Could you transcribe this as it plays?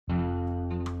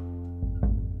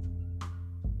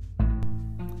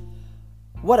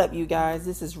What up, you guys?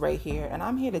 This is Ray here, and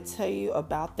I'm here to tell you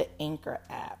about the Anchor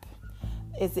app.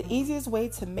 It's the easiest way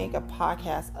to make a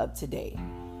podcast up to date.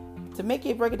 To make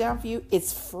it break it down for you,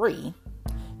 it's free.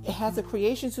 It has a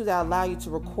creation tool that allows you to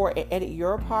record and edit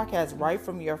your podcast right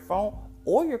from your phone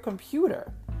or your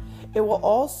computer. It will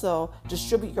also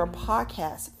distribute your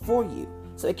podcast for you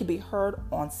so it can be heard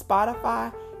on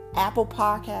Spotify, Apple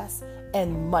Podcasts,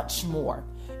 and much more.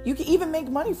 You can even make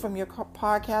money from your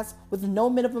podcast with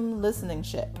no minimum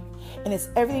listenership. And it's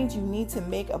everything you need to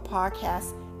make a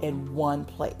podcast in one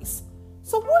place.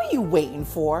 So what are you waiting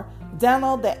for?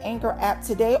 Download the Anchor app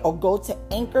today or go to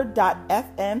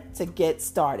anchor.fm to get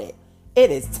started. It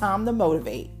is time to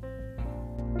motivate.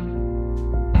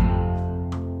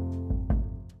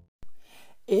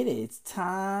 It is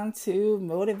time to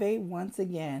motivate once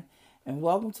again. And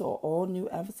welcome to an all new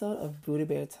episode of Buddha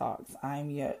Bear Talks. I'm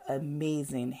your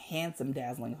amazing, handsome,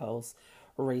 dazzling host,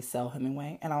 Raycel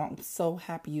Hemingway. And I'm so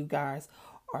happy you guys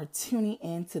are tuning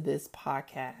in to this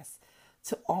podcast.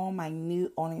 To all my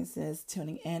new audiences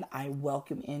tuning in, I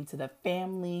welcome into the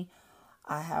family.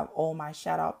 I have all my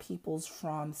shout out peoples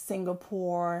from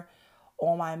Singapore,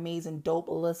 all my amazing dope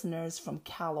listeners from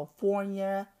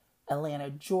California, Atlanta,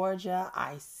 Georgia.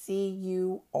 I see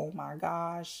you. Oh my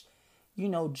gosh. You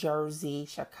know, Jersey,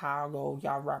 Chicago,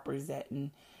 y'all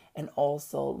representing. And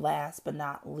also, last but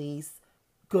not least,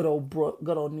 good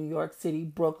old New York City,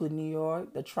 Brooklyn, New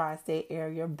York, the tri-state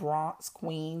area, Bronx,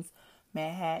 Queens,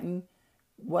 Manhattan.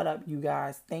 What up, you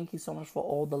guys? Thank you so much for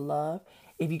all the love.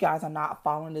 If you guys are not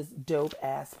following this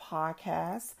dope-ass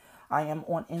podcast, I am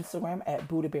on Instagram at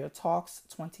Buddha Bear Talks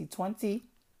 2020.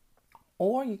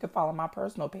 Or you can follow my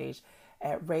personal page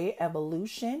at Ray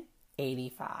Evolution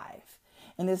 85.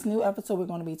 In this new episode, we're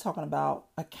going to be talking about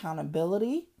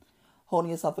accountability,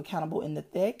 holding yourself accountable in the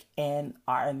thick, and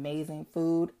our amazing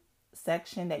food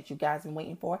section that you guys have been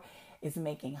waiting for is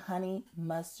making honey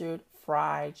mustard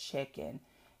fried chicken.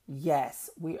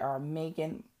 Yes, we are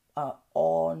making an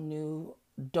all new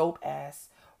dope ass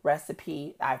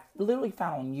recipe I literally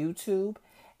found on YouTube,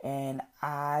 and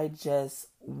I just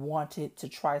wanted to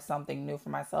try something new for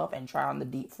myself and try on the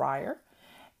deep fryer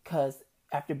because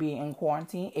after being in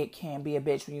quarantine, it can be a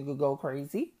bitch when you could go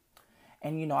crazy.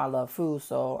 And you know, I love food,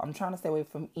 so I'm trying to stay away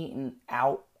from eating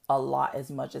out a lot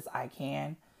as much as I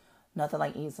can. Nothing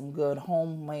like eating some good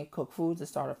homemade cooked food to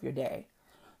start off your day.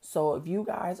 So if you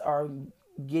guys are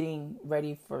getting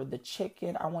ready for the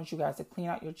chicken, I want you guys to clean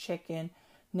out your chicken.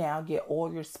 Now get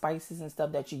all your spices and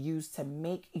stuff that you use to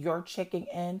make your chicken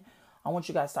in. I want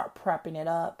you guys to start prepping it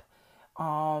up.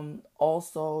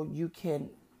 Also, you can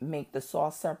make the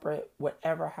sauce separate,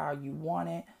 whatever, how you want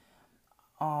it.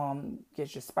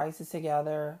 Get your spices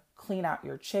together. Clean out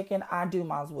your chicken. I do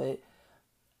mine with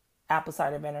apple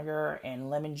cider vinegar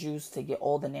and lemon juice to get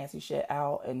all the nasty shit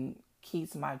out and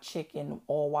keeps my chicken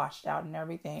all washed out and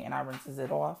everything. And I rinses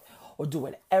it off or do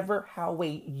whatever how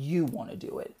way you want to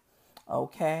do it.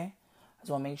 Okay. I just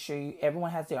want to make sure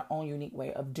everyone has their own unique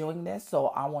way of doing this. So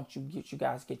I want you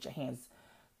guys get your hands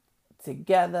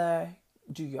together.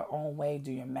 Do your own way,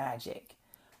 do your magic.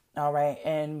 All right.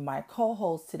 And my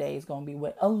co-host today is going to be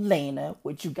with Elena,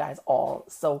 which you guys all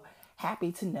so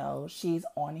happy to know. She's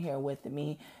on here with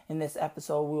me in this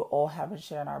episode. We'll all have and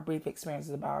sharing our brief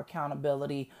experiences about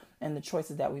accountability and the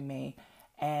choices that we made.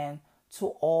 And to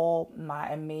all my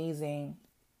amazing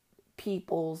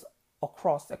peoples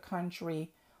across the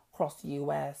country, across the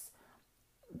U.S.,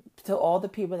 to all the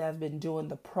people that have been doing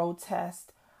the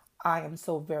protest, I am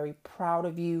so very proud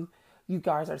of you. You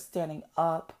guys are standing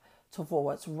up for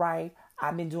what's right.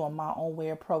 I've been doing my own way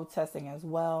of protesting as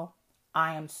well.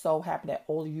 I am so happy that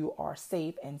all of you are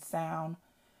safe and sound,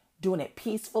 doing it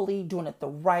peacefully, doing it the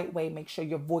right way. Make sure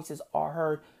your voices are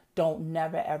heard. Don't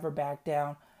never, ever back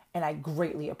down. And I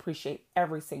greatly appreciate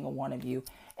every single one of you.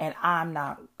 And I'm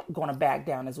not going to back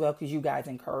down as well because you guys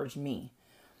encourage me.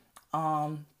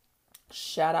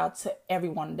 Shout out to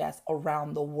everyone that's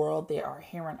around the world. They are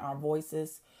hearing our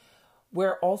voices.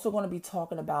 We're also going to be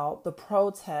talking about the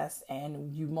protests,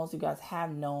 and most of you guys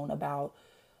have known about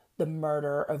the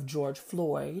murder of George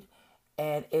Floyd,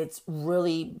 and it's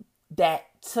really, that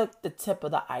took the tip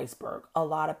of the iceberg. A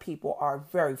lot of people are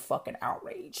very fucking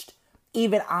outraged.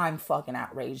 Even I'm fucking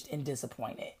outraged and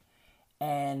disappointed.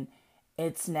 And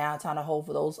it's now time to hold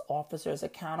for those officers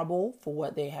accountable for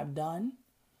what they have done.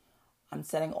 I'm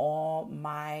sending all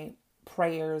my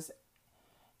prayers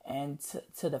and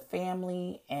to the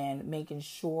family, and making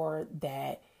sure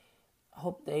that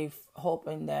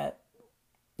hoping that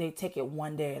they take it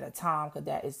one day at a time, because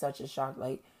that is such a shock.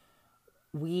 Like,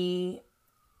 we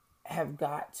have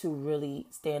got to really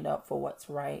stand up for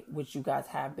what's right, which you guys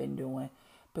have been doing,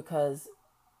 because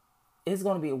it's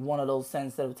going to be one of those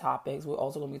sensitive topics. We're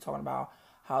also going to be talking about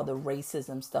how the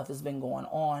racism stuff has been going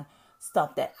on,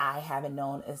 stuff that I haven't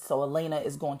known. And so Elena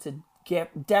is going to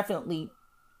definitely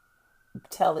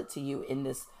tell it to you in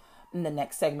the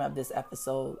next segment of this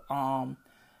episode. And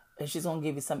she's going to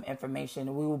give you some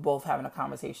information. We were both having a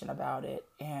conversation about it.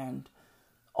 And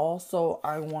also,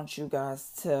 I want you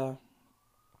guys to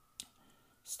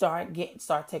start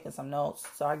taking some notes,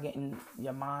 start getting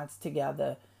your minds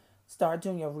together, start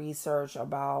doing your research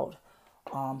about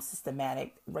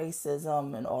systematic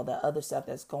racism and all that other stuff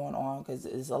that's going on, because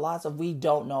there's a lot of we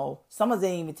don't know. Some of them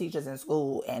didn't even teach us in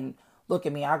school. And look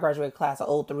at me, I graduated class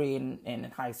of 03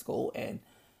 in high school, and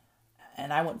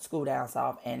I went to school down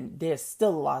south, and there's still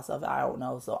a lot of stuff I don't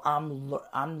know. So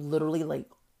I'm literally like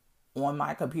on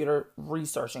my computer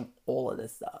researching all of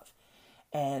this stuff.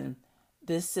 And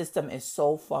this system is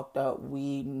so fucked up.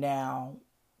 We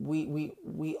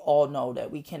all know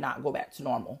that we cannot go back to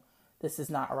normal. This is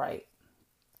not right.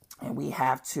 And we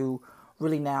have to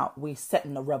really now, we're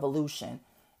setting a revolution.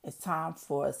 It's time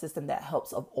for a system that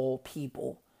helps of all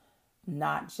people,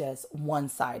 not just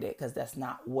one-sided, because that's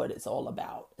not what it's all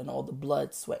about. And all the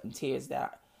blood, sweat, and tears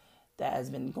that has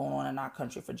been going on in our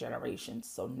country for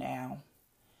generations. So now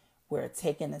we're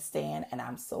taking a stand, and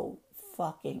I'm so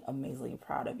fucking amazingly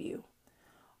proud of you.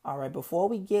 All right, before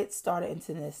we get started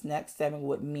into this next segment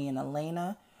with me and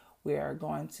Elena, we are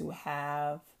going to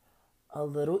have a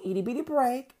little itty bitty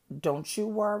break. Don't you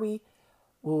worry.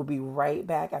 We'll be right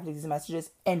back after these messages.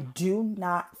 And do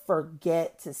not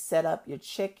forget to set up your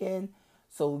chicken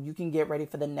so you can get ready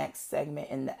for the next segment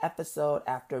in the episode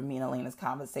after me and Elena's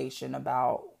conversation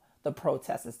about the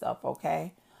protests and stuff,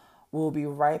 okay? We'll be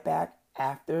right back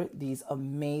after these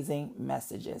amazing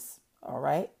messages. All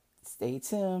right? Stay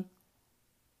tuned.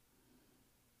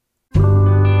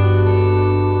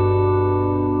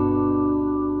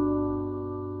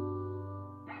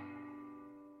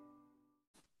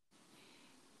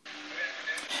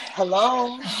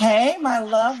 Hello. Hey, my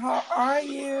love. How are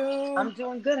you? I'm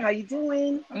doing good. How you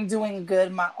doing? I'm doing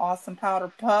good, my awesome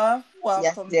powder puff.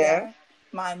 Welcome back,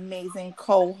 my amazing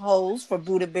co-host for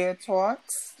Buddha Bear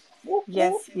Talks. Whoop,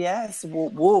 yes, whoop. Yes.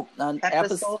 Whoop, whoop.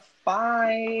 Episode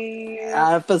 5.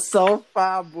 Episode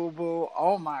 5, boo-boo.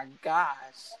 Oh, my gosh.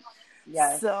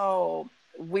 Yes. So,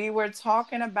 we were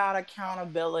talking about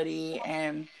accountability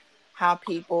and how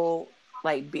people,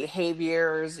 like,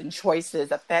 behaviors and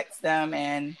choices affects them,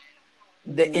 and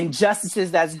the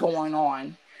injustices that's going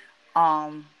on.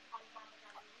 I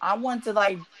want to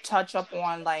like touch up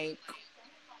on like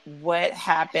what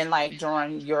happened like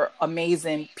during your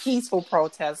amazing peaceful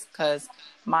protest, because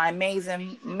my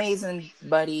amazing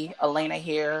buddy Elena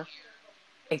here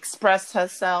expressed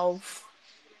herself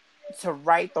to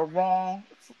right the wrong,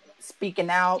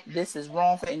 speaking out. This is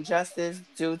wrong for injustice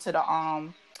due to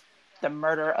the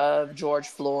murder of George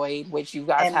Floyd, which you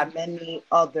guys have many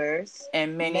others.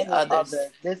 And many others.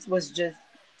 This was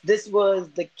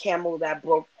the camel that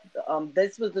broke.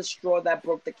 This was the straw that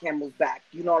broke the camel's back.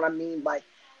 You know what I mean? Like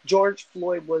George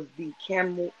Floyd was the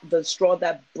straw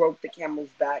that broke the camel's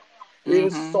back. There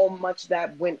was so much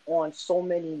that went on, so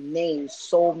many names,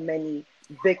 so many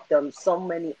victims, so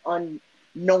many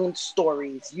unknown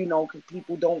stories. You know, because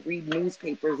people don't read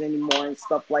newspapers anymore and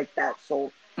stuff like that.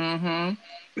 So.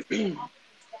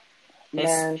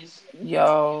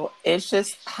 It's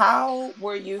just, how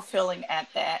were you feeling at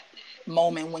that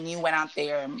moment when you went out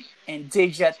there and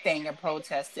did your thing and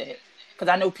protested? Because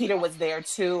I know Peter was there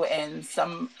too, and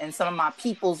some of my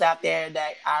peoples out there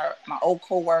that are my old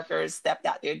co-workers stepped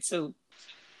out there too.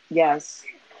 Yes.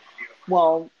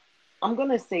 Well, I'm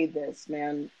gonna say this,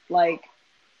 man. Like,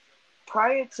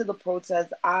 prior to the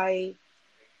protest,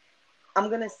 I'm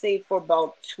gonna say for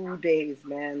about 2 days,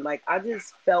 man. Like, I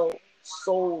just felt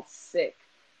so sick.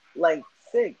 Like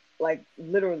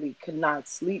literally could not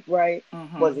sleep right,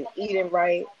 wasn't eating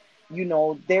right. You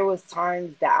know, there was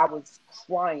times that I was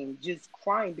just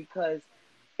crying, because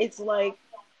it's like,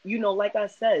 you know, like I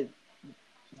said,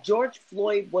 George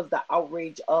Floyd was the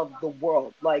outrage of the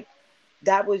world. Like,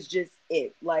 that was just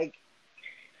it. Like,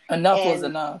 enough was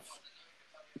enough.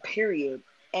 Period.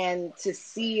 And to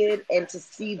see it, and to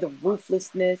see the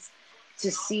ruthlessness,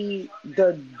 to see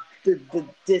the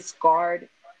discard,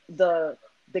 the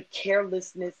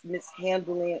carelessness,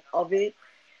 mishandling of it,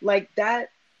 like that.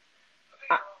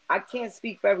 I can't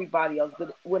speak for everybody else,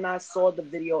 but when I saw the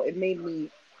video, it made me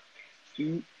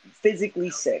physically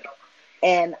sick.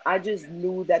 And I just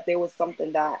knew that there was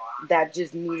something that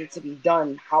just needed to be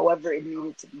done, however it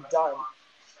needed to be done.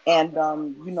 And,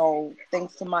 you know,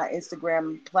 thanks to my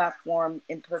Instagram platform,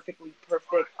 imperfectly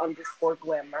perfect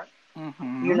 _glamour,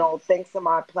 You Mm-hmm. know, thanks to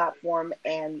my platform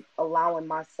and allowing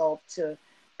myself to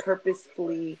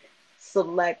purposefully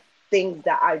select things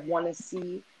that I want to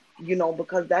see, you know,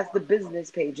 because that's the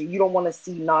business page. And you don't want to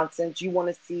see nonsense. You want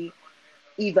to see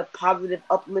either positive,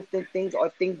 uplifting things or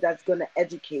things that's going to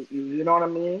educate you. You know what I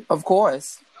mean? Of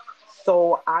course.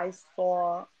 So I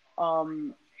saw,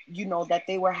 you know, that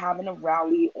they were having a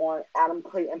rally on Adam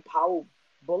Clayton Powell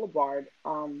Boulevard.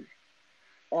 Um,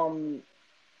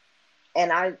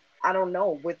 and I don't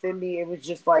know, within me it was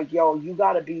just like, yo, you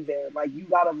gotta be there. Like, you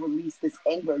gotta release this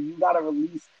anger. You gotta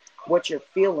release what you're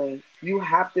feeling. You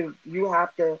have to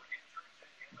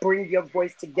bring your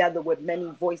voice together with many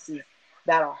voices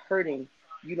that are hurting.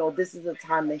 You know, this is a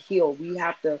time to heal. We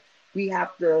have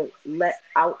to let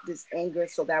out this anger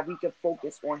so that we can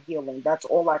focus on healing. That's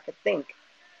all I could think.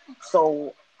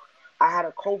 So I had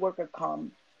a coworker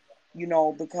come, you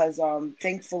know, because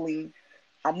thankfully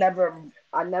I never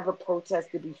I never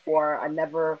protested before. I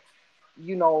never,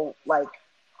 you know, like,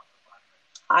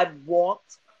 I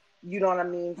walked, you know what I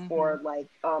mean, Mm-hmm. for like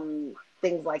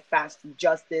things like fast food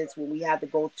justice when we had to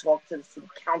go talk to the city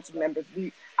council members.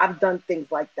 I've done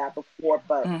things like that before,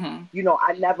 but Mm-hmm. you know,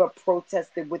 I never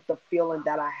protested with the feeling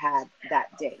that I had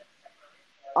that day.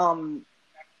 Um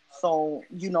so,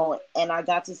 you know, and I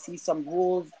got to see some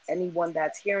rules. Anyone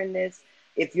that's hearing this,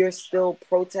 if you're still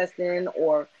protesting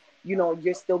or, you know,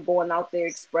 you're still going out there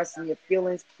expressing your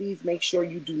feelings, please make sure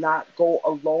you do not go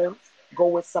alone. Go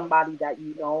with somebody that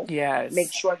you know.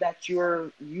 Make Yes. sure that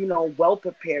you're, you know, well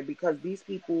prepared, because these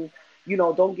people, you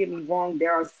know, don't get me wrong,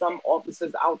 there are some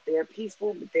officers out there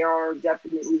peaceful, but there are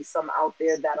definitely some out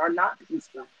there that are not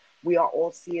peaceful. We are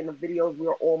all seeing the videos.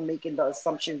 We're all making the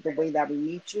assumptions the way that we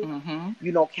need to. Mm-hmm.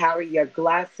 You know, carry your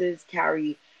glasses,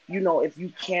 carry, you know, if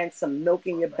you can, some milk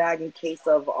in your bag in case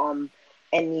of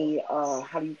any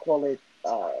how do you call it,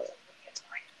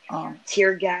 Um,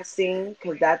 tear gassing,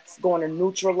 because that's going to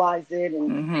neutralize it.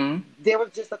 And mm-hmm. there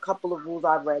was just a couple of rules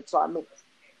I read, so I made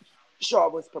sure I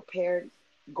was prepared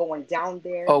going down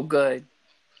there, Oh, good.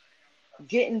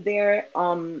 getting there.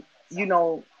 You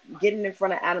know, getting in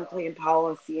front of Adam Clayton Powell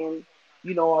and seeing,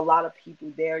 you know, a lot of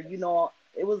people there. You know,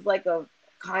 it was like a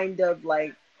kind of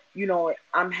like, you know,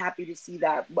 I'm happy to see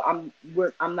that. I'm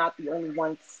not the only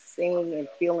one saying and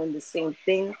feeling the same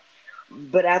thing,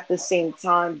 but at the same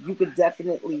time, you could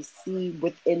definitely see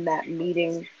within that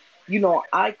meeting, you know,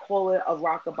 I call it a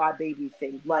rockabye baby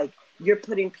thing. Like, you're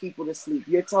putting people to sleep.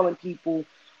 You're telling people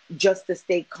just to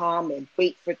stay calm and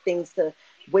wait for things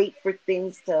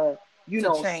to, you To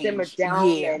know, simmer change. down,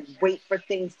 Yeah. and wait for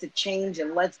things to change,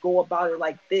 and let's go about it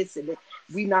like this. And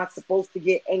we're not supposed to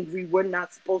get angry. We're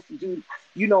not supposed to do,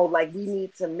 you know, like, we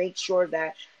need to make sure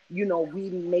that, you know, we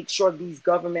make sure these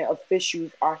government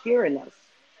officials are hearing us.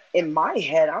 In my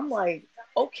head, I'm like,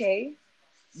 okay,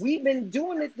 we've been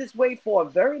doing it this way for a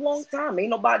very long time. Ain't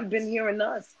nobody been hearing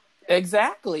us.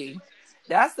 Exactly.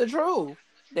 That's the truth.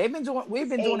 We've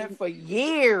been doing it And for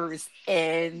years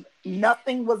and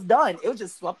nothing was done. It was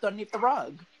just swept underneath the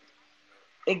rug.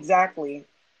 exactly.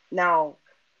 Now,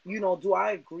 you know, do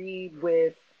I agree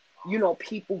with, you know,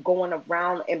 people going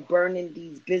around and burning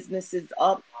these businesses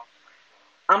up?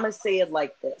 I'm going to say it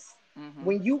like this. Mm-hmm.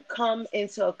 When you come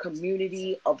into a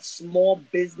community of small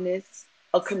business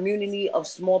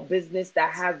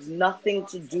that has nothing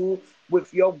to do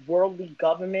with your worldly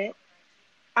government,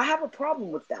 I have a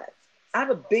problem with that. I have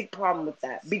a big problem with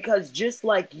that, because just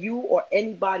like you or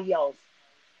anybody else,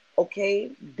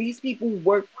 okay, these people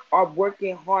are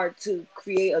working hard to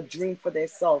create a dream for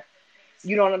themselves.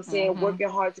 You know what I'm saying? Mm-hmm. Working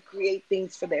hard to create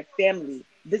things for their family.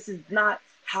 This is not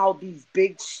how these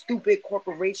big stupid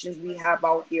corporations we have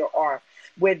out here are,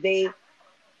 where they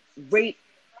rate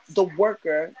the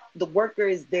worker. The worker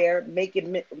is there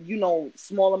making, you know,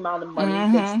 small amount of money.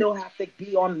 They Mm-hmm. still have to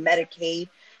be on Medicaid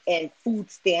and food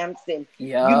stamps, and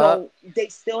you Yup. know, they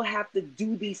still have to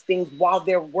do these things while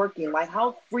they're working. Like,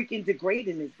 how freaking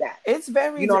degrading is that?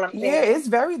 You know what I'm Yeah, saying? it's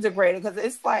very degrading because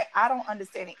it's like, I don't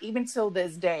understand it. Even till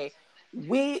this day,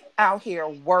 we out here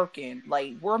working,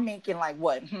 like we're making like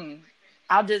what?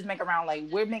 I'll just make around like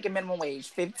we're making minimum wage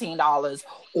 $15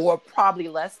 or probably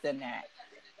less than that.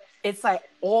 It's like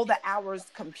all the hours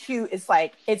compute, it's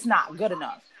like it's not good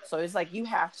enough. So it's like you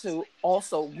have to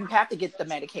get the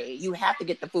Medicaid, you have to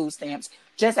get the food stamps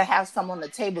just to have some on the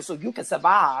table so you can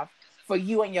survive for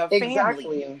you and your family.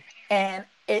 Exactly. And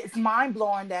it's mind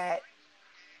blowing that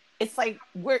it's like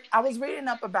I was reading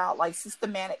up about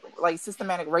systematic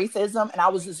racism, and I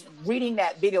was just reading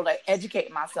that video to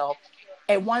educate myself.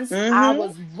 And once I Mm-hmm.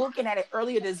 was looking at it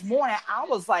earlier this morning, I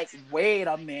was like, wait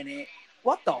a minute,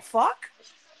 what the fuck?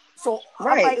 So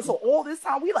I'm Right. like, so all this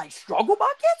time we like struggle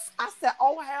buckets? I said,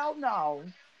 oh hell no.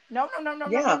 No, no, no, no,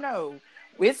 no, no, Yeah, no.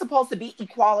 We're supposed to be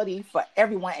equality for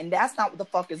everyone, and that's not what the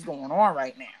fuck is going on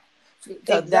right now. So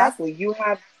that's exactly.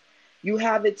 You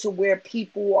have it to where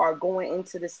people are going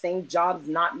into the same jobs,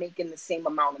 not making the same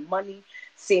amount of money,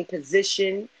 same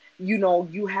position. You know,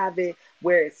 you have it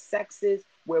where it's sexist,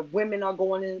 where women are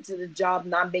going into the job,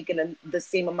 not making the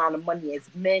same amount of money as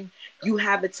men. You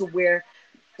have it to where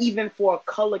even for a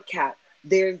color cap,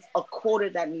 there's a quota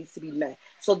that needs to be met.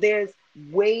 So there's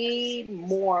way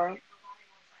more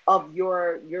of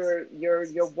your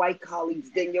white colleagues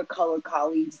than your colored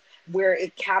colleagues, where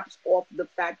it caps off the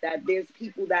fact that there's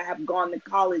people that have gone to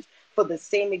college for the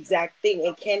same exact thing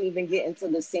and can't even get into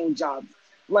the same jobs.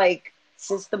 Like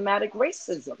systematic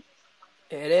racism.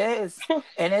 it is.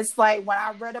 And it's like when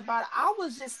I read about it, I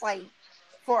was just like,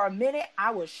 for a minute,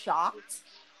 I was shocked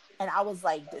and I was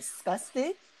like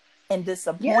disgusted and Yeah.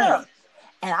 disappointed.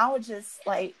 And I was just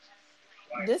like,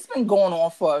 this been going on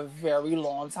for a very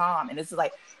long time. And it's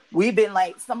like, we've been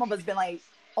like, some of us been like,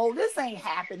 oh, this ain't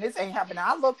happening. This ain't happening.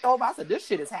 I looked over, I said, this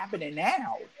shit is happening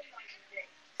now.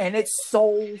 And it's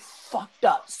so fucked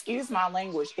up. Excuse my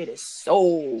language. It is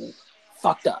so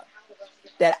fucked up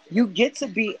that You get to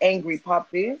be angry,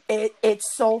 Poppy.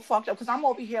 it's so fucked up because I'm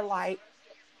over here like,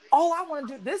 all I want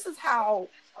to do, this is how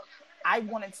I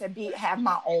wanted to have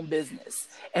my own business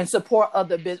and support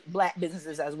other black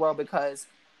businesses as well, because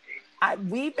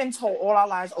we've been told all our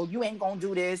lives, oh, you ain't gonna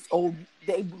do this. Oh,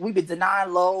 we've been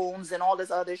denying loans and all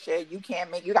this other shit. You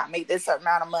gotta make this certain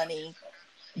amount of money,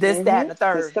 this, that, and the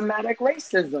third. Systematic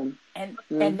racism. And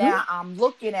now I'm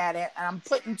looking at it and I'm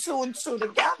putting two and two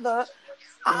together.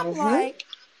 I'm like,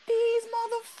 these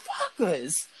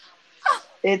motherfuckers.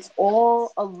 It's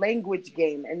all a language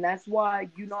game, and that's why,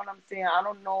 you know what I'm saying. I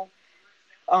don't know.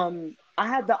 I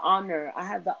had the honor.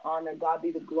 God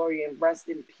be the glory and rest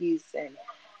in peace. And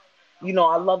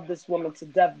I love this woman to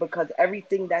death because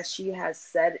everything that she has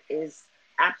said is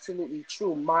absolutely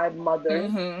true. My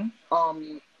mother,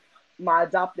 my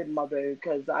adopted mother,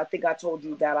 because I think I told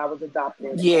you that I was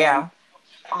adopted. Yeah.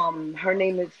 And, her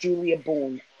name is Julia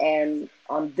Boone, and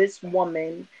this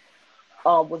woman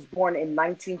was born in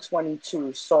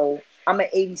 1922. So I'm an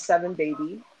 87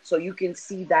 baby. So you can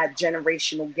see that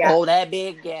generational gap. Oh, that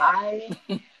big gap.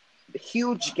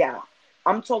 Huge gap.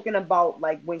 I'm talking about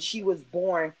like when she was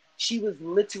born, she was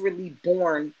literally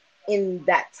born in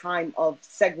that time of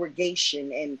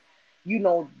segregation and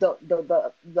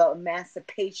the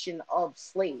emancipation of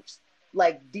slaves,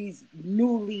 like these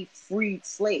newly freed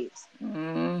slaves.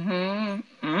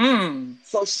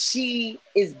 So she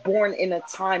is born in a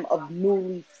time of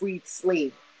newly freed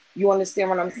slave. You understand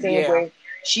what I'm saying? Yeah. Where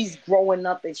she's growing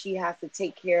up and she has to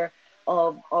take care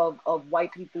of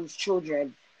white people's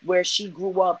children. Where she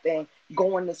grew up and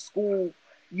going to school,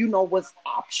 was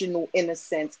optional in a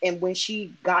sense. And when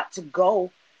she got to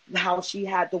go, how she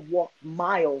had to walk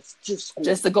miles to school.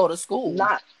 Just to go to school.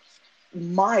 Not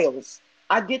miles.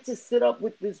 I get to sit up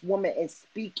with this woman and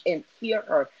speak and hear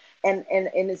her. And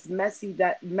it's messy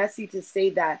to say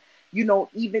that,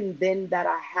 even then that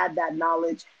I had that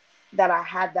knowledge, that I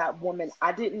had that woman,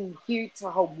 I didn't hear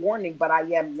to her warning, but I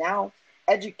am now.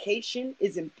 Education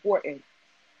is important.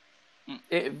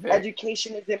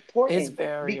 Education is important. It's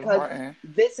very because important.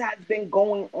 This has been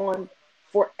going on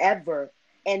forever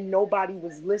and nobody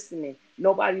was listening.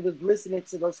 Nobody was listening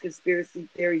to those conspiracy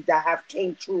theories that have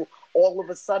came true all of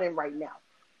a sudden right now.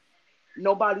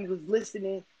 Nobody was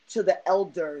listening to the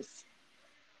elders.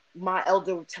 My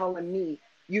elder telling me,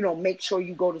 make sure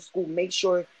you go to school, make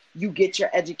sure you get your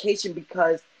education,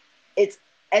 because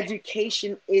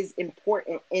education is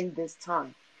important in this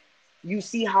time. You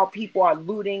see how people are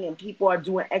looting and people are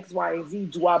doing X, Y, and Z.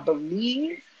 Do I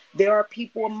believe there are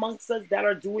people amongst us that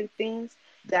are doing things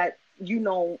that,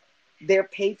 they're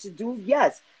paid to do?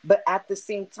 Yes. But at the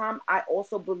same time, I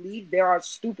also believe there are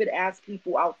stupid ass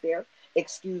people out there,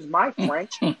 excuse my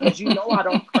French, because I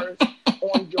don't curse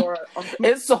on your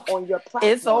on your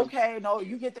platform. It's okay. No,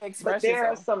 you get the expression. But there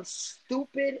are some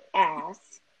stupid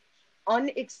ass,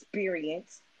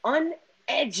 unexperienced,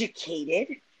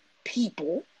 uneducated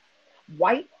people,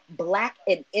 white, black,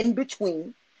 and in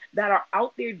between, that are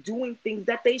out there doing things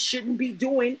that they shouldn't be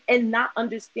doing and not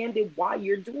understanding why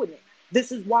you're doing it.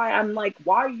 This is why I'm like,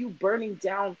 why are you burning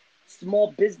down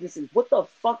small businesses? What the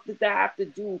fuck did that have to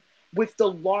do with the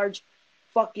large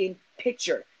fucking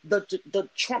picture? The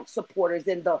Trump supporters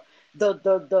and the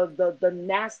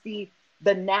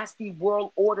nasty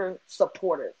world order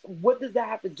supporters. What does that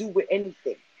have to do with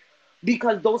anything?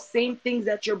 Because those same things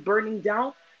that you're burning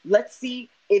down, let's see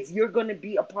if you're going to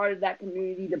be a part of that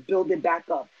community to build it back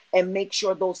up and make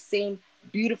sure those same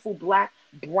beautiful black,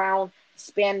 brown,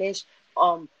 Spanish,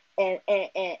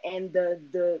 and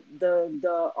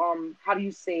the how do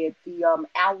you say it, the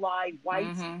allied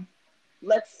whites. Mm-hmm.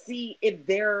 Let's see if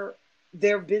their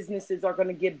businesses are going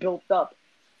to get built up,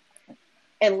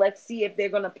 and let's see if they're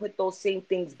going to put those same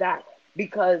things back,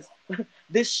 because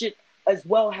this shit as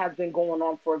well has been going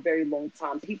on for a very long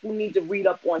time. People need to read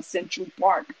up on Central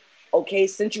Park. Okay,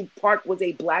 Central Park was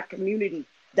a black community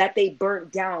that they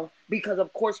burnt down because,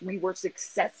 of course, we were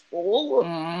successful.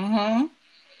 Mm-hmm.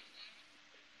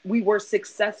 We were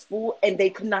successful, and they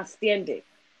could not stand it.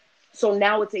 So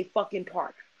now it's a fucking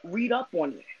park. Read up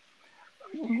on it.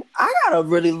 I gotta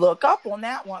really look up on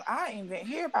that one. I didn't even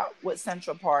hear about what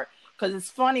Central Park, because it's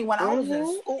funny, when I was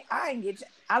in school,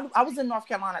 I was in North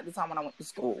Carolina at the time when I went to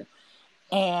school,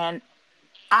 and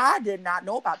I did not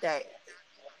know about that.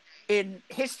 In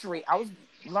history, I was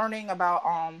learning about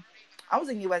I was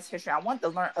in U.S. history. I wanted to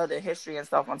learn other history and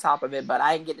stuff on top of it, but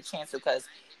I didn't get the chance to, because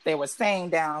they were saying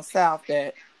down south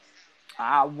that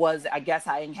I guess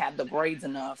I didn't have the grades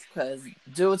enough, because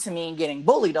due to me getting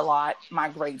bullied a lot, my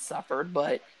grades suffered.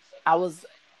 But I was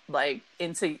I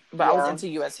was into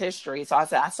U.S. history, so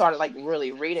I started like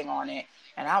really reading on it,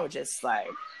 and I was just like,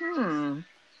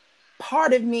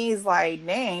 part of me is like,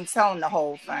 they ain't telling the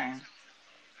whole thing.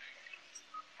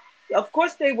 Of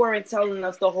course, they weren't telling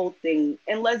us the whole thing.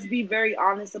 And let's be very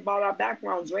honest about our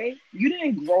backgrounds, Ray. You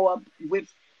didn't grow up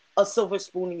with a silver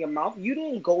spoon in your mouth. You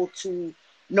didn't go to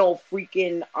no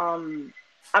freaking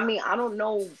I mean, I don't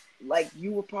know, like,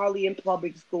 you were probably in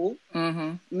public school,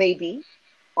 Mm-hmm. maybe.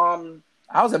 Um,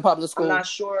 I was in public I'm school. not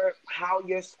sure how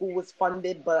your school was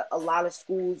funded, but a lot of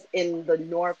schools in the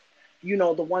north,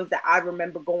 the ones that I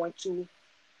remember going to,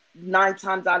 9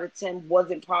 times out of 10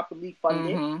 wasn't properly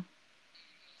funded. Mm-hmm.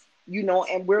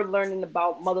 And we're learning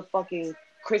about motherfucking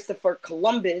Christopher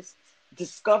Columbus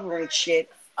discovering shit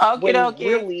Okay, when okay.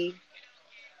 really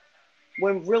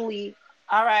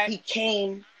All right. he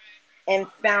came and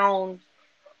found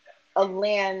a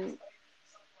land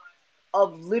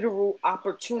of literal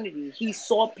opportunity. He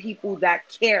saw people that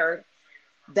cared,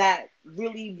 that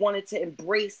really wanted to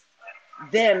embrace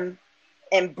them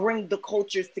and bring the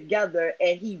cultures together,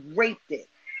 and he raped it.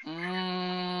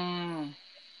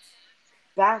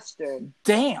 Bastard.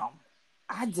 Damn.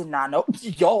 I did not know.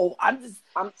 Yo, I'm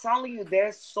telling you,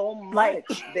 there's so like,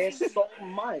 much. There's so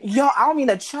much. yo, I don't mean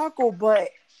to chuckle, but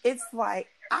it's like,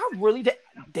 I really did.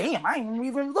 Damn, I didn't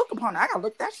even look upon it. I gotta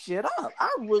look that shit up. I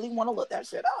really want to look that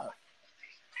shit up.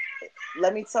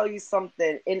 Let me tell you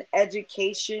something. In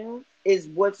education is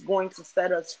what's going to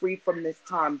set us free from this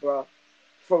time, bro.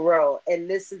 For real. And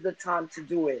this is the time to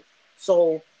do it.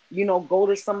 So, go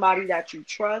to somebody that you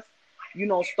trust.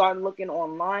 Start looking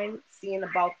online, seeing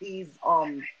about these,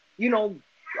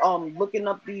 looking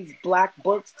up these black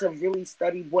books to really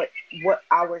study what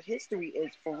our history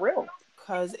is for real.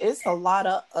 Because it's a lot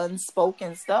of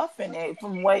unspoken stuff in it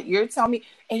from what you're telling me.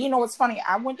 And you know what's funny?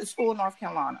 I went to school in North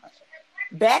Carolina.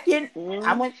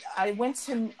 I went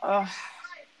to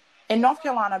in North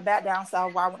Carolina, back down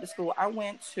south where I went to school. I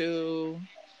went to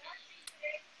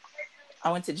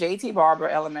J.T. Barber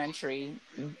Elementary,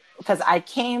 because I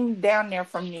came down there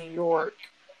from New York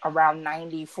around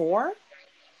 94.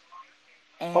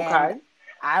 And Okay.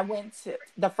 I went to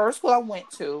the first school I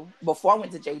went to before I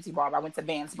went to J.T. Barber. I went to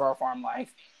Vanceboro Farm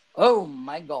Life. Oh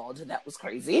my God, that was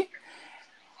crazy.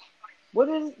 What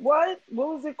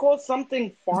was it called?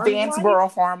 Something Farm Vanceboro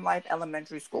Life? Farm Life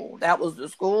Elementary School. That was the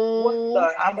school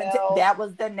What the I went to. hell? That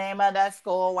was the name of that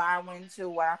school I went to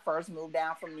when I first moved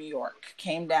down from New York.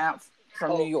 Came down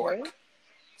from New York.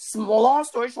 Long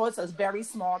story short, it's a very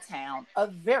small town, a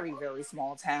very, very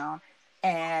small town.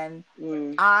 And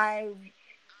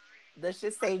let's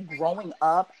just say, growing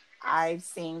up, I've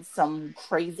seen some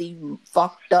crazy,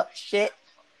 fucked up shit.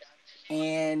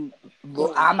 And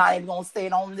look, I'm not even going to stay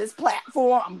on this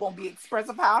platform. I'm going to be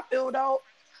expressive how I feel, though.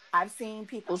 I've seen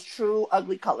people's true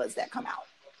ugly colors that come out.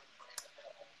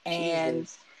 And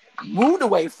moved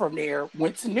away from there,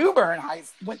 went to New Bern,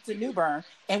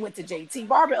 and went to J.T.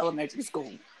 Barber Elementary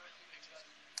School.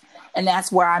 And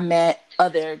that's where I met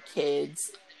other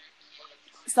kids.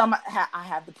 Some I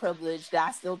have the privilege that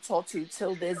I still talk to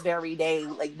till this very day.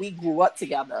 Like, we grew up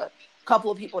together. A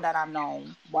couple of people that I've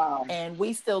known. Wow. And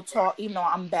we still talk, even though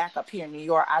I'm back up here in New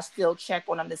York, I still check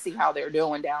on them to see how they're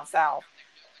doing down south.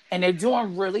 And they're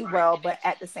doing really well, but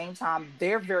at the same time,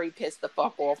 they're very pissed the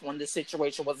fuck off when the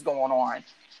situation was going on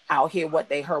out here, what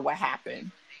they heard what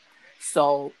happened.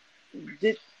 So,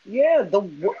 let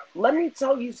me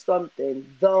tell you something.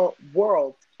 The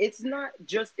world, it's not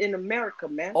just in America,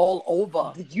 man. All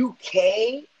over. The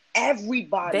UK,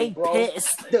 everybody, they bro.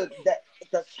 Pissed. The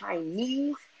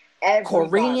Chinese, everybody.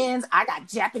 Koreans, I got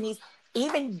Japanese.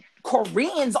 Even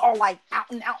Koreans are like out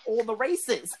and out all the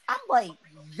races. I'm like,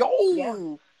 Yeah.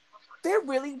 yo, they're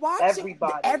really watching.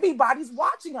 Everybody. Everybody's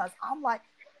watching us. I'm like,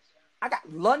 I got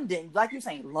London, like you're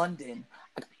saying, London,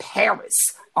 I got Paris,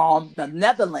 the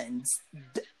Netherlands,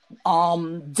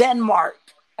 Denmark,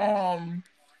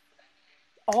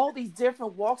 all these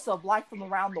different walks of life from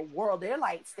around the world. They're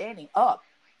like standing up.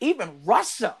 Even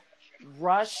Russia,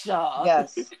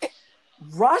 Yes.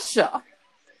 Russia.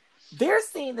 They're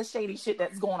seeing the shady shit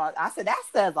that's going on. I said, that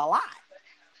says a lot.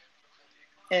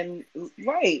 And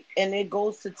right. And it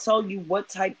goes to tell you what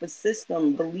type of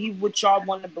system. Believe what y'all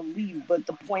want to believe. But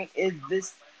the point is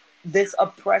this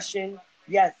oppression,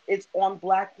 yes, it's on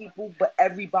Black people, but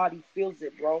everybody feels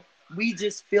it, bro. We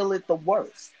just feel it the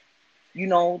worst. You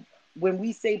know, when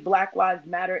we say Black Lives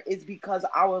Matter, it's because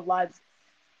our lives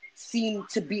seem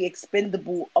to be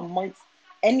expendable amongst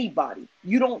anybody.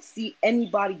 You don't see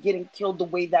anybody getting killed the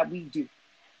way that we do.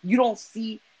 You don't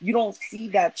see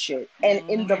that shit. And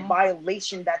in the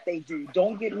violation that they do,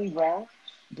 don't get me wrong,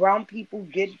 brown people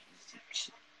get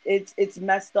it's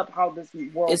messed up how this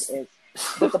world is.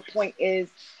 But the point is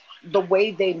the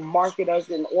way they market us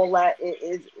and all that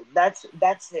is that's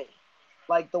it.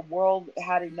 Like the world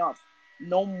had enough.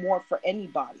 No more for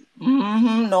anybody.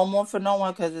 No more for no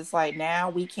one, because it's like now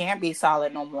we can't be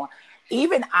solid no more.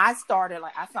 Even I started,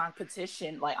 like, I signed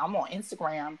petition. Like, I'm on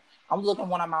Instagram. I'm looking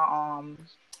one of my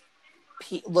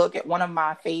look at one of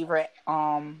my favorite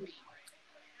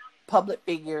public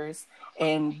figures,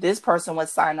 and this person would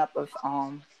sign up with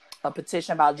a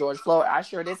petition about George Floyd. I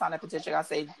sure did sign a petition. I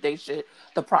say they should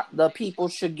the people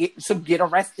should get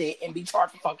arrested and be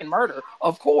charged for fucking murder.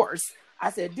 Of course. I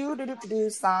said,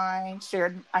 sign,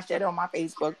 shared. I shared it on my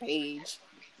Facebook page.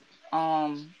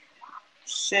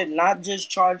 Shit, not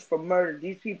just charged for murder.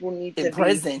 These people need to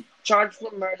prison. Be charged for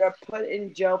murder, put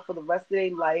in jail for the rest of their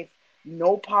life.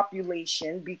 No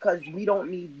population, because we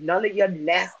don't need none of your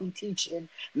nasty teaching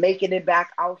making it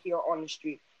back out here on the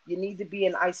street. You need to be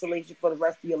in isolation for the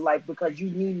rest of your life because you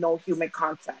need no human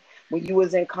contact. When you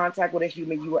was in contact with a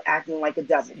human, you were acting like a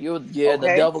devil. The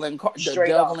devil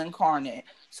incarnate.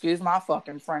 Excuse my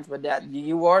fucking French, but that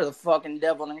you are the fucking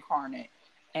devil incarnate.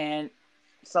 And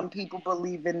some people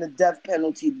believe in the death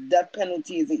penalty. The death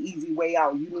penalty is an easy way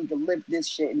out. You need to live this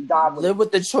shit and die with live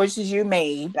with the choices you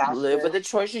made. Bastard. Live with the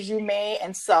choices you made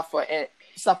and suffer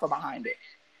behind it.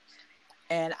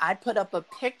 And I put up a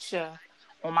picture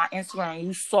on my Instagram.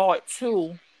 You saw it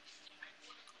too.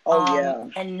 Oh, yeah.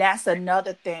 And that's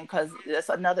another thing, because that's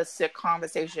another sick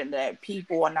conversation that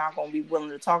people are not going to be willing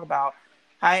to talk about.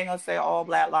 I ain't going to say all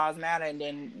Black Lives Matter, and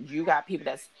then you got people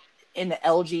that's in the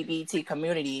LGBT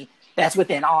community that's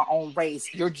within our own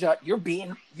race. You're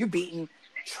beating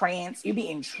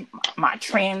my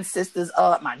trans sisters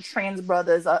up, my trans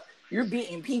brothers up. You're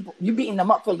beating them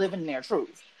up for living their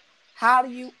truth. How do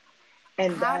you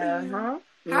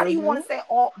want to say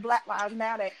all Black Lives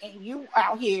Matter and you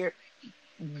out here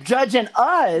judging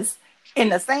us in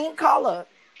the same color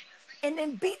and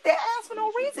then beat their ass for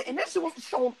no reason? And this shit was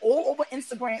shown all over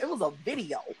Instagram. It was a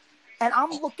video. And I'm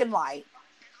looking like,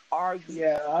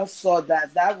 yeah, I saw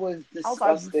that. That was disgusting.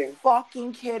 I was like, you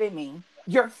fucking kidding me?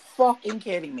 You're fucking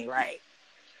kidding me, right?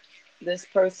 This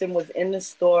person was in the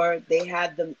store. They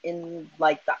had them in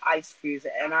like the ice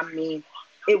freezer, and I mean,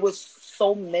 it was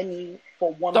so many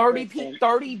for one 30 person.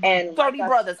 30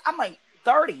 brothers. I'm like,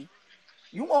 30?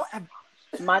 You won't have...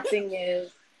 My thing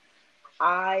is,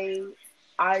 I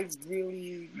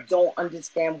really don't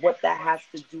understand what that has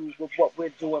to do with what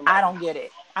we're doing. I don't get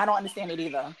it. I don't understand it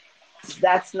either.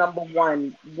 That's number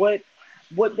one. What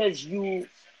does your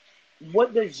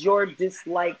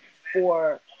dislike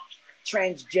for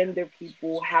transgender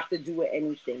people have to do with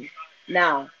anything?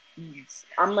 Now,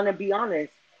 I'm gonna be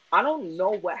honest. I don't know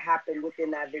what happened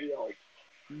within that video.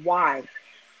 Why?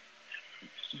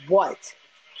 What?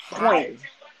 Point.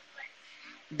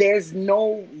 There's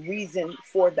no reason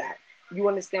for that. You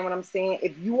understand what I'm saying?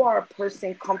 If you are a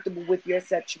person comfortable with your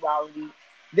sexuality,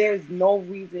 there's no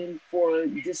reason for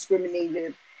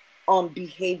discriminative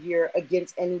behavior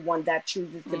against anyone that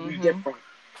chooses to be different.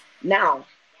 Now,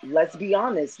 let's be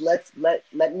honest. Let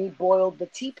me boil the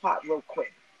teapot real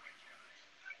quick.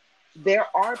 There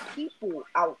are people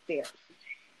out there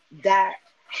that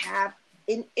have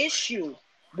an issue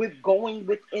with going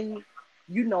within,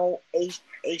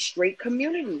 a straight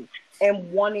community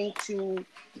and wanting to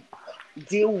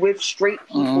deal with straight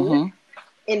people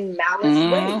in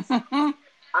malice ways.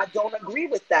 I don't agree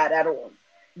with that at all,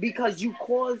 because you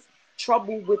cause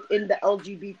trouble within the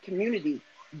LGBT community.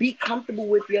 Be comfortable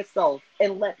with yourself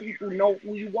and let people know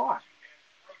who you are.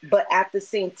 But at the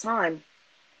same time,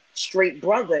 straight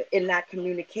brother, in that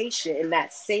communication, in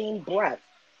that same breath,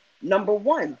 Number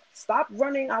one, stop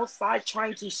running outside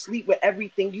trying to sleep with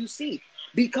everything you see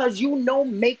because you know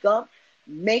makeup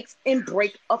makes and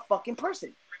break a fucking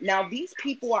person. Now these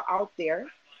people are out there,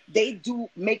 they do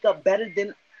makeup better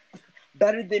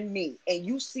than me, and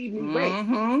you see me right.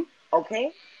 Mm-hmm.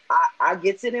 Okay, I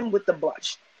gets it in with the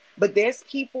blush, but there's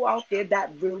people out there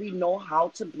that really know how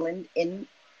to blend in,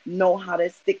 know how to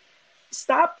stick.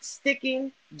 Stop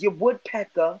sticking your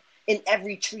woodpecker in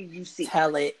every tree you see.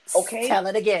 Tell it. Okay, Tell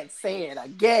it again. Say it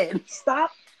again.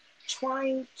 stop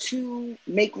trying to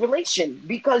make relation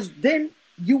because then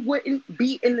you wouldn't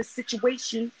be in the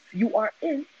situation you are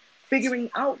in, figuring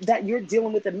out that you're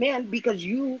dealing with a man because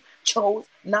you chose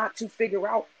not to figure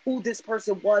out who this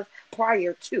person was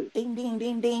prior to. Ding, ding,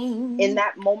 ding, In ding.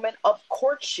 that moment of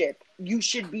courtship, you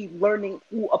should be learning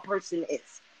who a person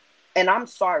is. And I'm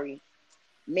sorry,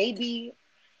 maybe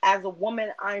as a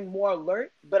woman I'm more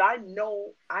alert, but I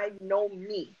know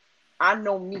me. I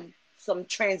know me, some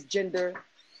transgender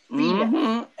females.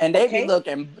 Mm-hmm. And Okay? they be I know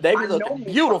looking me some.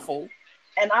 beautiful.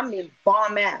 And I mean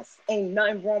bomb ass. Ain't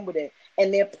nothing wrong with it.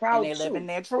 And they're And proud they live too. in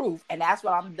their truth. And that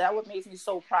what makes me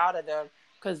so proud of them,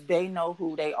 because they know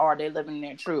who they are. They live in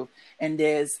their truth. And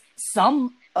there's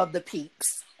some of the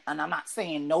peeps, and I'm not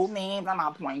saying no names, I'm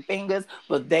not pointing fingers,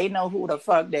 but they know who the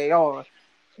fuck they are.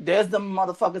 There's the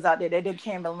motherfuckers out there that they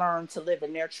can't even learn to live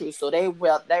in their truth, so they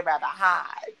rather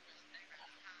hide.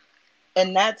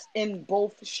 And that's in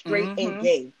both straight and Mm-hmm.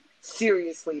 gay.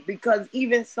 Seriously. Because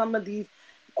even some of these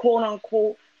quote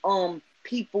unquote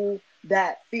people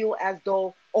that feel as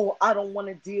though, oh, I don't want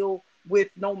to deal with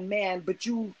no man, but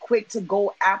you quick to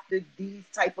go after these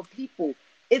type of people.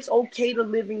 It's okay to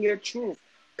live in your truth.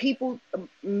 People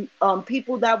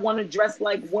that want to dress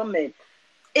like women,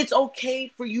 it's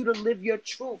okay for you to live your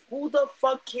truth. Who the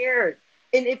fuck cares?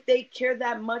 And if they care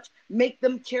that much, make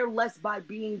them care less by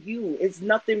being you. It's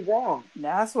nothing wrong.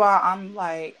 That's why I'm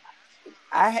like,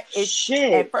 at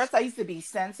Shit. first I used to be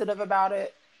sensitive about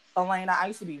it, Elena. I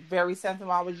used to be very sensitive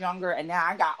when I was younger, and now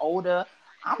I got older.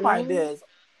 I'm like Mm-hmm. this.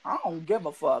 I don't give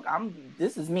a fuck.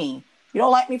 This is me. You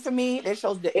don't like me for me. That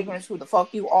shows the ignorance who the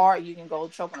fuck you are. You can go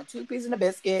choke on a toothpiece and a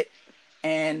biscuit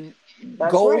and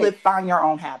That's go right. live, find your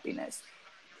own happiness.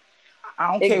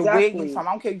 I don't care where you Exactly. from.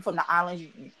 I don't care you from the islands.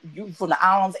 You from the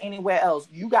islands anywhere else.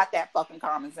 You got that fucking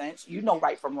common sense. You know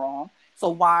right from wrong. So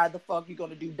why the fuck you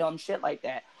gonna do dumb shit like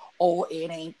that? Oh, it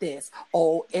ain't this.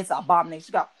 Oh, it's an abomination.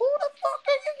 You got, who the fuck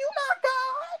are you? You not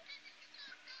God.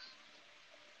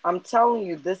 I'm telling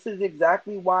you, this is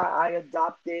exactly why I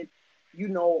adopted,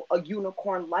 a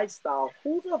unicorn lifestyle.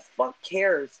 Who the fuck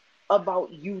cares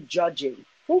about you judging?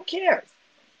 Who cares?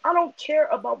 I don't care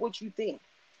about what you think.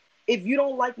 If you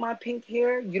don't like my pink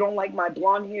hair, you don't like my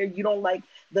blonde hair, you don't like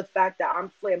the fact that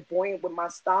I'm flamboyant with my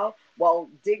style, well,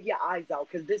 dig your eyes out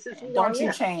because this is who I Don't you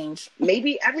am. change.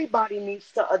 Maybe everybody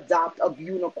needs to adopt a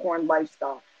unicorn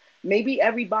lifestyle. Maybe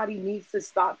everybody needs to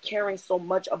stop caring so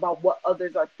much about what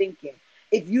others are thinking.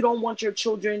 If you don't want your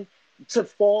children to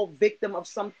fall victim of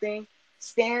something,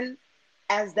 stand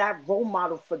as that role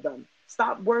model for them.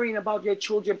 Stop worrying about your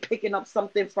children picking up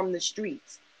something from the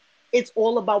streets. It's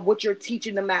all about what you're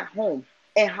teaching them at home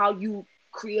and how you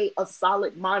create a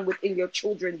solid mind within your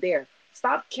children there.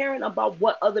 Stop caring about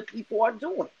what other people are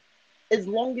doing as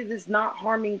long as it's not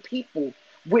harming people,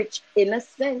 which, in a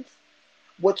sense,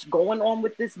 what's going on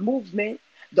with this movement,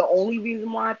 the only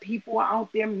reason why people are out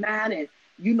there mad and,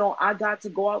 I got to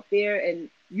go out there and,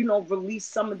 release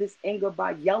some of this anger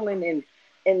by yelling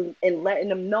and letting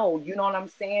them know, you know what I'm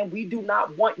saying? We do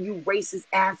not want you racist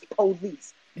ass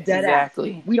police. Dead ass.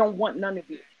 Exactly. We don't want none of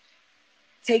you.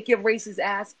 Take your racist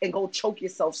ass and go choke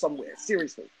yourself somewhere.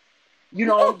 Seriously.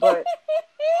 But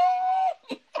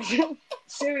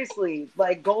seriously,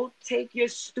 like go take your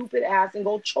stupid ass and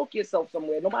go choke yourself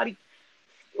somewhere. Nobody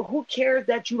who cares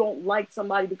that you don't like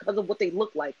somebody because of what they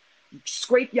look like.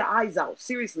 Scrape your eyes out.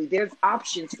 Seriously, there's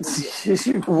options for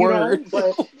you. Word.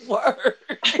 But Word.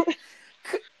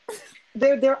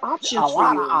 there are A options for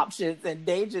lot of you. options, and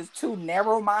they just too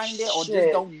narrow-minded or just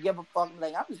Shit. don't give a fuck.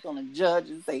 Like, I'm just gonna judge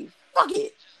and say fuck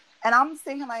it. And I'm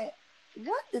thinking, like,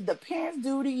 what did the parents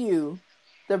do to you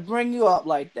to bring you up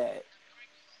like that?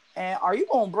 And are you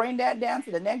gonna bring that down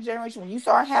to the next generation when you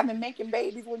start making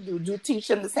babies? When you teach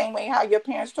them the same way how your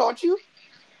parents taught you?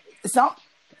 Some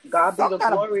God be some the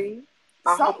gotta glory.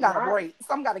 I some hope gotta not. break.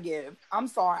 Some gotta give. I'm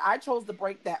sorry. I chose to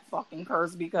break that fucking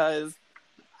curse because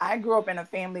I grew up in a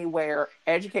family where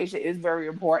education is very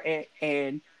important,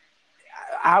 and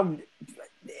I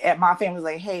at my family's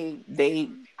like, hey, they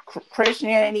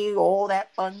Christianity, all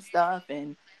that fun stuff,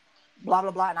 and blah,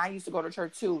 blah, blah. And I used to go to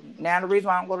church too. Now, the reason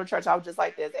why I don't go to church, I was just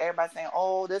like this. Everybody saying,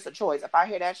 oh, this is a choice. If I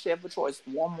hear that shit for choice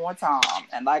one more time,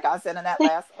 and like I said in that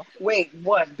last... Wait,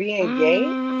 what? Being gay?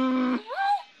 Mm,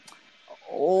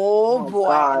 oh, Oh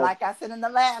boy. And God! like I said in the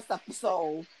last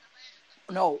episode,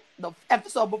 no, the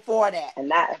episode before that,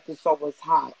 And that episode was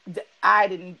hot. I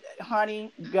didn't...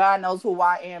 Honey, God knows who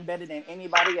I am better than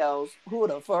anybody else. Who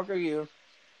the fuck are you?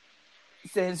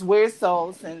 Since you're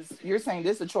saying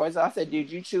this is a choice, I said,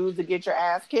 did you choose to get your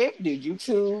ass kicked? Did you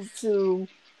choose to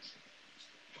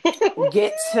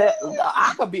get to...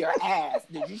 I could be your ass.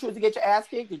 Did you choose to get your ass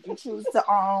kicked? Did you choose to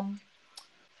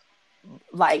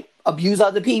like abuse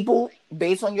other people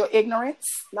based on your ignorance?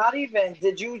 Not even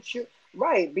did you choose,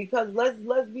 right? Because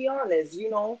let's be honest.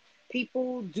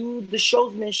 People do the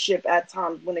showsmanship at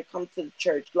times when it comes to the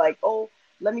church. Like, oh,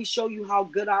 let me show you how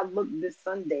good I look this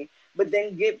Sunday. But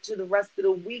then get to the rest of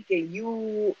the week and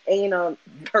you ain't a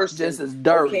person. This is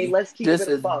dirty. Okay, let's keep this it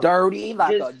is above. dirty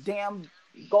like Just a damn...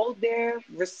 Go there,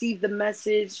 receive the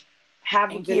message,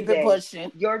 have a good keep day. It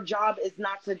pushing. Your job is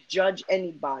not to judge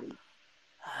anybody.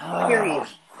 Period.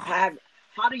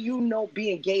 How do you know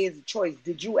being gay is a choice?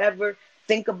 Did you ever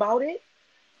think about it?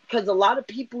 Because a lot of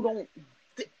people don't...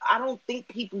 I don't think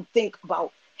people think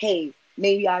about, hey,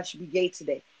 maybe I should be gay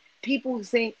today. People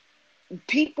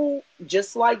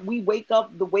just like we wake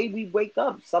up the way we wake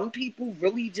up. Some people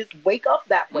really just wake up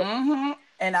that way. Mm-hmm.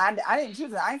 And I didn't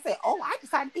choose it. I didn't say, oh, I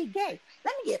decided to be gay.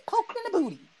 Let me get poked in the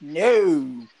booty.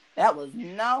 No. That was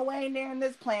no way near in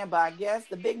this plan. But I guess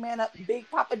the big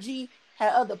Papa G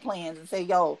had other plans and say,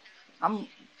 yo,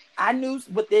 I knew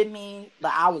within me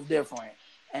that I was different.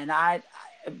 And I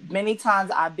many times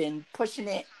I've been pushing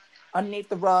it underneath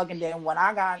the rug. And then when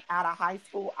I got out of high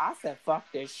school, I said, fuck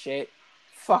this shit.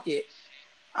 Fuck it.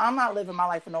 I'm not living my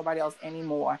life for nobody else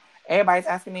anymore. Everybody's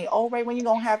asking me, oh, Ray, when you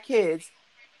gonna have kids?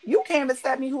 You can't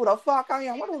accept me who the fuck I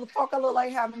am. What the fuck I look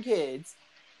like having kids?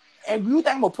 And you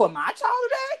think I'm gonna put my child to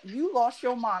that? You lost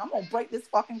your mind. I'm gonna break this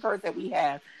fucking curse that we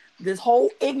have. This whole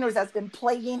ignorance that's been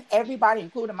plaguing everybody,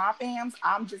 including my fams.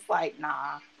 I'm just like,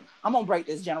 nah, I'm gonna break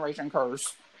this generation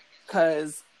curse.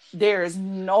 Cause there is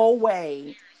no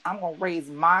way I'm gonna raise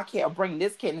my kid or bring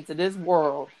this kid into this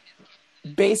world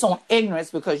based on ignorance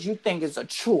because you think it's a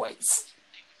choice.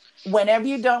 Whenever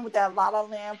you're done with that La La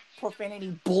Land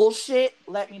profanity bullshit,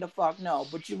 let me the fuck know.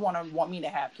 But you want me to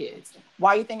have kids.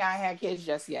 Why you think I ain't had kids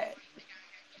just yet?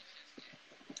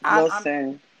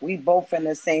 Listen, we both in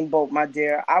the same boat, my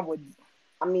dear.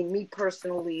 Me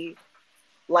personally,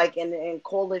 like, and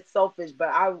call it selfish, but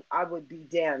I would be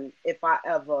damned if I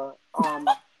ever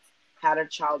had a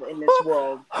child in this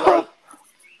world. Like,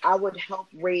 I would help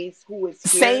raise who is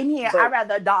here. Same here. I'd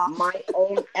rather adopt. My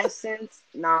own essence,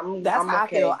 that's how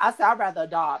okay. I feel. I said I'd rather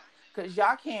adopt because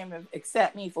y'all can't even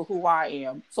accept me for who I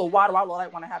am. So why do I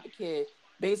want to have a kid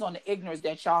based on the ignorance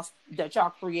that y'all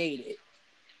created?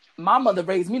 My mother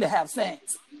raised me to have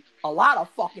sense, a lot of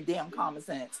fucking damn common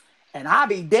sense, and I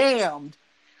be damned.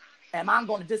 Am I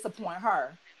going to disappoint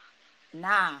her?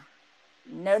 Nah,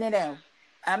 no.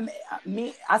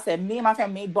 I said me and my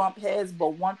family may bump heads,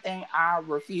 but one thing I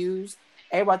refuse.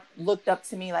 Everyone looked up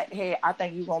to me like, hey, I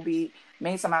think you're going to be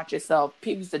made something out yourself.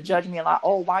 People used to judge me like,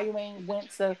 oh, why you ain't went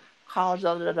to college?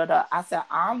 I said,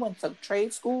 I went to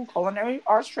trade school, culinary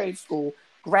arts trade school,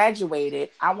 graduated.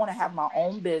 I want to have my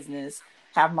own business,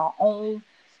 have my own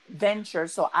venture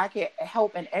so I can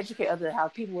help and educate others how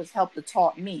people was helped to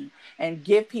taught me and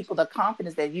give people the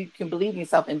confidence that you can believe in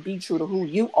yourself and be true to who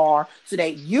you are so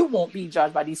that you won't be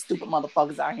judged by these stupid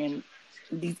motherfuckers out here,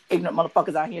 these ignorant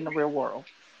motherfuckers out here in the real world.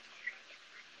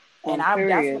 And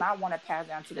that's what I want to pass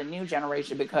down to the new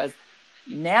generation because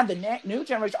now the new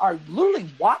generation are literally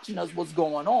watching us what's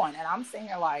going on. And I'm saying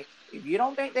like, if you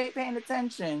don't think they're paying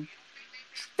attention,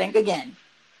 think again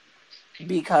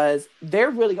because they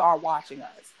really are watching us.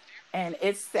 And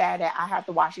it's sad that I have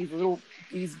to watch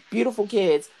these beautiful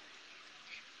kids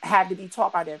have to be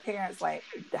taught by their parents, like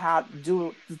how to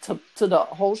do to the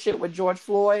whole shit with George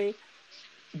Floyd,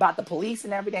 about the police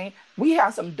and everything. We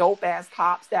have some dope ass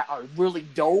cops that are really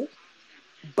dope,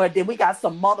 but then we got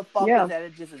some motherfuckers that are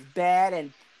just as bad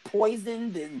and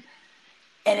poisoned and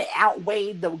it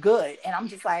outweighed the good. And I'm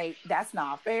just like, that's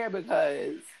not fair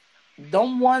because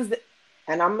them ones that...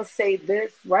 And I'm gonna say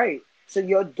this right. To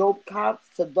your dope cops,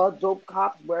 to the dope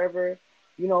cops, wherever,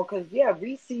 because,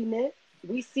 we seen it.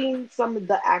 We seen some of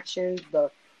the actions,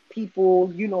 the people,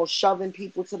 shoving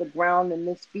people to the ground. And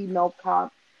this female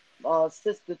cop,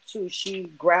 sister too,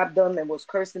 she grabbed them and was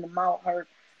cursing them out, her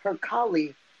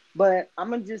colleague. But I'm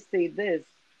going to just say this,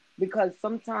 because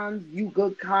sometimes you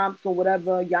good cops or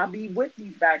whatever, y'all be with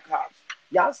these bad cops.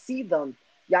 Y'all see them.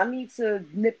 Y'all need to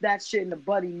nip that shit in the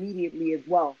bud immediately as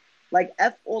well. Like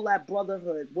F all that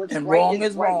brotherhood. What's And right wrong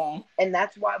is is right. wrong. And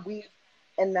that's why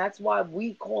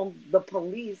we call the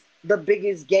police the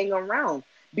biggest gang around.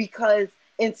 Because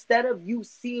instead of you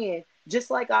seeing,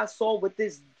 just like I saw with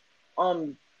this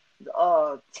um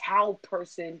Tao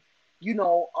person,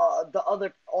 the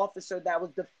other officer that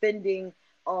was defending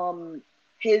um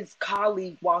his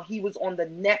colleague while he was on the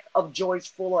neck of George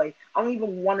Floyd. I don't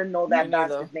even want to know Me that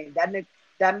neither. bastard's name. That nigga,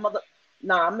 that mother.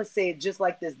 Nah, I'm gonna say it just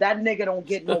like this. That nigga don't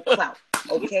get no clout.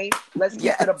 Okay, let's keep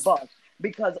it Yes. above,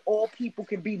 because all people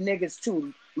can be niggas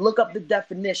too. Look up the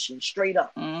definition straight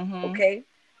up. Mm-hmm. Okay,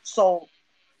 so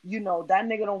that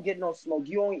nigga don't get no smoke.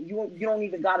 You don't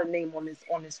even got a name on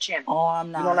this channel. Oh, I'm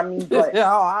You know what I not. mean? But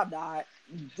Oh, I'm not.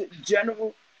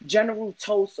 General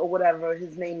Toast or whatever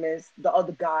his name is, the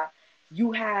other guy,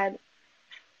 you had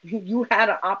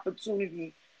an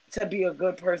opportunity to be a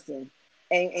good person,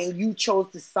 and you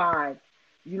chose to side.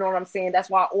 You know what I'm saying? That's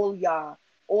why all y'all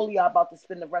about to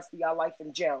spend the rest of y'all life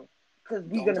in jail, because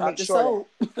we're Don't gonna drop make the sure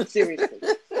soap. that seriously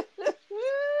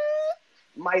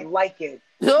might like it.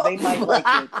 They might like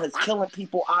it because killing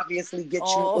people obviously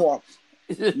gets you off.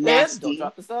 Nasty. Don't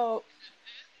drop the soap.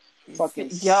 Fucking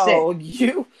yo,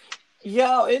 sick.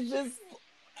 it's just,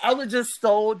 I was just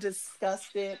so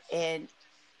disgusted, and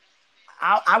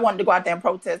I wanted to go out there and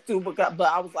protest too, but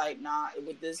I was like, nah,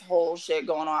 with this whole shit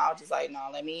going on, I was just like, nah,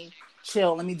 let me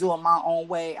chill, let me do it my own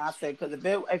way. I said, because if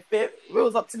it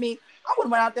was up to me, I would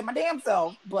have went out there my damn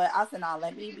self. But I said, nah,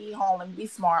 let me be home, let me be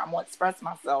smart. I'm going to express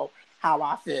myself how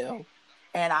I feel,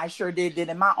 and I sure did it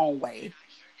in my own way.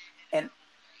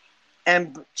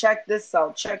 And check this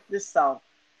out.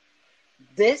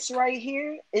 This right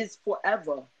here is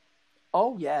forever.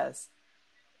 Oh yes.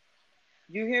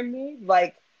 You hear me?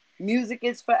 Like, music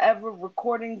is forever,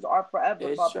 recordings are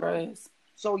forever. It sure is.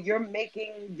 So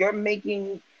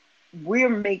we're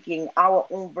making our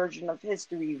own version of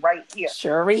history right here.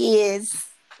 Sure is.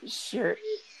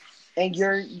 And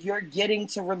you're getting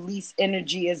to release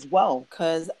energy as well.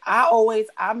 Cause I've always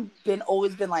been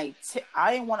like,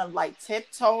 I didn't want to like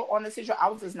tiptoe on the situation. I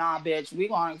was just, nah, bitch, we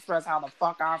gonna express how the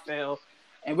fuck I feel,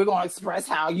 and we're gonna express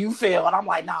how you feel. And I'm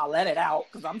like, nah, let it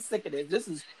out, cause I'm sick of this. This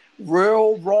is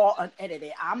real, raw,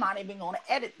 unedited. I'm not even gonna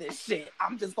edit this shit.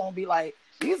 I'm just gonna be like,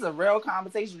 these are real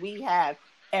conversations we have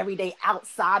every day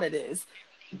outside of this.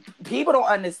 People don't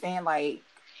understand, like,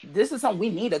 this is something we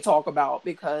need to talk about,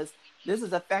 because this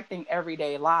is affecting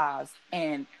everyday lives,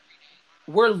 and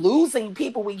we're losing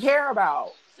people we care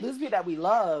about, losing people that we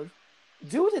love,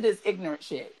 due to this ignorant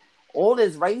shit. All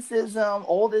this racism,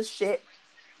 all this shit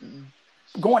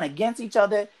going against each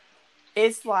other.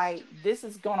 It's like, this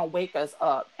is gonna wake us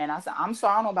up. And I said, I'm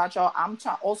sorry, I don't know about y'all. I'm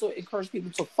trying also encourage people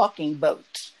to fucking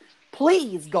vote.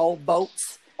 Please go vote.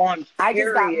 I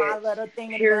just got my little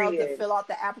thing in the mail to fill out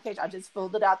the application. I just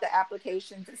filled it out, the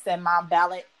application, to send my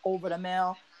ballot over the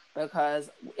mail, because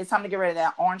it's time to get rid of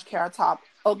that orange carrot top,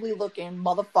 ugly looking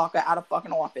motherfucker out of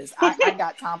fucking office. I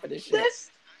got time for this shit.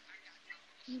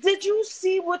 Did you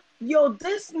see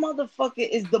this motherfucker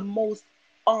is the most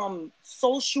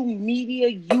social media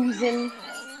using,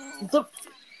 the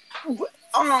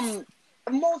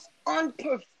most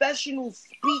unprofessional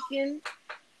speaking.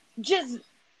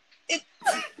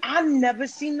 I've never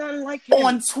seen nothing like him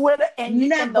on Twitter, and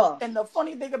never. And the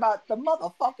funny thing about the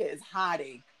motherfucker is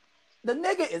hiding. The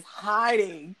nigga is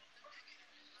hiding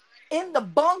in the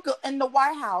bunker in the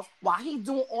White House while he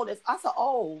doing all this. I said,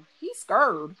 oh, he's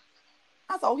scared.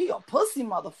 I said, oh, he a pussy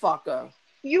motherfucker.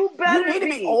 You better need to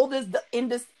be all this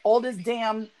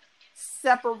damn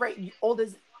separated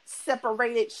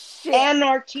shit.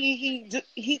 Anarchy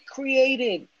he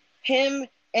created, him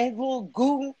and little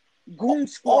goon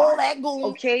squad. All that goon,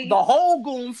 okay? The whole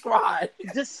goon squad.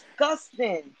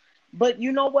 Disgusting. But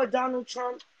you know what, Donald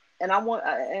Trump, and I want,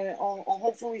 and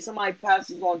hopefully somebody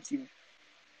passes on to you.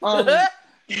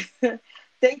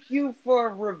 Thank you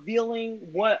for revealing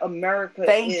what America is.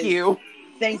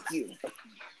 Thank you.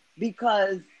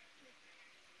 Because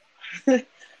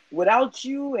without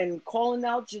you and calling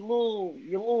out your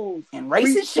little and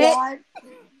racist squad, shit,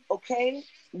 okay,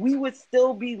 we would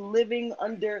still be living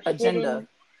under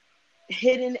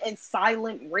hidden and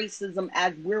silent racism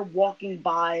as we're walking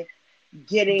by,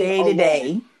 getting day to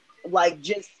day. Like,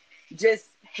 just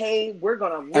hey, we're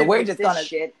gonna live with this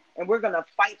shit, and we're gonna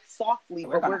fight softly,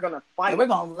 but we're gonna fight. We're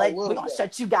gonna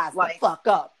shut you guys the fuck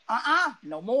up.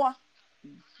 No more.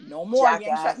 Jackass.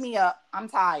 You ain't shut me up. I'm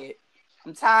tired.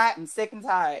 I'm sick and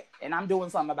tired, and I'm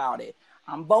doing something about it.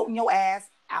 I'm voting your ass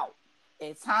out.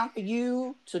 It's time for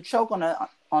you to choke on a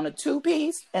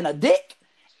 2-piece and a dick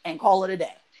and call it a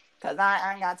day. Cause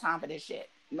I ain't got time for this shit.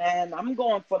 Man, I'm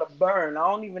going for the burn. I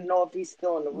don't even know if he's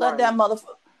still in the Let that running.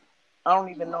 motherfucker. I don't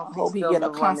even know I if he's hope he still get in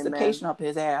a the running, man. constipation up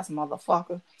his ass,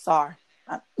 motherfucker. Sorry.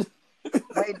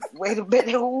 Wait a minute.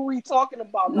 Who are we talking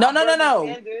about? No, Not no, no, Bernie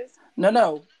no. Sanders.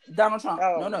 No. Donald Trump.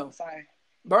 Oh, No. sorry.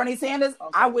 Bernie Sanders,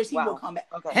 I Okay. wish he would Wow. come back.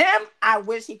 Okay. Him, I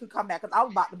wish he could come back because I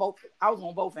was about to vote. I was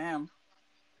going to vote for him.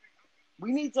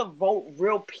 We need to vote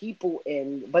real people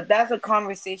in, but that's a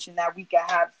conversation that we can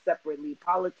have separately.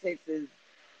 Politics is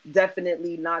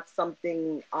definitely not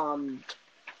something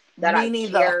that I Me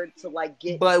neither. care to like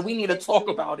get But we deep need to talk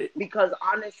into about it. because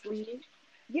honestly,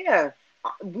 yeah,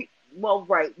 we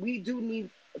right, we do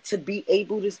need to be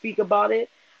able to speak about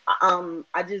it.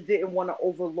 I just didn't want to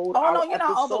overload Oh no, our you're not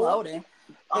episode. overloading.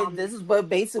 This is what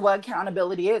basically what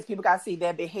accountability is. People got to see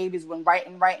their behaviors when right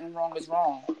and wrong is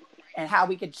wrong, and how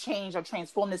we could change or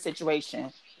transform the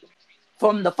situation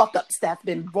from the fuck ups that's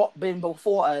been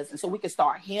before us, and so we can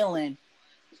start healing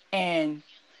and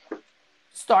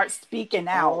start speaking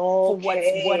out for what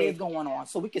is Okay. going on,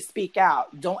 so we can speak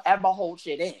out. Don't ever hold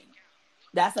shit in.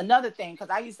 That's another thing because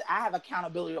I have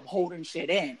accountability of holding shit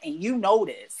in, and you know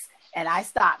this. And I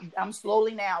stopped. I'm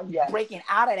slowly now Yes. breaking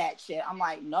out of that shit. I'm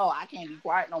like, no, I can't be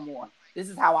quiet no more. This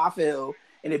is how I feel.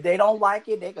 And if they don't like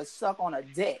it, they could suck on a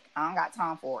dick. I don't got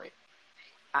time for it.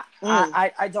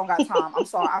 I don't got time. I'm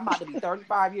sorry. I'm about to be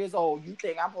 35 years old. You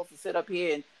think I'm supposed to sit up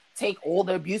here and take all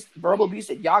the verbal abuse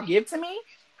that y'all give to me?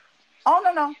 Oh,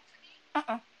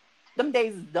 no. Them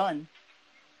days is done.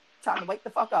 Time to wake the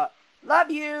fuck up.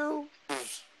 Love you.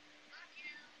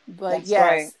 But That's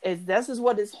yes, right. this is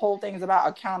what this whole thing is about,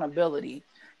 accountability.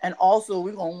 And also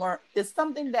we're gonna learn. It's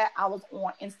something that I was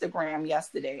on Instagram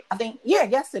yesterday. I think, yeah,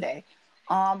 yesterday.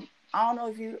 I don't know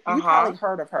if you probably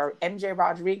heard of her, MJ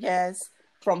Rodriguez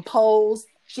from Pose.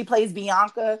 She plays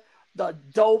Bianca, the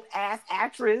dope ass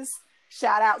actress.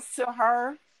 Shout outs to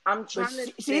her. I'm trying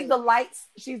to she's the lights.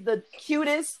 She's the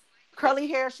cutest. Curly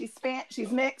hair. She's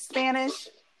mixed Spanish.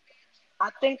 I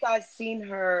think I've seen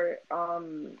her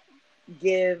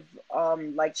give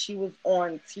like she was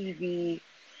on TV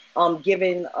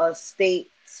giving a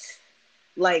state,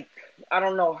 like I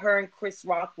don't know, her and Chris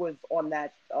Rock was on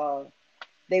that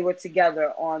they were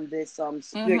together on this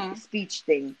speech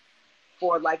thing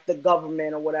for like the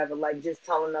government or whatever, like just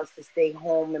telling us to stay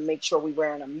home and make sure we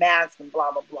wearing a mask and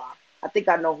blah blah blah. I think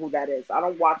I know who that is. I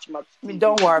don't watch much TV.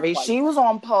 Don't worry, she was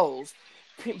on Pose.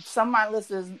 Some of my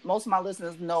listeners, most of my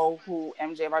listeners know who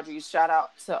MJ Rodriguez. Shout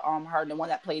out to her, the one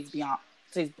that plays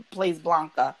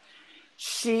Blanca.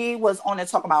 She was on there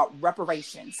talking about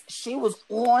reparations. She was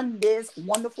on this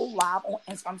wonderful live on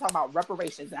Instagram talking about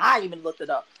reparations, and I even looked it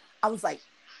up. I was like,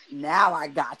 now I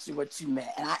got you what you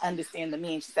meant, and I understand the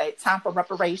meaning. She said, time for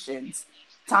reparations,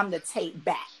 time to take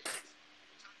back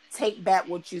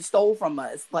what you stole from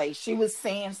us. Like, she was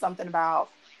saying something about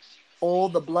all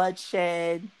the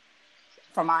bloodshed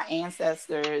from our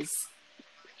ancestors,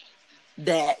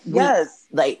 that yes,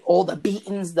 like all the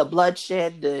beatings, the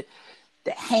bloodshed, the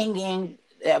hanging,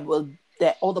 that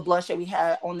all the bloodshed we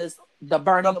had on this, the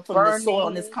burning from the soil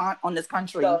on this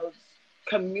country, the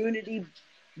community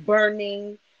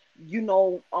burning,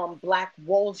 Black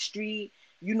Wall Street,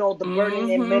 the burning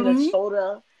in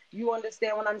Minnesota. You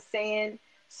understand what I'm saying?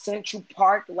 Central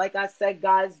Park, like I said,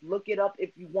 guys, look it up if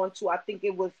you want to. I think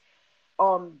it was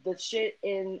the shit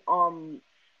in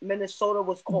Minnesota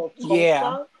was called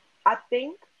Tulsa, I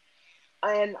think.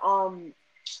 And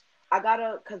I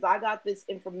got this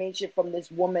information from this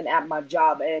woman at my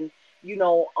job, and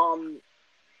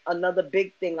another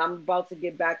big thing, I'm about to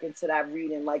get back into that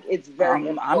reading. Like, it's very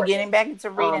important. I'm getting back into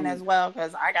reading as well,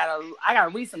 because I gotta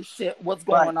read some shit what's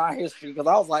going on in our history, because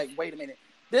I was like, wait a minute,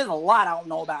 there's a lot I don't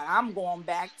know about. I'm going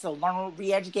back to learn,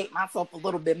 re-educate myself a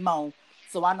little bit more,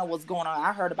 so I know what's going on.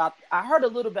 I heard a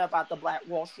little bit about the Black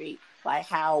Wall Street, like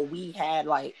how we had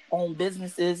like own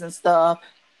businesses and stuff.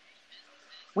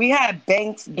 We had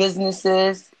banks,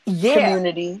 businesses,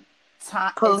 community,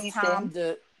 policing. It's time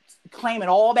to claim it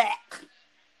all back.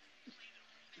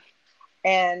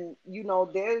 And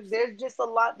there's just a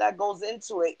lot that goes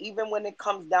into it, even when it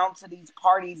comes down to these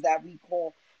parties that we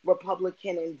call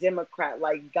Republican and Democrat.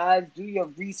 Like, guys, do your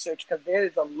research, because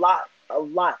there's a lot.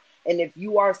 And if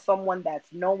you are someone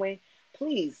that's knowing,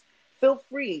 please feel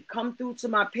free, come through to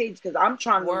my page, because I'm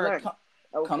trying to learn.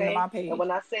 Okay? Come to my page. And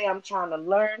when I say I'm trying to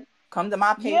learn, come to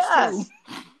my page too.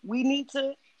 We need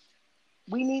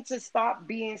to stop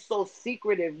being so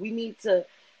secretive. We need to,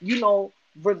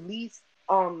 release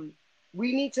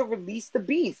we need to release the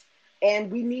beast. And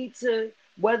we need to,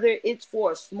 whether it's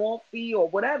for a small fee or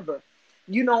whatever,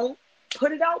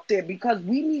 put it out there, because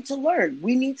we need to learn.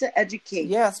 We need to educate.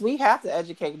 Yes, we have to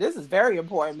educate. This is very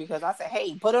important, because I said,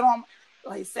 hey, put it on.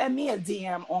 like send me a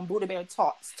DM on Buddha Bear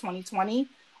Talks 2020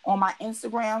 on my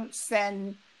Instagram.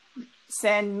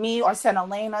 Send me or send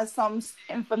Elena some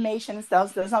information and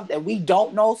stuff. So something that we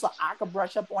don't know, so I can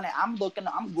brush up on it. I'm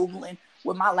Googling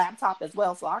with my laptop as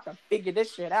well, so I can figure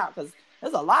this shit out, because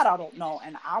there's a lot I don't know,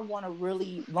 and I want to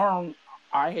really learn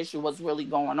our history, what's really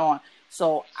going on,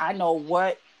 so I know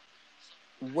what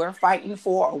we're fighting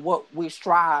for or what we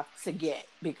strive to get.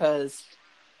 Because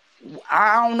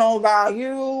I don't know about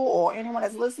you or anyone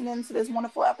that's listening to this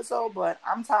wonderful episode, but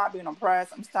I'm tired of being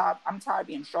oppressed. I'm tired of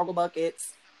being struggle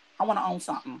buckets. I want to own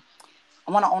something.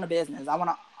 I want to own a business. I want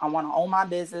to own my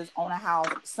business, own a house,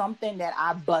 something that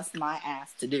I bust my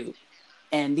ass to do.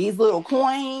 And these little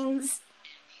coins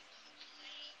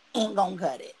ain't gonna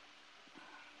cut it.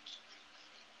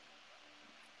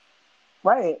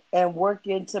 Right. And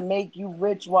working to make you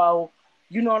rich while,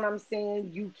 you know what I'm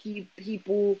saying, you keep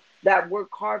people that work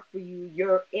hard for you,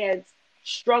 your aunts,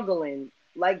 struggling.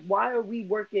 Like, why are we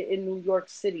working in New York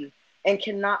City and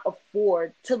cannot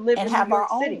afford to live And in New have our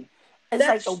York City? own. It's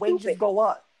That's like the wages stupid. go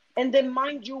up. And then,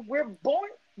 mind you, we're born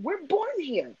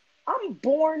here. I'm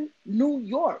born New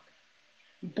York.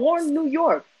 Born New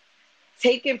York.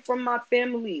 Taken from my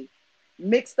family.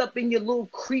 Mixed up in your little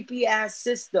creepy ass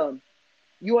system.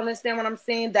 You understand what I'm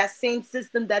saying? That same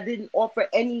system that didn't offer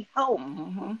any help.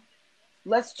 Mm-hmm.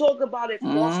 Let's talk about it.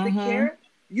 Foster Mm-hmm. care.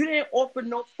 You didn't offer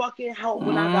no fucking help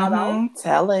when I got out. Mm-hmm.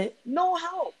 Tell it. No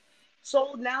help.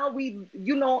 So now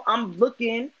I'm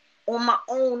looking on my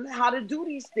own how to do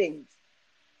these things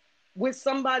with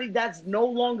somebody that's no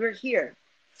longer here.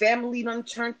 Family done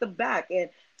turned the back. And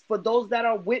for those that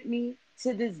are with me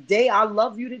to this day, I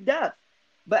love you to death.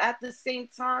 But at the same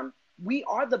time, we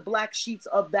are the black sheets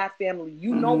of that family.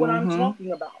 You know what I'm Mm-hmm.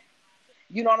 talking about.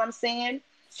 You know what I'm saying?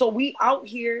 So we out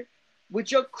here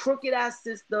with your crooked ass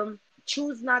system,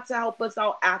 choose not to help us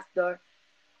out after.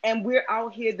 And we're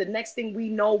out here. The next thing we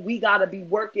know, we gotta be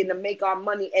working to make our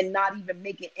money and not even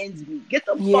making ends meet. Get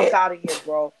the Yeah. fuck out of here,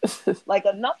 bro. Like,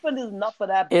 enough of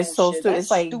that It's so bullshit. stupid. That's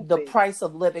It's like the stupid. price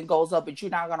of living goes up, but you're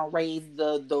not gonna raise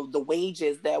the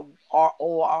wages that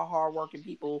all our hardworking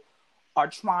people are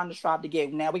trying to strive to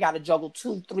get. Now we got to juggle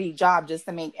 2-3 jobs just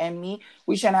to make end meet.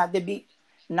 We shouldn't have to be.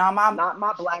 Now Not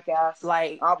my black ass.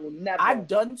 like I will never. I've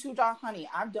done 2 jobs, honey.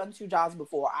 I've done 2 jobs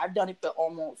before. I've done it for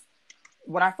almost,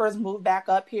 when I first moved back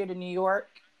up here to New York,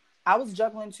 I was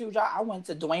juggling 2 jobs. I went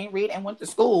to Dwayne Reed and went to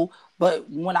school, but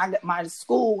when I got my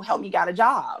school helped me got a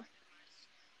job.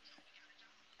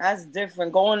 That's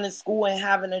different. Going to school and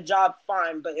having a job,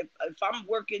 fine. But if I'm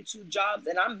working 2 jobs,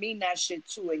 and I mean that shit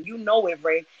too, and you know it,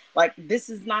 Ray, like, this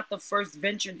is not the first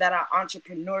venture that I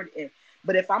entrepreneured in.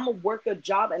 But if I'm a work a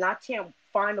job and I can't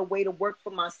find a way to work for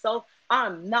myself,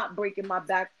 I'm not breaking my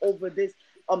back over this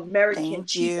American Thank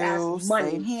cheap ass you. Same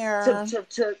money. To, here. to,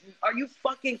 to, are you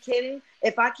fucking kidding?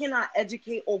 If I cannot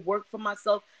educate or work for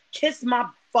myself, kiss my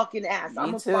fucking ass.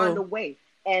 I'm Me gonna find a too. way.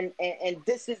 And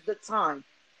this is the time.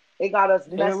 They got us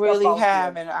It messed up really out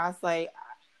have, here. and I say,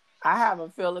 I have a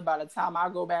feeling by the time I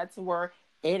go back to work,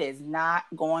 it is not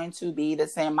going to be the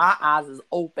same. My eyes is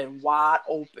open, wide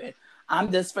open.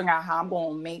 I'm just figuring out how I'm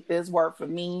going to make this work for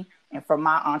me and for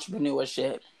my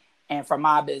entrepreneurship and for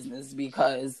my business,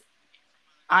 because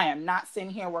I am not sitting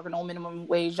here working on minimum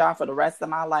wage job for the rest of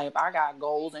my life. I got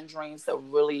goals and dreams to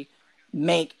really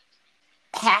make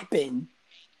happen.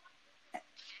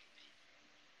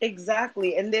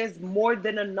 Exactly. And there's more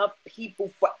than enough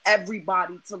people for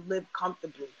everybody to live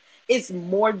comfortably. It's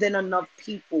more than enough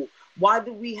people. Why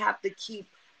do we have to keep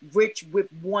rich with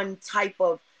one type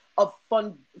of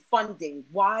funding?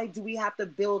 Why do we have to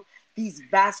build these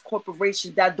vast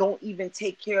corporations that don't even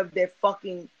take care of their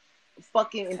fucking Tell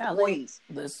it. employees?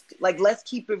 This. Like, let's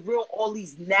keep it real. All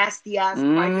these nasty ass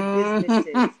private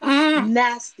businesses, Mm-hmm.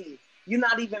 nasty. You're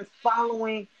not even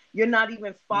following. You're not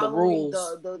even The following rules.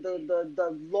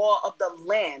 the law of the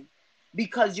land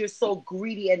because you're so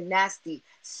greedy and nasty.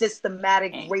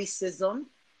 Systematic And racism.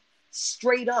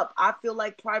 Straight up, I feel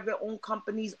like private owned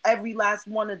companies, every last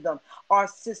one of them, are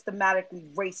systematically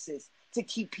racist to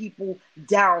keep people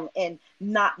down and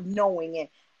not knowing and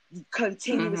mm-hmm.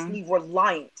 continuously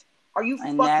reliant. Are you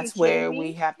And fucking that's kidding where we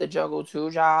me? have to juggle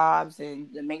 2 jobs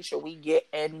and to make sure we get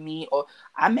end meet. Or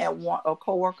I met a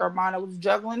coworker of mine that was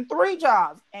juggling 3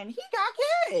 jobs, and he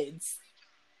got kids,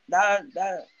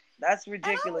 That's and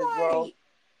ridiculous, I'm bro. like,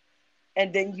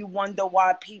 And then you wonder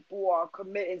why people are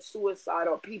committing suicide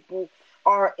or people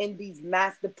are in these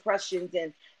mass depressions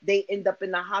and they end up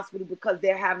in the hospital because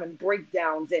they're having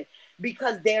breakdowns and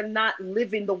because they're not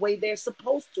living the way they're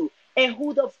supposed to. And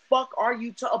who the fuck are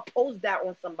you to oppose that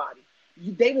on somebody?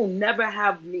 They will never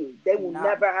have me. They will no,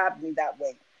 never have me that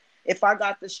way. If I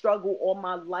got to struggle all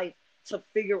my life to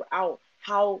figure out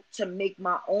how to make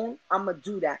my own, I'm gonna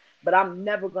do that. But I'm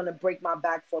never gonna break my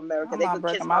back for America. I'm They not could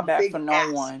breaking kiss my my back for big no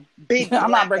ass, one. big I'm not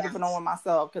black breaking for no ass. one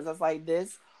myself, because it's like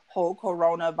this whole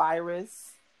coronavirus,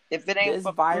 If it ain't this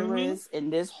for virus,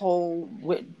 and this whole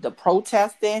with the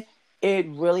protesting, it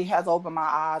really has opened my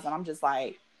eyes. And I'm just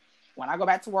like, when I go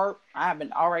back to work,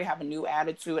 already have a new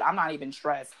attitude. I'm not even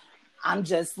stressed. I'm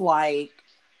just like,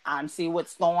 I'm see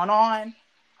what's going on.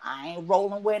 I ain't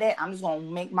rolling with it. I'm just gonna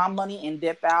make my money and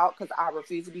dip out, because I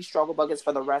refuse to be struggle buckets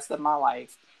for the rest of my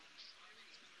life.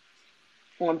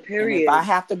 on And if I period.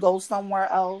 have to go somewhere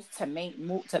else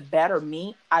to better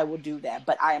me, I will do that.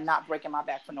 But I am not breaking my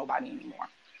back for nobody anymore.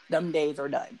 Them days are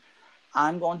done.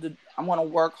 I'm going to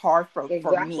work hard for me,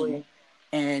 Exactly.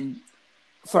 and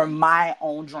for my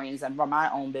own dreams, and for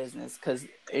my own business,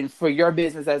 and for your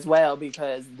business as well,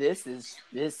 because this is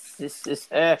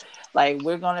like,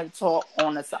 we're going to talk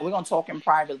we're going to talk in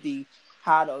privately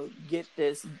how to get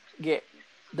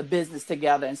the business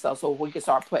together and stuff, so we can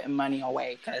start putting money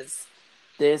away, because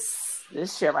this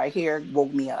shit right here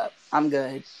woke me up. I'm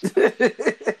good.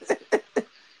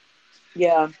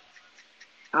 Yeah.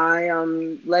 I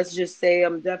let's just say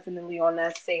I'm definitely on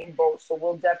that same boat. So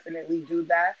we'll definitely do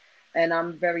that. And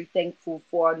I'm very thankful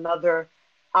for another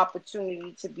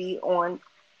opportunity to be on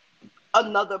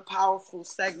another powerful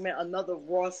segment, another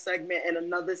raw segment, and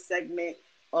another segment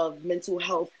of mental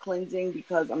health cleansing,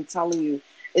 because I'm telling you,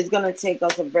 it's gonna take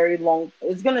us a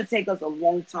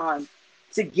long time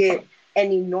to get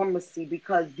any normalcy,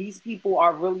 because these people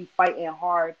are really fighting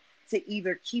hard to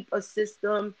either keep a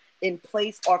system in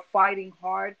place or fighting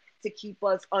hard to keep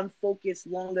us unfocused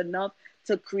long enough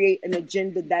to create an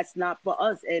agenda that's not for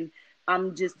us. And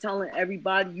I'm just telling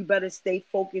everybody, you better stay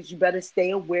focused. You better stay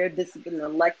aware. This is an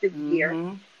elective year.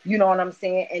 Mm-hmm. You know what I'm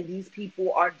saying? And these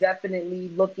people are definitely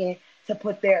looking to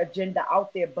put their agenda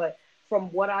out there. But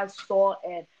from what I saw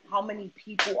and how many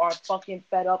people are fucking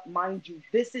fed up, mind you,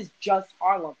 this is just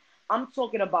Harlem. I'm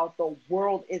talking about the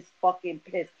world is fucking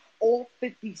pissed. All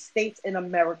 50 states in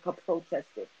America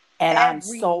protested. And I'm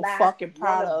Every so last fucking one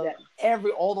proud of of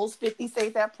them. all those 50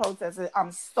 states that protested.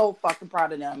 I'm so fucking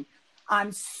proud of them.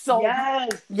 I'm so, Yes.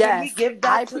 Can we yes, give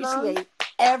I that to them? appreciate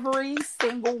every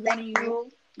single one of Thank you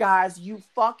you. guys. You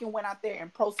fucking went out there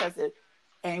and protested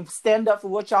and stand up for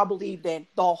what y'all believed in.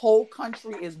 The whole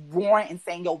country is roaring and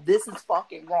saying, yo, this is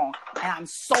fucking wrong. And I'm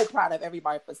so proud of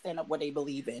everybody for standing up what they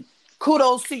believe in.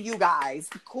 Kudos to you guys.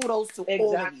 Kudos to all of you.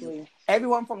 Exactly.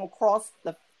 Everyone from across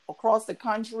the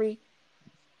country,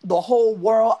 the whole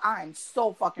world. I'm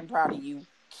so fucking proud of you.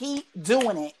 Keep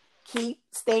doing it. Keep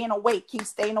staying awake. Keep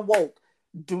staying awoke.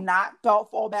 Do not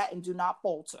fall back, and do not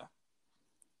falter.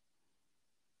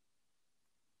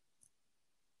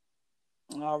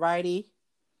 Alrighty.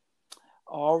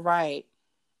 All right.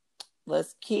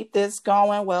 Let's keep this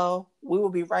going. Well, we will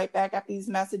be right back after these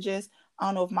messages. I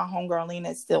don't know if my homegirl Lena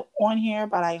is still on here,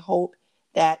 but I hope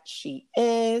that she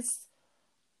is.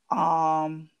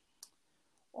 Alrighty.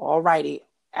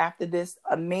 After this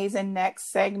amazing next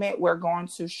segment, we're going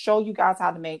to show you guys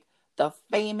how to make the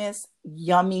famous,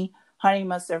 yummy honey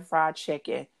mustard fried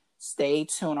chicken. Stay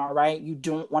tuned, all right? You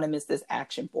don't want to miss this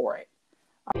action for it.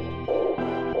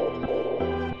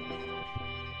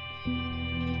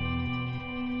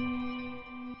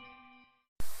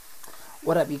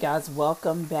 What up, you guys?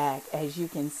 Welcome back. As you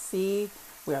can see,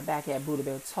 we are back at Buddha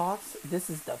Bear Talks. This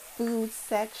is the food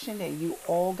section that you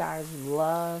all guys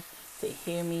love to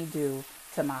hear me do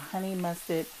to my honey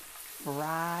mustard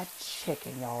fried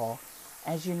chicken, y'all.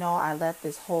 As you know, I let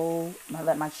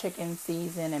my chicken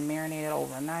season and marinate it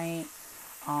overnight.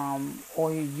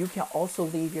 Or you can also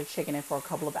leave your chicken in for a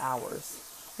couple of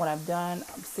hours. What I've done,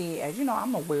 see, as you know,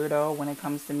 I'm a weirdo when it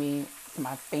comes to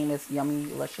my famous, yummy,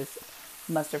 delicious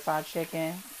mustard fried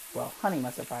chicken. Well, honey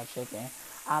mustard fried chicken.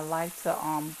 I like to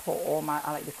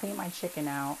I like to clean my chicken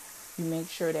out. You make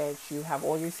sure that you have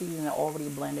all your seasoning already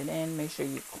blended in. Make sure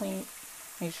you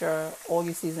make sure all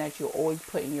your seasoning that you always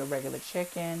put in your regular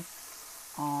chicken.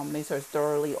 Make sure it's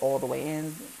thoroughly all the way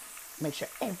in. Make sure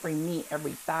every meat,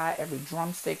 every thigh, every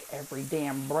drumstick, every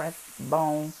damn breast,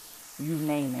 bone, you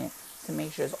name it, to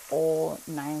make sure it's all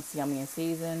nice, yummy, and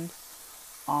seasoned.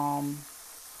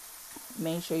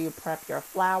 Make sure you prep your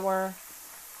flour.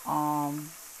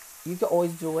 You can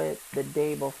always do it the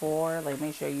day before. Like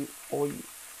make sure you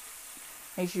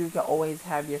can always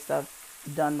have your stuff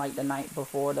done like the night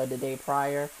before, the day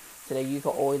prior, so that you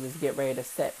can always just get ready to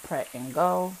set, prep, and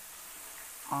go.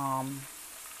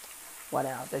 What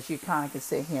else? As you kind of can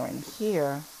sit here and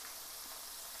hear,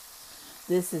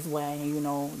 this is when,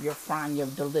 you're frying your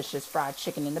delicious fried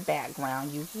chicken in the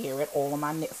background. You hear it all on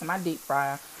my deep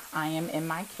fryer. I am in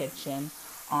my kitchen.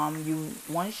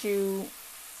 Once you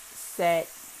set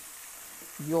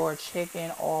your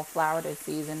chicken all flour to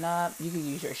season up, you can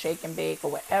use your shake and bake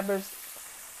or whatever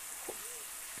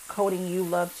coating you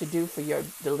love to do for your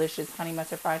delicious honey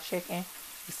mustard fried chicken.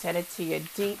 You set it to your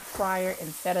deep fryer and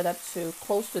set it up to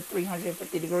close to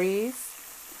 350 degrees.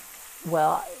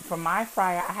 Well, for my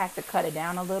fryer, I had to cut it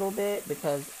down a little bit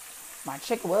because my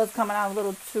chicken was coming out a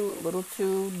little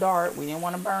too dark. We didn't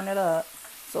want to burn it up.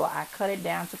 So I cut it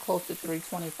down to close to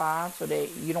 325 so that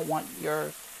you don't want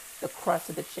the crust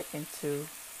of the chicken to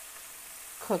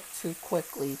cook too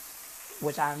quickly,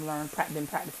 which I've learned, been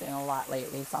practicing a lot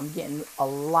lately. So I'm getting a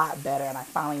lot better, and I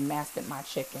finally mastered my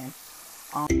chicken.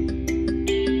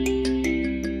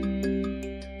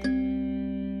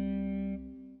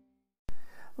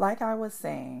 Like I was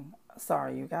saying,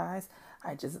 sorry you guys,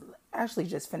 I just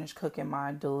finished cooking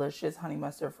my delicious honey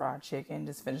mustard fried chicken.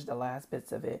 Just finished the last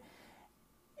bits of it.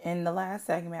 In the last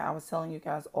segment, I was telling you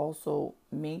guys also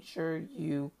make sure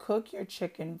you cook your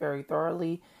chicken very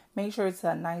thoroughly. Make sure it's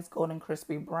a nice golden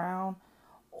crispy brown,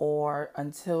 or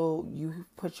until you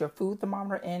put your food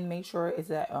thermometer in, make sure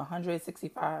it's at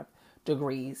 165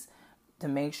 degrees to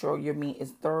make sure your meat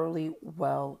is thoroughly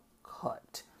well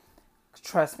cooked.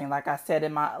 Trust me, like I said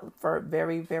in my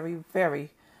very, very,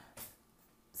 very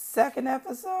second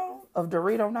episode of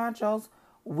Dorito Nachos,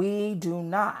 we do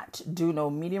not do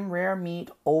no medium rare meat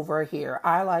over here.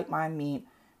 I like my meat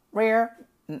rare,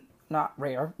 not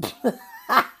rare,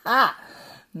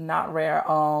 not rare.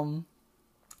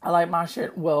 I like my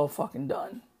shit well fucking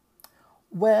done.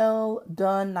 Well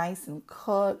done, nice and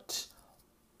cooked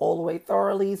all the way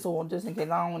thoroughly. So just in case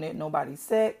I don't want nobody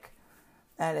sick,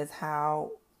 that is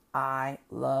how I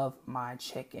love my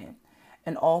chicken.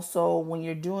 And also, when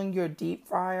you're doing your deep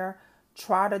fryer,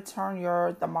 try to turn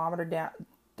your thermometer down,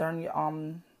 turn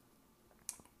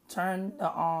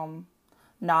the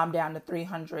knob down to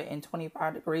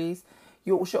 325 degrees.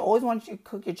 You should always want you to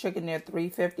cook your chicken near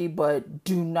 350, but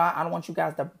I don't want you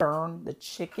guys to burn the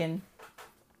chicken,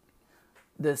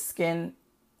 the skin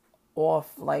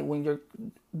off. Like when you're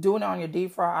doing it on your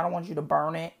deep fry, I don't want you to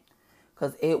burn it,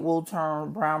 because it will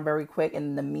turn brown very quick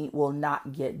and the meat will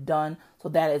not get done. So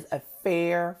that is a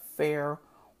fair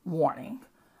warning.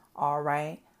 All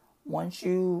right. Once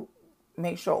you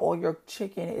make sure all your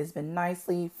chicken has been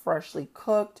nicely, freshly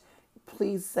cooked,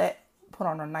 please put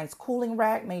on a nice cooling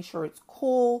rack. Make sure it's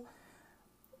cool,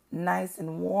 nice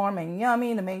and warm and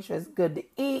yummy to make sure it's good to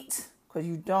eat, because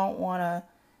you don't want to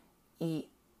eat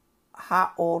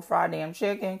hot, old, fried damn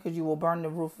chicken, because you will burn the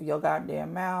roof of your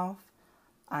goddamn mouth.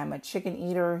 I'm a chicken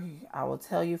eater. I will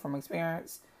tell you from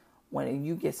experience, when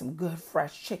you get some good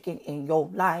fresh chicken in your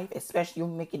life, especially you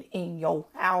make it in your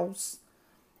house,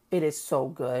 it is so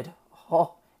good.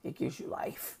 Oh, it gives you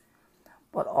life.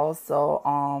 But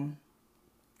also,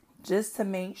 just to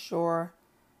make sure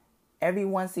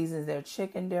everyone seasons their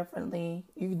chicken differently.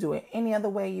 You can do it any other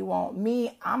way you want.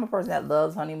 Me, I'm a person that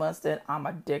loves honey mustard. I'm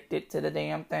addicted to the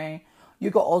damn thing.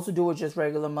 You can also do it just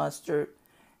regular mustard.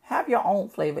 Have your own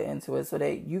flavor into it so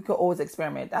that you can always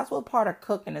experiment. That's what part of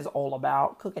cooking is all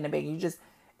about. Cooking and baking. You just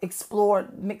explore,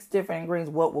 mix different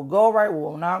ingredients. What will go right,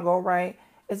 what will not go right.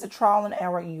 It's a trial and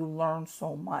error, and you learn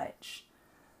so much.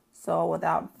 So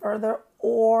without further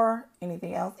or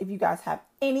anything else, if you guys have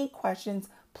any questions,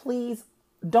 please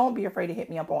don't be afraid to hit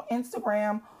me up on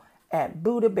Instagram at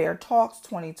Buddha Bear Talks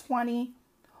 2020.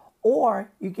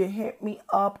 Or you can hit me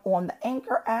up on the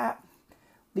Anchor app.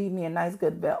 Leave me a nice,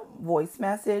 good voice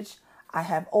message. I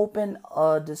have opened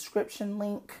a description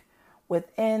link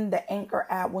within the Anchor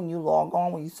app when you log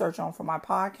on, when you search on for my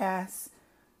podcast.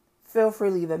 Feel free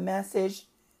to leave a message,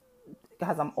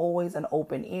 because I'm always an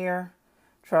open ear.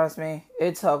 Trust me,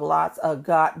 it took lots of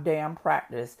goddamn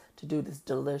practice to do this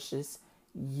delicious,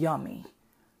 yummy,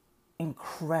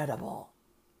 incredible,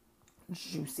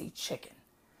 juicy chicken.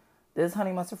 This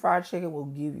honey mustard fried chicken will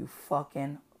give you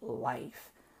fucking life.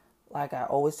 Like I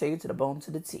always tell you, to the bone,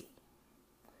 to the T.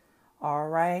 All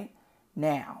right.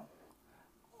 Now,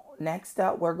 next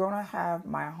up, we're going to have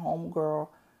my homegirl,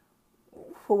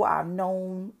 who I've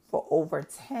known for over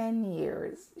 10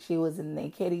 years. She was in the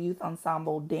Acadia Youth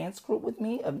Ensemble dance group with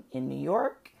me in New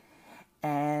York.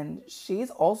 And she's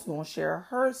also going to share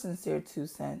her sincere 2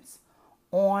 cents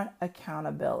on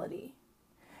accountability.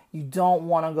 You don't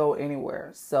want to go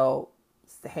anywhere. So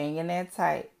hang in there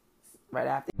tight right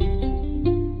after.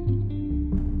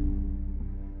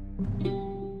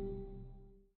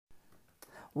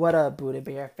 What up, Buddha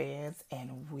Bear fans?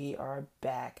 And we are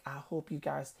back. I hope you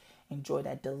guys enjoyed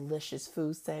that delicious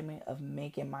food segment of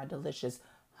making my delicious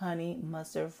honey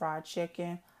mustard fried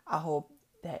chicken. I hope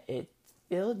that it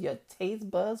filled your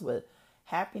taste buds with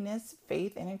happiness,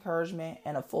 faith, and encouragement,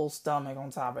 and a full stomach on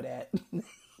top of that.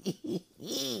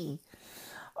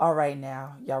 All right,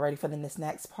 now, y'all ready for this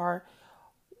next part?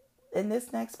 In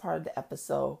this next part of the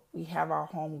episode, we have our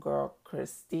homegirl,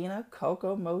 Christina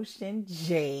Coco Motion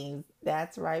James.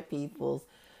 That's right, peoples.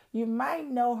 You might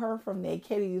know her from the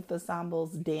Acadia Youth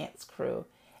Ensemble's dance crew.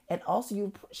 And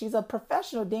also, she's a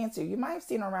professional dancer. You might have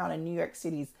seen her around in New York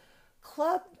City's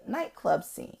nightclub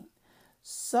scene.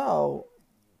 So,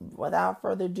 without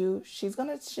further ado, she's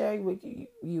going to share with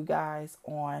you guys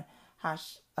on how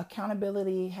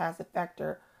accountability has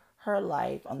affected her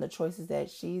life, on the choices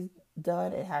that she's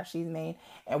done and how she's made.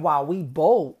 And while we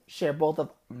both share both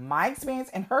of my experience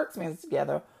and her experience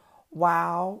together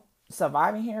while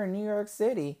surviving here in New York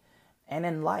City and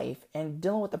in life and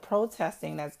dealing with the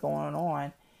protesting that's going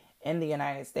on in the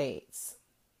United States.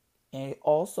 And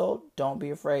also, don't be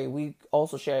afraid. We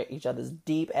also share each other's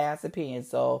deep ass opinions.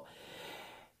 So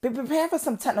be prepared for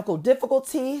some technical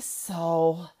difficulties.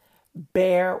 So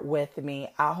bear with me.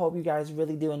 I hope you guys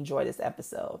really do enjoy this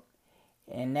episode.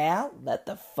 And now, let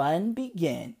the fun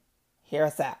begin. Hear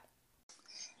us out.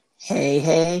 Hey,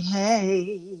 hey,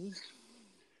 hey.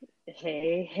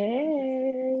 Hey,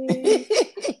 hey.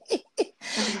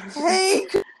 Hey,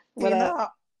 What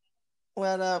up?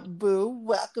 What up, boo?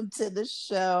 Welcome to the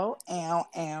show. Ow,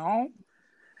 ow.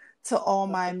 To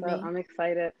all I'm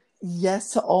excited.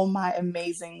 Yes, to all my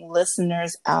amazing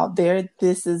listeners out there.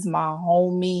 This is my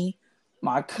homie,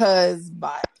 my cuz,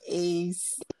 my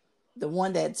ace. The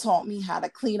one that taught me how to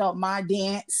clean up my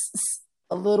dance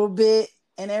a little bit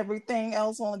and everything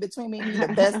else only between me and you,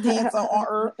 the best dancer on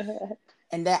earth.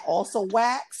 And that also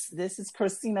wax. This is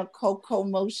Christina Coco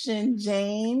Motion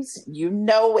James. You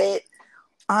know it.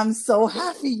 I'm so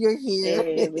happy you're here.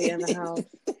 Hey, we in the house.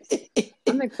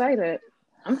 I'm excited.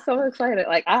 I'm so excited.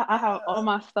 Like I have all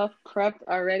my stuff prepped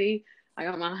already. I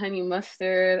got my honey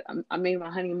mustard. I made my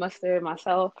honey mustard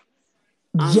myself.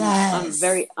 Yes.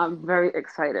 I'm very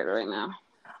excited right now.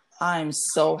 I'm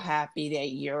so happy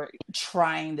that you're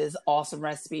trying this awesome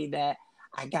recipe that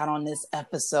I got on this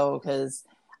episode, because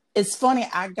it's funny.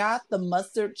 I got the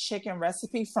mustard chicken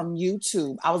recipe from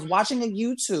YouTube. I was watching a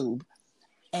YouTube.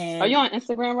 And are you on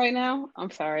Instagram right now?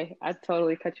 I'm sorry. I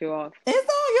totally cut you off. You're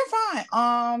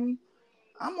fine.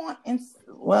 I'm on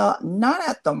well, not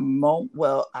at the moment.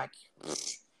 Well, I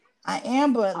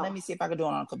am, but let me see if I can do it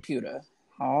on a computer.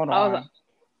 Hold on.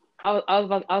 I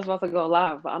was about to go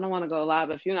live, but I don't want to go live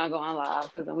if you're not going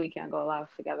live, because then we can't go live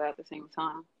together at the same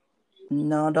time.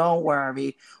 No, don't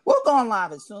worry. We're going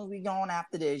live as soon as we go on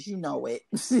after this. You know it.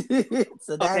 So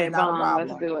that is not a problem.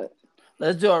 Let's do it.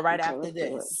 Let's do it right after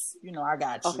this. You know, I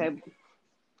got you. Okay.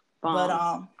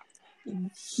 But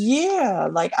yeah,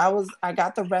 like I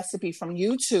got the recipe from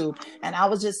YouTube, and I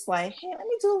was just like, hey, let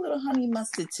me do a little honey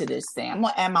mustard to this thing. I'm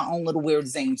gonna add my own little weird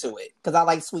zing to it because I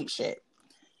like sweet shit.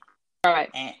 All right.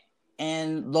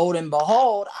 And lo and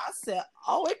behold, I said,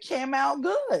 oh, it came out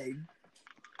good.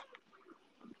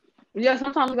 Yeah,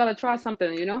 sometimes you gotta try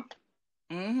something, you know?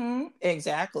 Mm-hmm.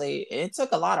 Exactly. It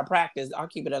took a lot of practice. I'll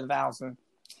keep it at 1,000.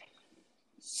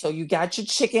 So you got your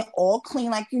chicken all clean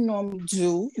like you normally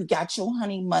do. You got your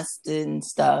honey mustard and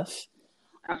stuff.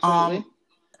 Absolutely.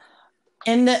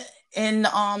 In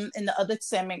the other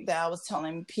segment that I was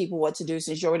telling people what to do,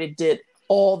 since you already did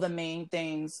all the main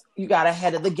things, you got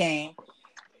ahead of the game.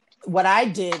 What I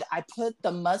did, I put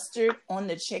the mustard on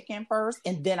the chicken first,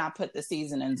 and then I put the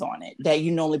seasonings on it that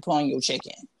you normally put on your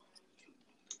chicken.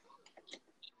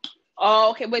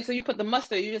 Oh, okay. Wait, so you put the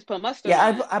mustard? You just put mustard?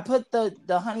 Yeah, I put the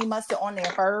honey mustard on there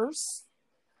first,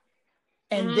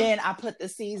 and then I put the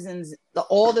seasons,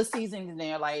 all the seasonings in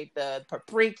there, like the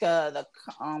paprika, the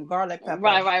garlic pepper.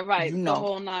 Right. You know, the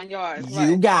whole 9 yards.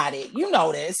 You got it. You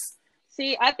know this.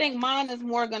 See, I think mine is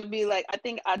more going to be like, I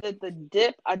think I did the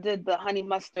dip. I did the honey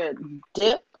mustard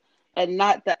dip, and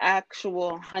not the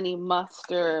actual honey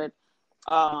mustard.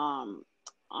 You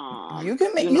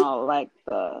can make like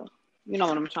the. You know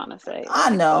what I'm trying to say. I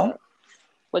know.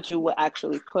 What you would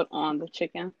actually put on the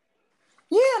chicken.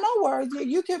 Yeah, no worries.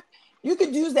 You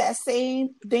could use that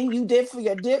same thing you did for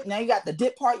your dip. Now you got the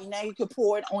dip part. Now you could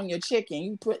pour it on your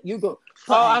chicken.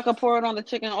 I could pour it on the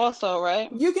chicken also,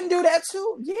 right? You can do that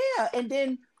too. Yeah, and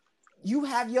then you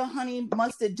have your honey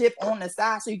mustard dip on the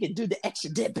side, so you can do the extra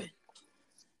dipping.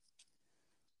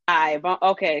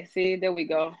 Okay. See, there we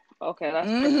go. Okay, that's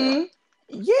perfect.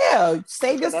 Yeah,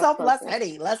 save yourself less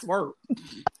headache, less work.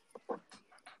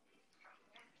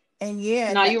 And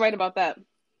yeah. No, you're right about that.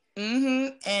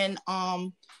 And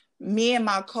me and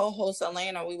my co-host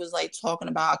Elena, we was like talking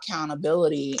about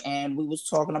accountability, and we was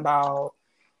talking about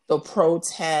the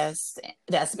protests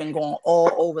that's been going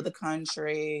all over the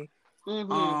country.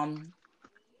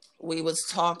 we was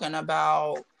talking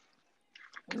about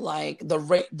like the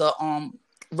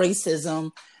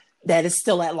racism that is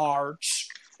still at large,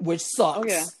 which sucks. Oh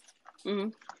yeah. Mm-hmm.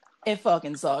 It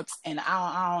fucking sucks, and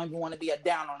I don't even want to be a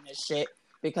down on this shit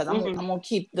because I'm gonna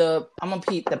keep the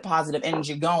positive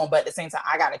energy going, but at the same time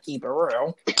I gotta keep it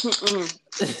real.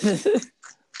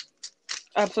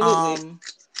 Absolutely.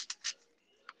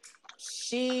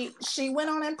 She went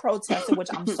on and protested, which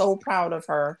I'm so proud of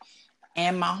her.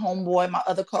 And my homeboy, my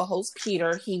other co-host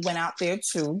Peter, he went out there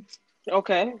too.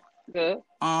 Okay, good.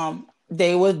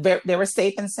 They were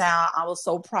safe and sound. I was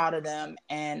so proud of them,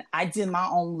 and I did my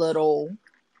own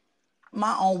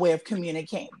way of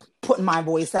communicating, putting my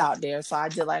voice out there. So I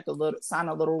did like a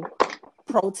little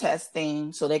protest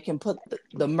thing so they can put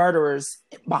the murderers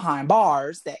behind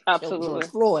bars that killed George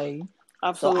Floyd.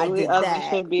 Absolutely, so I did as that. It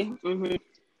should be. Mm-hmm.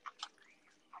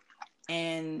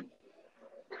 And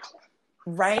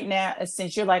right now,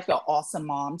 since you're like an awesome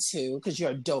mom too, because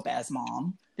you're a dope ass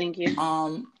mom. Thank you.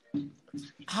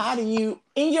 How do you,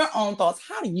 in your own thoughts,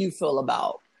 how do you feel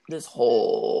about this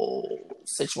whole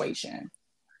situation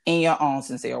in your own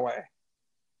sincere way?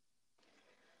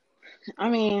 I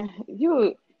mean,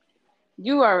 you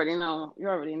already know. You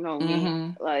already know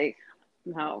me, like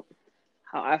how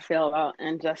I feel about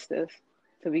injustice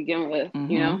to begin with.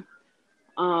 You know,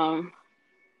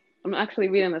 I'm actually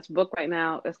reading this book right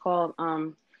now. It's called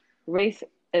 "Race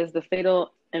is the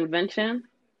Fatal Invention,"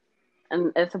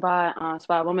 and it's by a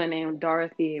woman named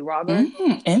Dorothy Roberts.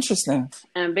 Interesting.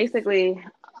 And basically,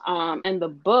 in the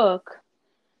book,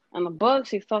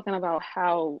 she's talking about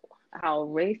how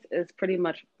race is pretty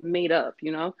much made up.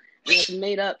 You know, and it's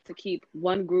made up to keep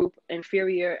one group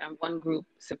inferior and one group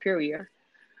superior.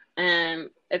 And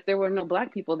if there were no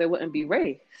black people, there wouldn't be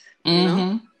race. You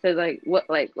know, because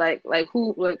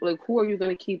who are you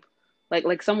going to keep?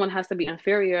 Like someone has to be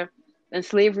inferior, and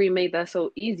slavery made that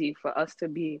so easy for us to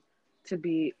be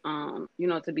enslaved,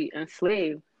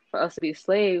 for us to be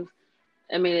slaves.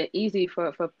 It made it easy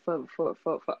for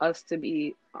us to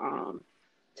be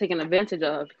taken advantage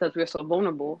of because we're so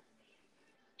vulnerable.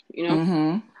 You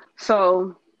know,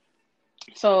 so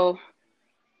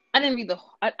I didn't read the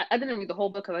whole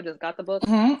book because I just got the book.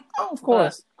 Oh, of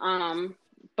course.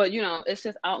 But you know, it's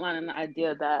just outlining the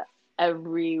idea that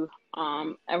everyone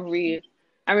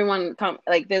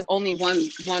there's only one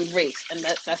race, and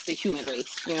that's the human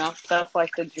race. You know, that's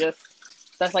like the gist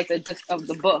of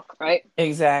the book, right?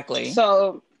 Exactly.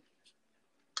 So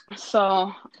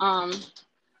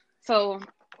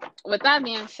with that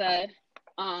being said,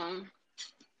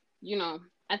 you know,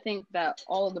 I think that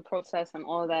all of the protests and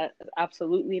all of that is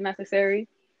absolutely necessary.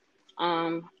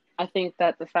 I think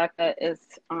that the fact that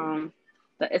it's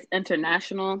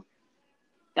international,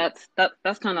 that's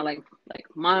kind of like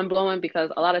mind blowing,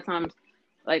 because a lot of times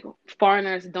like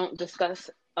foreigners don't discuss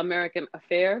American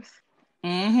affairs.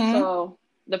 So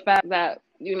the fact that,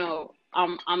 you know,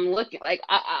 I'm looking like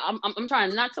I'm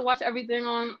trying not to watch everything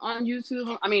on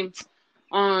YouTube. I mean,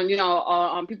 on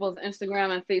on people's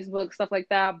Instagram and Facebook, stuff like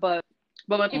that. But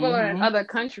when people are in other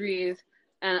countries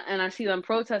and I see them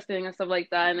protesting and stuff like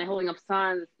that, and they're holding up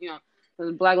signs, you know,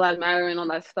 Black Lives Matter and all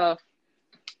that stuff,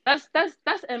 that's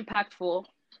impactful.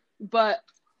 But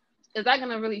is that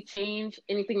gonna really change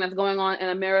anything that's going on in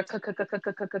America?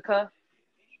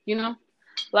 You know,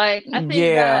 like I think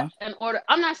that in order,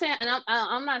 I'm not saying, and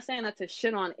I'm not saying that to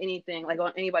shit on anything, like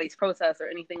on anybody's protest or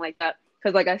anything like that,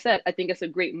 because like I said, I think it's a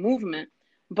great movement.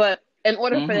 But in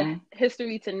order for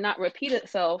history to not repeat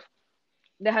itself,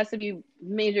 there has to be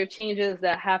major changes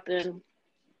that happen.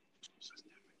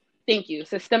 Thank you,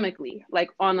 systemically,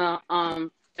 like on a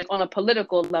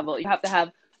political level. You have to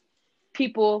have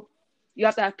people. You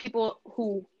have to have people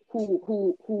who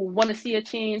want to see a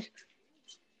change,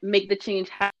 make the change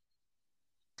happen.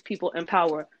 People in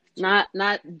power, not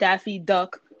Daffy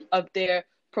Duck up there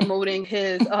promoting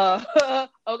his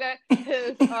okay,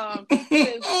 his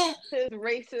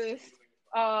racist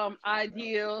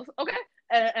ideals, okay,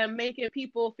 and making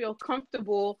people feel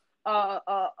comfortable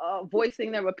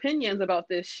voicing their opinions about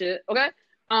this shit, okay.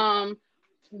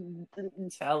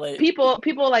 Tell it.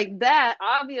 People like that,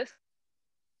 obviously,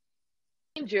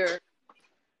 danger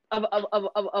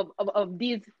of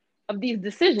these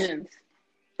decisions.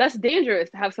 That's dangerous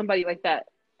to have somebody like that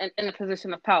in a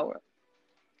position of power.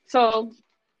 So,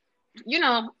 you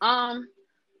know,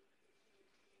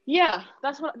 yeah,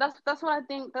 that's what I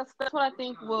think. That's what I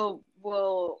think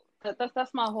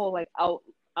that's my whole like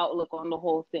outlook on the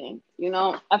whole thing. You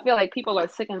know, I feel like people are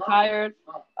sick and tired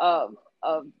of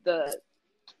the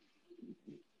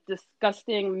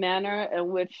disgusting manner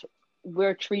in which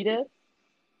we're treated.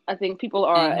 I think people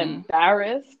are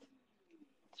embarrassed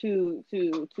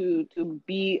to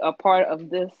be a part of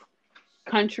this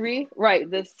country, right?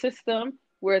 This system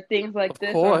where things like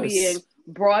this are being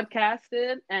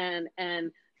broadcasted and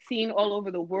seen all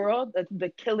over the world. The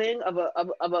killing of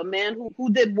a man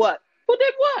who did what? Who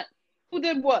did what? Who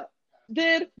did what?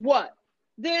 Did what?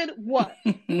 Did what?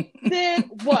 Did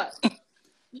what? Did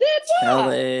what? Tell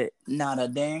it. Not a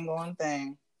dang on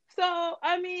thing. So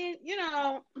I mean,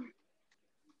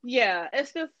 yeah,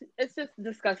 it's just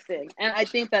disgusting, and I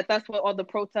think that's what all the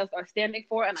protests are standing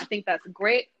for, and I think that's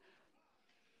great.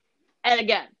 And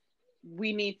again,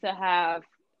 we need to have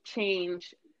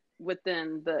change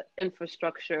within the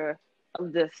infrastructure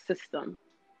of this system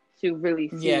to really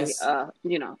see, a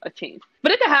change.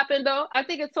 But it can happen, though. I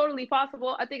think it's totally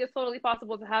possible. I think it's totally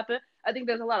possible to happen. I think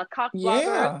there's a lot of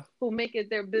cockblockers who make it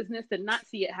their business to not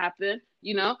see it happen.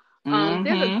 There's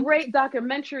a great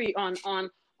documentary on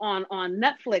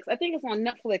Netflix. I think it's on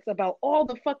Netflix about all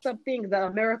the fucked up things that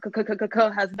America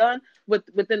has done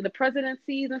within the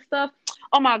presidencies and stuff.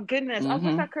 Oh my goodness! I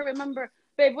wish I could remember.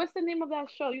 Babe, what's the name of that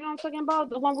show? You know what I'm talking about?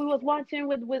 The one we was watching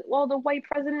with all the white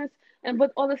presidents and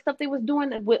with all the stuff they was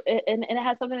doing, and it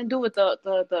had something to do with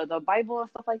the Bible and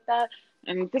stuff like that.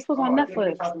 And this was on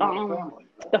Netflix.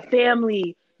 The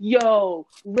Family. Yo,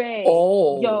 Ray.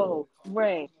 Oh. Yo,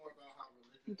 Ray.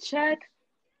 Check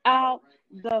out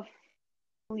The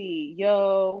Family.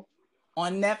 Yo.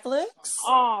 On Netflix?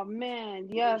 Oh man,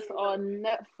 yes, on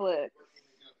Netflix.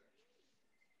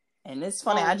 And it's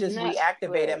funny, I just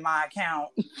reactivated my account.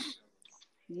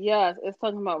 Yes, it's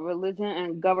talking about religion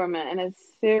and government, and it's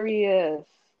serious.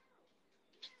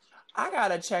 I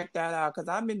gotta check that out because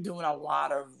I've been doing a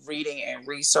lot of reading and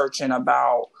researching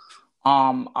about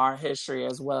our history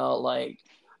as well. Like,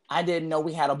 I didn't know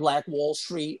we had a Black Wall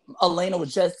Street. Elena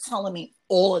was just telling me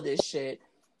all of this shit,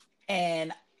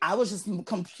 and I was just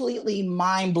completely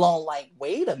mind blown. Like,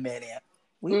 wait a minute.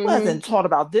 We wasn't taught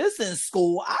about this in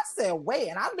school. I said, wait,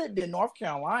 and I lived in North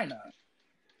Carolina.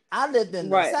 I lived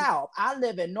in the South. I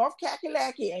live in North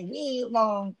Kakalaki, and we ain't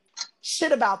learned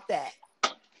shit about that.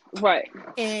 Right.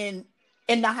 In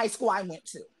the high school I went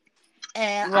to.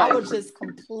 And I was just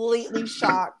completely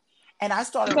shocked. And I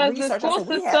started researching. The school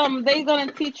system, they're going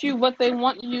to teach you what they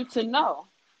want you to know.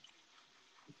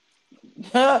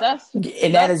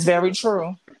 That is very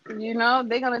true. They're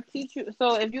going to teach you.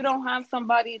 So if you don't have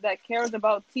somebody that cares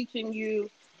about teaching you,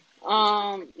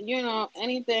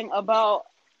 anything about,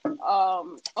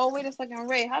 wait a second,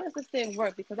 Ray, how does this thing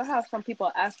work? Because I have some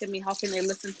people asking me, how can they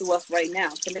listen to us right now?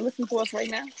 Can they listen to us right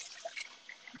now?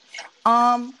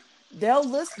 They'll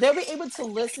be able to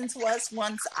listen to us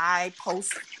once I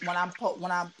post, when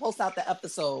I post out the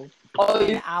episode.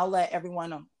 And I'll let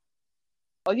everyone know.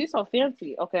 Oh, you're so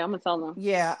fancy. Okay, I'm gonna tell them.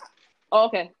 Yeah. Oh,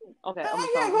 okay. Okay. I'm gonna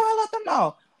tell them. Go ahead, let them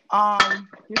know.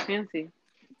 You're fancy.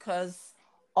 Because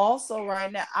also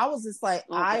right now, I was just like,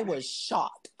 I was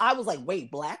shocked. I was like,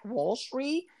 wait, Black Wall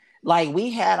Street? Like,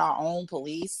 we had our own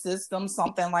police system,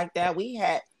 something like that. We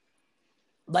had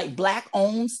like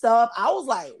Black-owned stuff. I was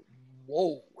like,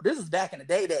 whoa, this is back in the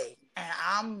day. And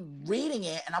I'm reading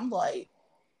it, and I'm like,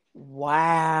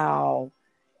 wow.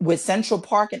 With Central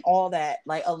Park and all that,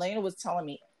 like Elena was telling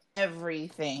me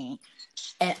everything,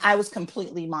 and I was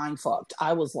completely mind fucked.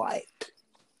 I was like,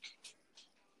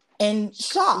 in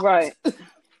shock. Right.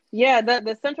 Yeah,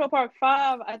 the Central Park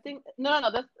 5. I think no,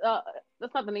 that's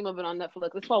not the name of it on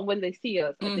Netflix. It's called When They See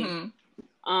Us. I think.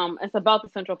 It's about the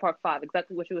Central Park 5.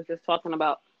 Exactly what you was just talking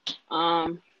about.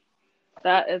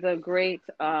 That is a great,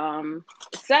 very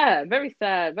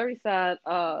sad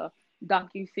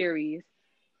docu-series.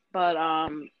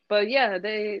 But yeah,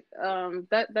 they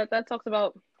that talks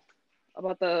about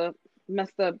the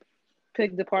messed up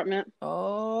pig department.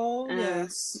 Oh,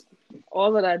 yes.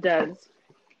 All of that jazz.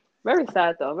 Very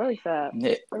sad though. Very sad.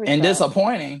 Very sad.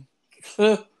 Disappointing.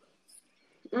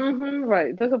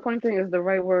 Right. Disappointing is the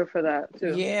right word for that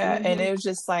too. Yeah, and it was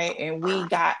just like, and we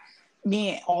got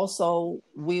me also.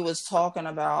 We was talking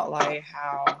about like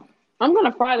how I'm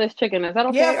gonna fry this chicken. Is that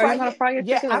okay? Yeah, Are you gonna fry your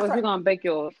chicken, or are you gonna bake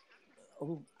yours?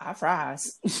 Ooh, I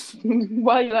fries.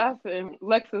 Why are you laughing?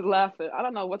 Lex is laughing. I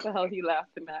don't know what the hell he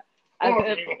laughing at.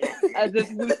 As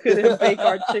if we couldn't bake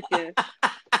our chicken.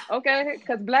 Okay,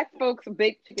 because Black folks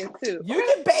bake chicken too. You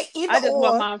can bake either. I just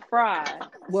want mine fried.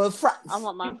 Well, I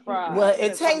want mine fried. Well,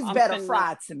 it tastes better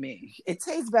fried to me. It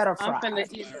tastes better fried. I'm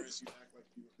finna eat.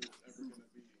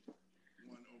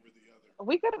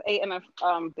 We could have eaten a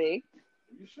baked.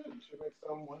 You should make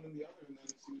some one and the other, and then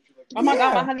see what you like. Oh my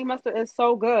god, my honey mustard is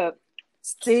so good.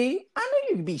 See, I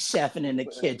knew you'd be chefing in the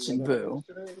kitchen, boo.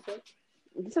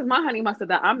 This is my honey mustard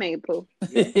that I made, Pooh.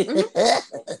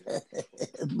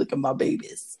 Look at my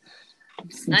babies.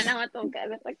 I know I told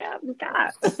Kevin, like, oh,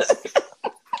 God.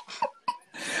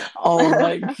 Oh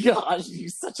my gosh, you're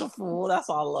such a fool. That's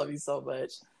why I love you so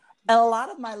much. And a lot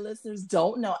of my listeners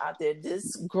don't know out there,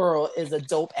 this girl is a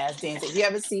dope ass dancer. If you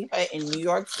ever see her in New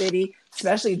York City,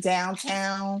 especially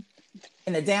downtown,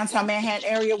 in the downtown Manhattan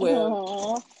area,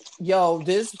 where, yo,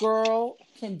 this girl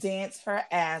can dance her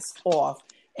ass off.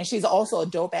 And she's also a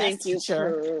dope ass Thank you,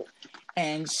 teacher. Kurt.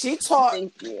 And she taught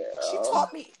Thank you.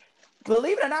 me,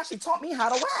 believe it or not, she taught me how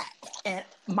to whack. And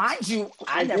mind you,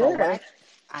 I did.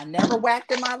 never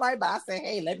whacked in my life, but I said,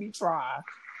 hey, let me try.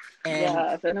 And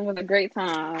yes, and it was a great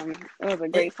time. It was a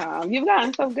great time. You've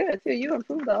gotten so good too. You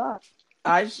improved a lot.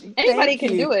 Anybody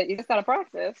can do it. You just gotta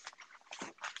practice.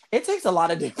 It takes a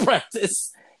lot of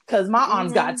practice because my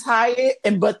arms got tired.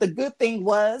 But the good thing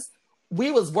was we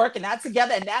was working out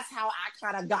together, and that's how I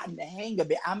kind of got in the hang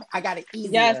of it. I got it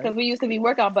easier. Yes, because we used to be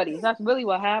workout buddies. That's really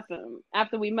what happened.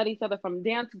 After we met each other from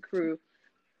dance crew,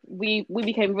 we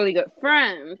became really good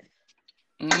friends.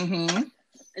 Mm-hmm.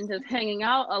 And just hanging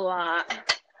out a lot.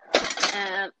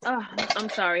 And I'm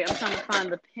sorry, I'm trying to find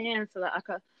the pan so that I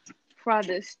could fry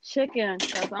this chicken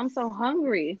because I'm so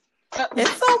hungry.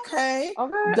 It's okay.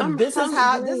 This is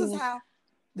how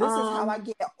I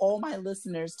get all my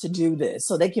listeners to do this,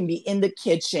 so they can be in the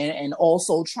kitchen and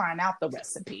also trying out the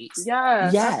recipes.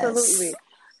 Yes. Absolutely.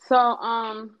 So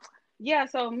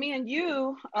so me and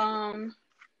you,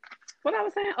 what I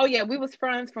was saying? Oh yeah, we was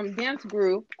friends from dance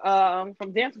group, and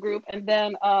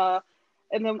then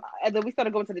we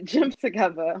started going to the gym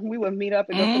together. We would meet up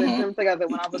and go to the gym together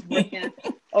when I was working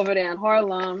over there in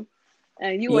Harlem.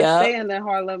 And you were staying in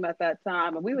Harlem at that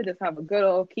time. And we would just have a good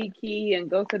old kiki and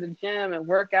go to the gym and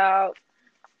work out.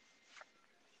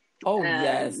 Oh,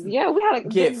 yes. Yeah, we had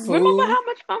get food. Remember how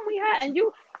much fun we had? And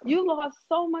you lost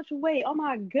so much weight. Oh,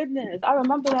 my goodness. I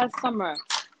remember that summer.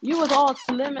 You was all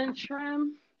slim and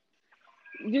trim.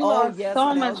 You lost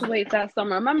so much weight that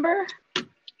summer. Remember?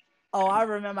 Oh, I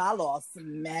remember I lost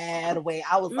mad weight.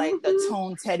 I was like the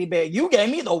toned teddy bear. You gave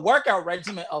me the workout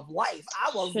regimen of life.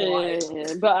 I was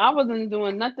but I wasn't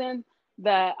doing nothing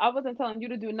I wasn't telling you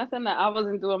to do nothing that I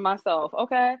wasn't doing myself,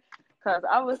 okay? Because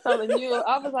I was telling you,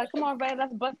 I was like, come on, babe,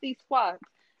 let's bust these squats.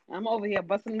 And I'm over here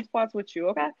busting these squats with you,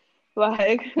 okay?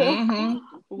 Like,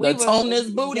 tone this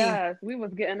booty. Yes, we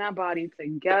was getting that body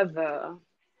together.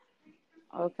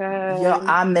 Okay. Yo,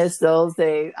 I miss those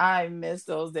days.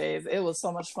 It was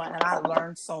so much fun, and I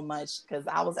learned so much because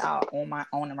I was out on my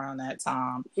own around that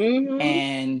time,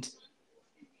 and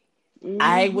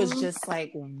I was just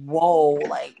like, "Whoa!"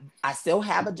 Like I still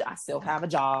have a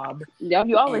job. Yeah,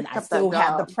 you always kept I still that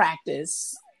job. have the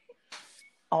practice.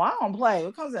 Oh, I don't play. When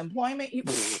it comes to employment,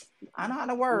 I know how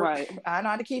to work. Right. I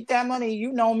know how to keep that money.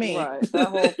 You know me. Right. That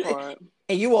whole part.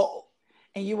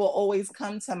 And you will always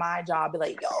come to my job, be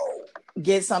like, yo,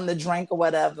 get something to drink or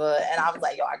whatever. And I was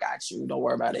like, yo, I got you. Don't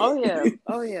worry about it.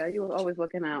 Oh yeah. You were always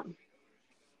looking out.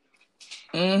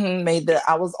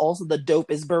 I was also the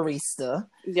dopest barista.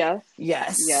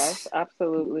 Yes,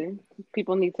 absolutely.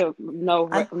 People need to know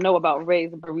about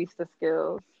Ray's barista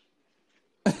skills.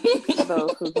 For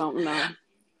those who don't know.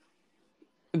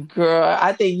 Girl,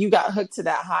 I think you got hooked to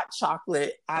that hot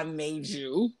chocolate I made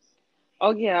you.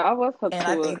 Oh yeah, I was hooked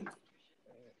to it.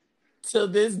 To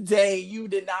this day, you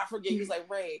did not forget. You was like,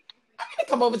 Ray, I'm gonna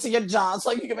come over to your job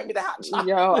so you can make me the hot chocolate.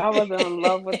 Yo, I was in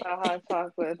love with the hot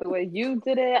chocolate. The way you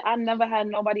did it, I never had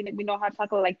nobody make me no hot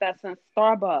chocolate like that since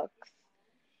Starbucks.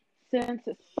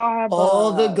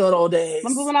 All the good old days.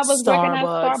 Remember when I was working at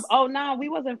Starbucks? Oh no, we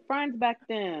wasn't friends back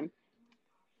then.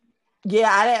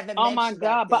 Yeah, I haven't. Oh my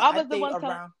God! But I was the one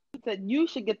telling you that you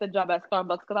should get the job at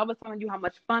Starbucks because I was telling you how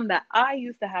much fun that I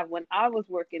used to have when I was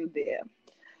working there.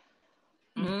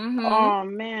 Oh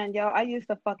man, yo, I used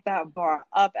to fuck that bar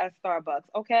up at Starbucks,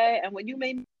 okay? And when you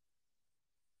made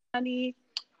money,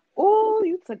 oh,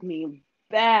 you took me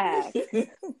back.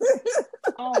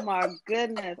 Oh my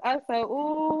goodness. I said,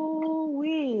 ooh,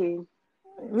 we.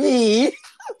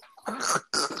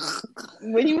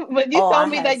 When you told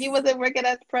me that you wasn't working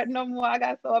at Pret no more, I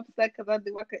got so upset because I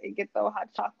knew I couldn't get those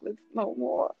hot chocolates no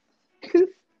more.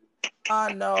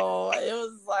 I know. It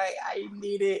was like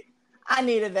I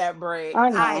needed that break.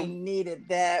 I needed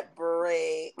that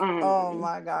break. Oh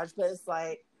my gosh. But it's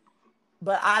like,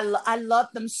 I love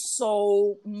them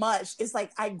so much. It's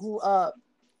like I grew up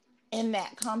in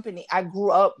that company. I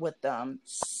grew up with them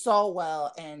so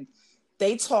well, and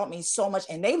they taught me so much,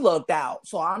 and they looked out.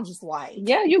 So I'm just like,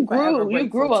 yeah, you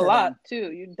grew a lot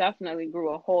too. You definitely grew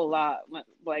a whole lot.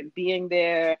 Like being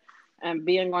there and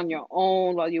being on your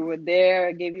own while you were there,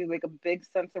 it gave you like a big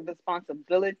sense of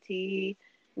responsibility.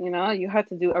 You know, you had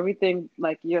to do everything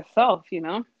like yourself, you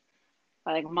know?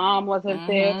 Like mom wasn't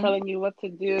there Mm-hmm. telling you what to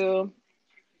do.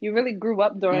 You really grew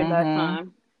up during that Mm-hmm.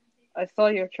 time. I saw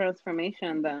your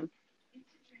transformation then.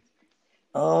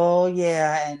 Oh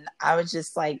yeah, and I was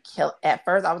just like, at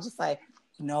first I was just like,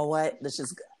 you know what? Let's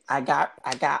just. I got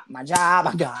my job.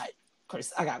 I got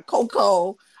Chris. I got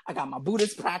Coco. I got my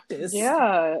Buddhist practice.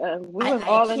 Yeah, we was I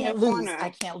all in your can't lose. I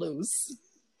corner. can't lose,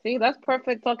 See, that's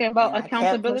perfect talking about and I kept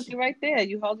accountability pushing. right there.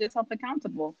 You held yourself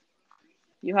accountable.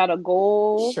 You had a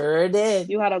goal. Sure did.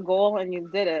 You had a goal and you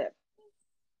did it.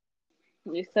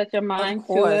 You set your Of mind to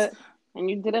course. it and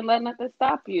you didn't let nothing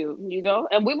stop you, you know?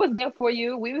 And we was there for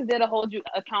you. We was there to hold you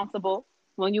accountable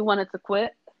when you wanted to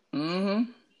quit.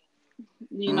 Mm-hmm.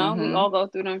 You know, we Mm-hmm. all go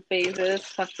through them phases.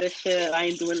 Fuck this shit. I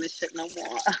ain't doing this shit no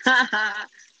more.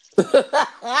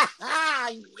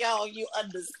 Yo, you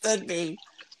understood me.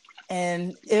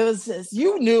 And it was just,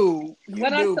 you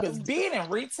what I knew, t- because being in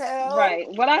retail, right.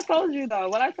 What I told you though.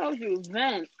 What I told you.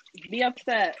 Vent. Be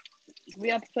upset.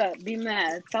 Be upset. Be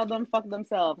mad. Tell them fuck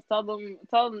themselves. Tell them.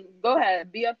 Tell them. Go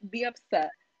ahead. Be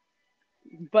upset.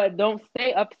 But don't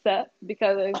stay upset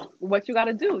because what you got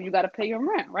to do. You got to pay your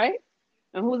rent, right?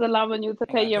 And who's allowing you to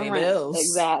I pay gotta your pay rent? bills.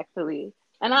 Exactly.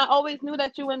 And I always knew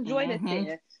that you enjoyed it Mm-hmm.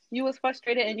 there. You was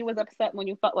frustrated and you was upset when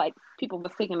you felt like people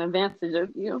was taking advantage of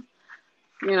you.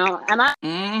 You know, and I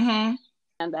Mm-hmm.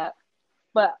 understand that.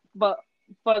 But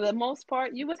for the most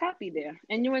part, you was happy there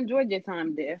and you enjoyed your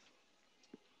time there.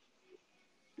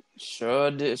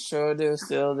 Sure did,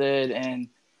 still did. And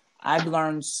I've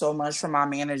learned so much from my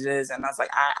managers, and I was like,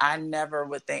 I never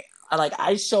would think, like,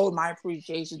 I showed my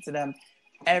appreciation to them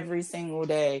every single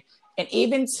day. And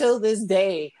even till this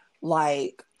day,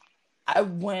 like,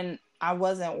 when I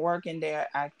wasn't working there,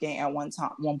 I think at one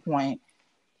point,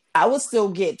 I would still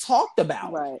get talked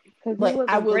about. Right. Because you Like, was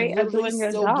I would great at literally doing your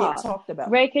still get job. talked about.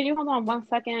 Ray, can you hold on 1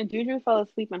 second? Juju fell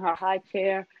asleep in her high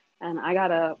chair and I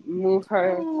gotta move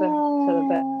her to the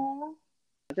bed. Aww.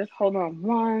 Just hold on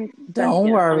one Don't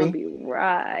second. I'm gonna worry. be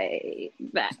right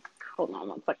back. Hold on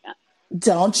 1 second.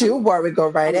 Don't you I'm worry. Go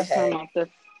right I'm gonna turn ahead. off this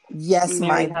Yes,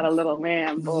 Mary my had a little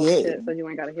lamb yay. bullshit, so you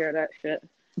ain't gotta hear that shit.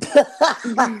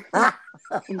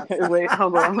 Okay, wait,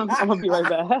 hold on. I'm gonna be right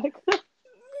back.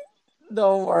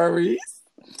 No worries.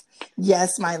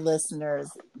 Yes, my listeners,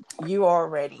 you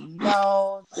already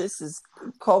know this is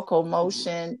Coco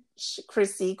Motion,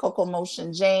 Chrissy, Coco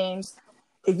Motion James.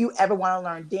 If you ever want to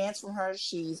learn dance from her,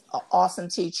 she's an awesome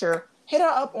teacher. Hit her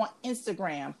up on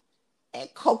Instagram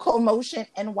at Coco Motion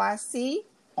NYC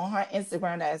on her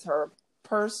Instagram. That is her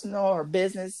personal, her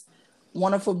business,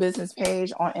 wonderful business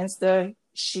page on Insta.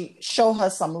 She show her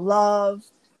some love.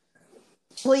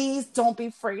 Please don't be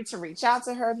afraid to reach out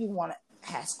to her if you want to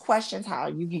ask questions how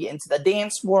you can get into the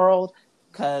dance world.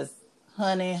 Because,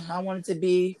 honey, I wanted to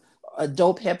be a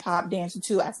dope hip hop dancer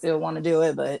too. I still want to do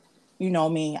it, but you know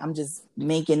me, I'm just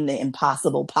making the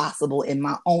impossible possible in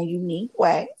my own unique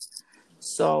way.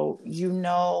 So you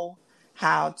know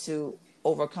how to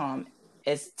overcome.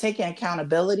 It's taking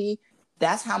accountability.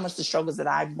 That's how much the struggles that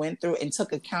I went through and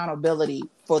took accountability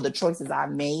for the choices I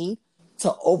made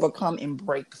to overcome and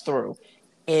break through.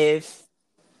 If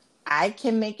I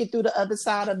can make it through the other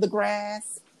side of the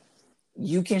grass,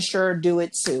 you can sure do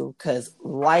it too. Because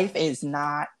life is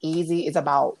not easy. It's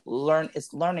about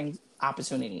it's learning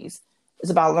opportunities.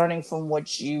 It's about learning from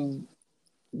what you've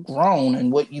grown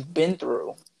and what you've been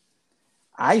through.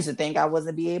 I used to think I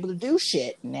wasn't be able to do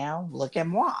shit. Now look at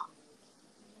moi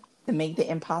to make the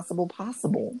impossible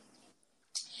possible.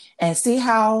 And see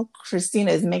how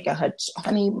Christina is making her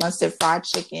honey mustard fried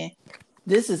chicken.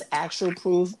 This is actual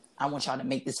proof. I want y'all to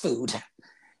make this food.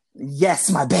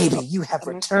 Yes, my baby, you have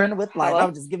returned with life. I Hello?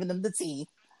 was just giving them the tea.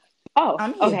 Oh,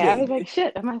 I'm here, okay. I was like, baby.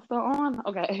 shit, am I still on?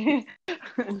 Okay.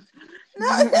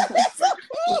 No,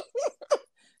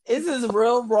 this is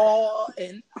real raw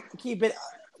and keep it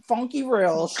funky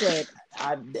real shit.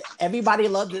 Everybody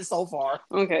loves it so far.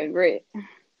 Okay, great.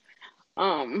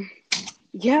 Um,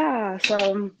 yeah,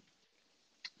 so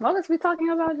what was we talking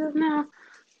about just now?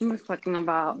 We was talking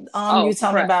about You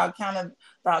tell me prep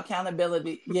about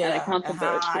accountability, and yeah, and how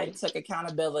I accountability. took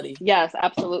accountability. Yes,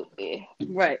 absolutely.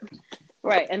 Right.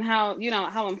 Right. And how,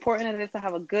 how important it is to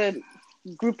have a good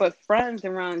group of friends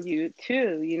around you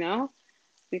too,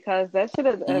 because that shit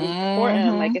is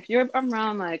important. Like Mm-hmm. if you're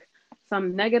around like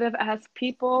some negative ass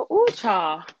people, ooh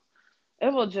cha,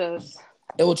 it will just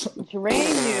It will drain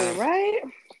you, right?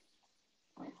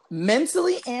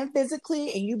 mentally and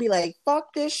physically, and you be like,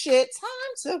 "Fuck this shit,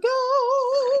 time to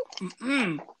go."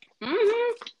 Mm-mm.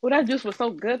 Oh, that juice was so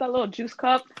good. That little juice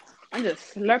cup. I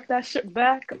just slurped that shit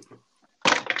back.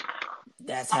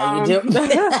 That's how you do.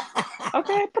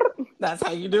 Okay. That's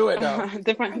how you do it, though.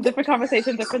 Different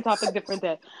conversation, different topic, different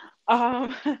day.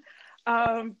 Um,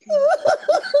 um,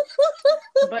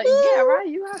 but yeah, right.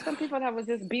 You have some people that would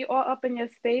just be all up in your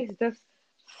space, just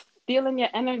stealing your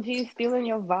energy, stealing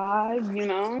your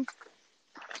vibe.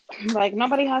 Like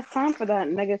nobody has time for that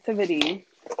negativity.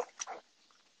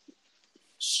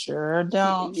 Sure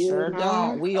don't. You Sure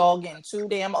don't. know, We all getting too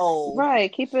damn old.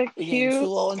 right? Keep it We getting too cute,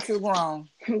 old and too grown.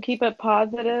 keep it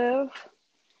positive,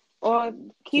 or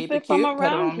keep Keep it it from cute. Put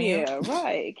it around on mute. here.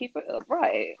 Right? Keep it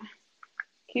right.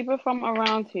 Keep it from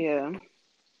around here.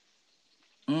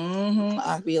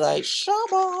 I'd be like,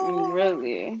 Shaba.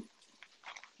 Really,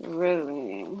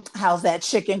 really. How's that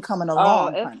chicken coming Oh,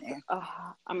 along, it's. honey?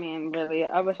 I mean, really.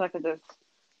 I wish I could just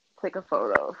take a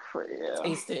photo for you.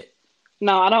 Taste it.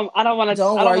 No, I don't. I don't want to.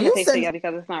 Don't I don't worry. want to You taste it send. yet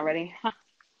because it's not ready.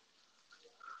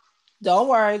 Don't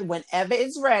worry. Whenever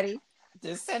it's ready,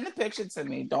 just send the picture to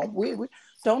me. Don't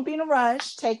be in a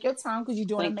rush. Take your time because you're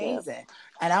doing Thank you. amazing.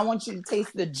 And I want you to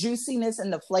taste the juiciness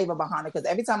and the flavor behind it. Because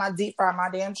every time I deep fry my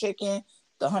damn chicken,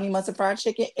 the honey mustard fried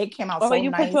chicken, it came out Oh, so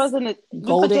you put nice, yours in the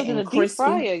golden and deep crispy.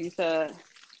 fryer. You said.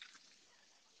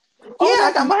 Yeah, Oh,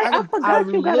 I that's got my. right. I I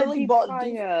forgot you got a literally deep bought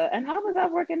deep. fryer. And how was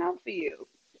that working out for you?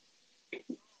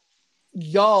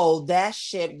 Yo, that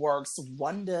shit works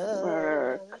wonders.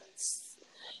 Work.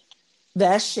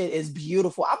 That shit is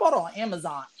beautiful. I bought it on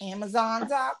Amazon.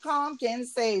 Amazon.com can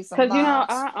save some Cause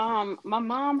lives. my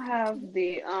mom has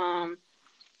the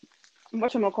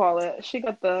whatchamacallit, she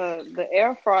got the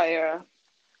air fryer,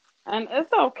 and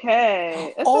it's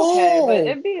okay. It's okay, but Oh,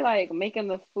 it'd be like making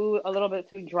the food a little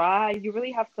bit too dry. You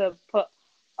really have to put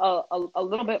a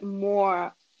little bit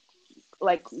more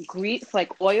like grease,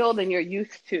 like oil than you're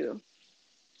used to,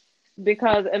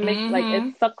 because it makes like it mm-hmm.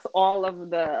 sucks all of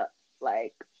the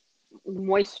like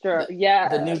moisture. The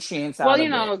Yes. nutrients Well, out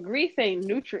of it. grease ain't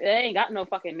nutrient. It ain't got no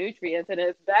fucking nutrients, and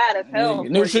it's bad as hell for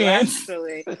you. Nutrients.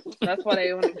 Actually, that's why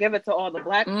they want to give it to all the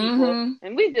black people, Mm-hmm.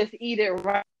 and we just eat it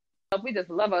right up. We just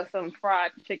love us some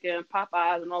fried chicken,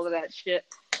 Popeyes, and all of that shit.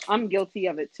 I'm guilty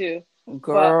of it too. But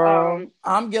Girl,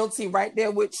 I'm guilty right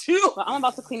there with you. I'm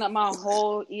about to clean up my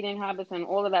whole eating habits and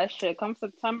all of that shit. Come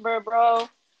September, bro.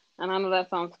 And I know that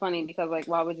sounds funny because like,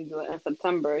 why would you do it in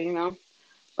September?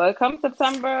 But come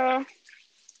September,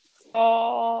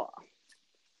 fall.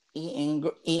 Eating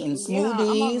Yeah,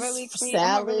 I'm gonna smoothies, really clean.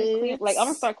 I'm gonna really clean. Like I'm gonna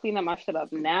salads. start cleaning my shit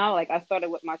up now. Like I started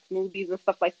with my smoothies and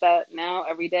stuff like that now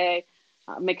every day.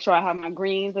 Make sure I have my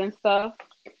greens and stuff.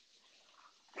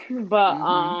 But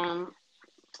Mm-hmm.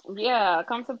 yeah,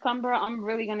 come September, I'm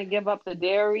really gonna give up the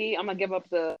dairy. I'm gonna give up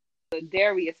the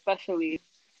dairy, especially.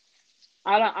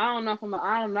 I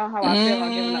don't know how I feel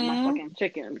about giving up my Mm. fucking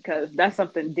chicken because that's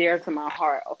something dear to my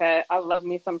heart. Okay, I love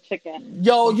me some chicken,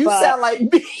 Yo, you but sound like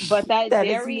me. that That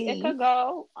is dairy, it me. could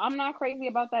go. I'm not crazy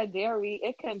about that dairy.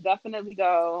 It can definitely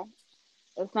go.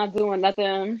 It's not doing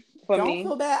nothing for Don't me.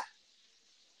 feel bad.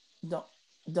 Don't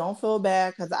don't feel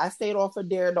bad because I stayed off of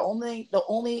dairy. The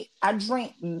only I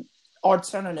drink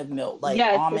alternative milk like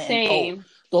Yeah, it's the almond and oat. same,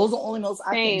 Those are the only milks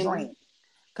I can same. drink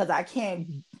because I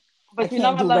But can't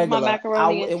I do love my regular.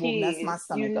 macaroni and It will mess cheese. my You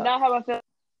stomach up. know how I feel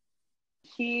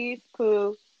cheese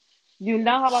poo. You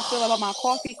know how I feel about my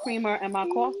coffee creamer and my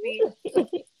coffee.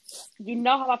 You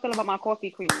know how I feel about my coffee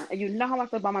creamer, and you know how I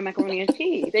feel about my macaroni and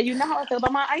cheese, and you know how I feel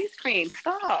about my ice cream.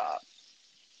 Stop.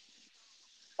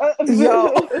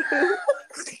 Yo,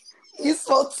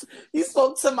 you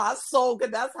spoke to my soul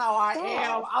because that's how I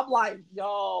am. Stop. I'm like,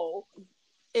 yo,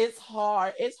 it's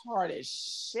hard. It's hard as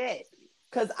shit.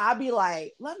 Cause I be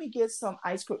like, let me get some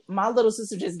ice cream. My little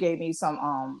sister just gave me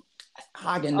some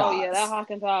Haagen Oh yeah, that Dazs.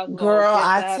 Haagen-Dazs will Girl, get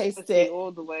I that pussy tasted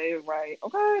all the way right.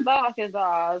 Okay, that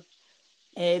Haagen-Dazs.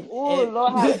 it. Oh It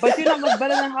Lord, but you know what's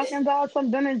better than Haagen-Dazs?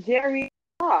 Some Ben and Jerry.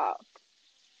 Stop.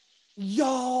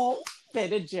 Yo,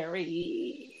 Ben and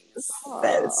Jerry's.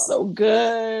 That is Stop. so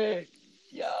good.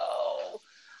 Yo,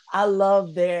 I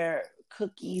love their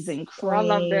cookies and Well, I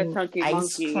love their cream, Chunky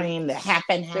ice Monkey. cream, the half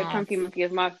and Their half. Chunky Monkey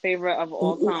is my favorite of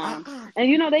all Ooh, ooh, time. ah.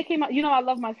 And they came out. I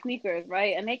love my sneakers,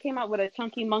 right? And they came out with a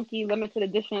Chunky Monkey limited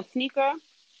edition sneaker.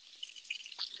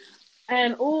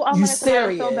 And I You wanted to have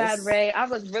it so bad, serious? Ray. I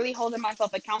was really holding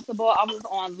myself accountable. I was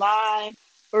online.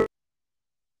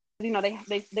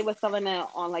 They were selling it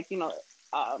on like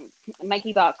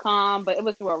Nike.com, but it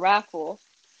was through a raffle.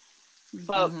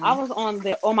 But I Mm-hmm. was on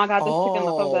there. Oh my God, this chicken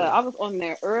looks so good. Oh, I was on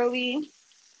there early,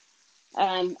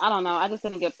 and I don't know. I just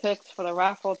didn't get picked for the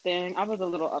raffle thing. I was a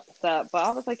little upset, but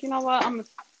I was like, you know what?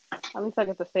 At least I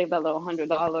get to save that little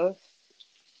 $100.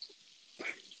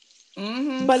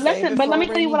 But save listen, it but let for a me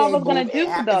tell you rainy what I day, was boo. gonna It do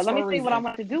though. happens Let for me a tell you what I reason.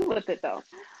 want to do with it though,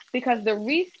 because the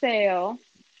resale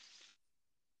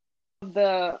of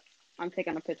the I'm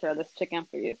taking a picture of this chicken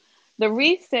for you. The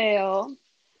resale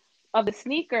of the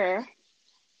sneaker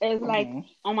is like, Mhm.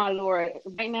 oh my lord,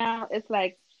 right now it's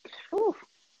like, whew,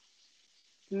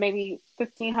 maybe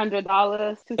 $1,500,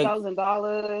 Like,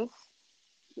 $2,000.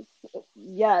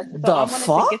 Yes, so I the wanted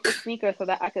to get the fuck? sneaker so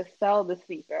that I could sell the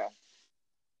sneaker,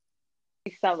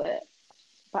 resell it,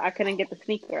 but I couldn't get the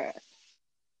sneaker.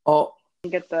 Oh,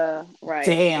 Get the right,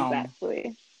 damn.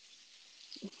 exactly.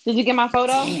 Did you get my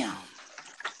photo? Damn.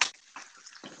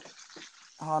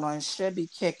 Hold on, it should be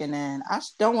kicking in.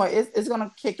 Don't worry, it's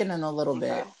gonna kick in a little Okay,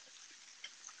 bit.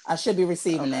 I should be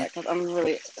receiving okay, it. because I'm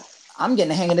really. I'm getting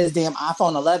the hang of this damn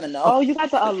iPhone 11 though. Oh, you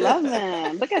got the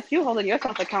 11. Look at you holding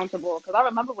yourself accountable. Because I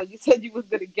remember when you said you was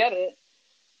gonna get it.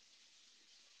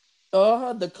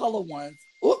 The color ones.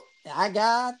 Oop, I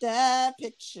got that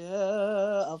picture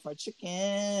of her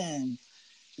chicken.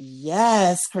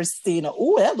 Yes, Christina.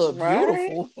 Ooh, that look Right,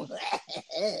 beautiful.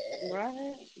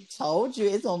 right. Told you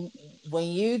it's on. When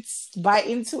you bite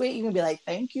into it, you're gonna be like,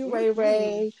 "Thank you, Ray Mm-hmm.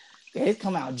 Ray." It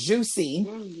come out juicy,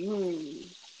 Mm-hmm.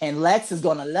 and Lex is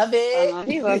gonna love I know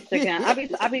he loves chicken.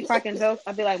 it. I be cracking jokes.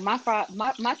 I be like,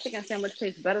 my chicken sandwich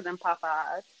tastes better than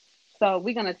Popeyes. So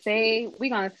we're gonna save this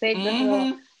little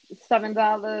Mm-hmm.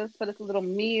 $7 for this little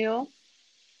meal.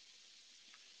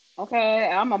 Okay,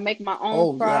 I'm gonna make my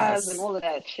own Oh fries and yes, all of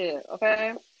that shit.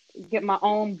 Okay, get my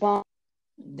own bun,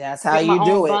 that's how get my you own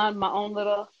do it. bun, my own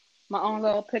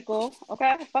little pickle.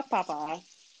 Okay, fuck Popeyes. And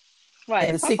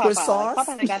Right, the fuck secret Popeyes. sauce.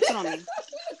 Popeyes ain't got shit on me.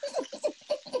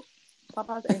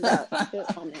 Popeyes ain't got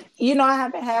shit on me. You know, I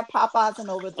haven't had Popeyes in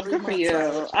over three Good for months,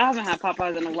 right? you. I haven't had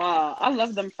Popeyes in a while. I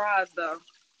love them fries though.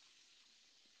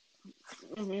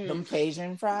 Them hmm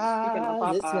Cajun Speaking of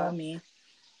fries, it's Popeyes, yummy.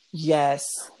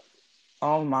 Yes.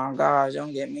 Oh my gosh,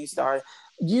 don't get me started.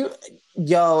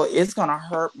 Yo, it's gonna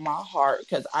hurt my heart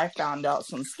because I found out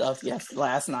some stuff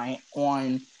last night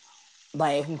on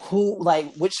like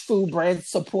which food brand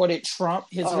supported Trump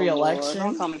his oh Lord, don't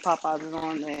reelection. tell me Popeyes is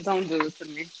on there. Don't do it to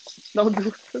me. Don't do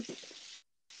it to me.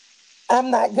 I'm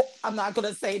not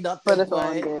gonna say But nothing, it's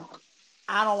on but there.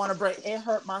 I don't want to break. It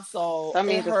hurt my soul. That It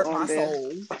means it's hurt on my there.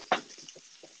 soul.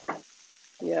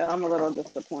 Yeah, I'm a little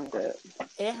disappointed.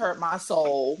 It hurt my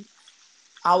soul.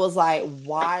 I was like,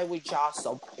 why would y'all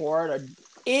support an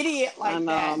idiot I like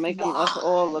know, that? making us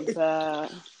all Why? look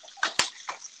bad.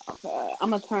 Okay,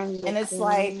 I'm gonna turn And this it's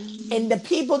like, down.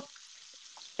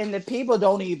 and the people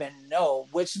don't even know,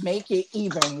 which make it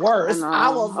even I worse. I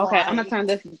know. was Okay, I'm gonna like, turn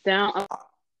this down.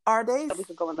 are they? We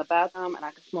could go in the bathroom and I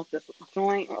could smoke this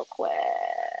joint real quick.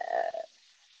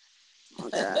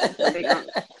 Okay, so we're gonna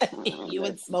turn You this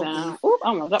and Smokey. down. Oop,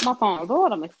 I'm gonna drop my phone.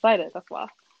 Lord, I'm excited. That's why.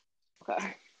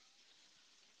 Okay.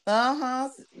 Uh-huh.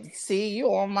 See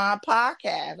you on my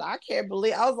podcast. I can't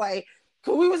believe I was like,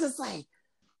 cause we was just like,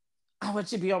 I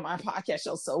want you to be on my podcast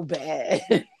show so bad.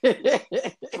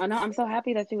 I know. I'm so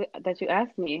happy that you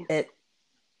asked me. it,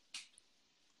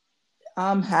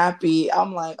 I'm happy.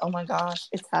 I'm like, oh my gosh,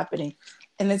 it's happening.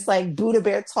 And it's like Buddha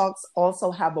Bear Talks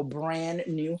also have a brand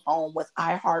new home with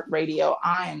iHeartRadio.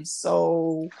 I am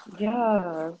so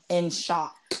Yes, in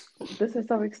shock. this is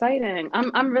so exciting.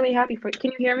 I'm really happy for.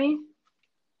 Can you hear me?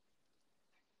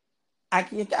 I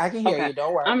can hear Okay. you.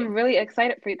 Don't I'm worry. really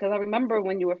excited for you because I remember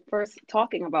when you were first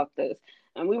talking about this,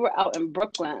 and we were out in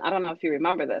Brooklyn. I don't know if you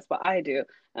remember this, but I do.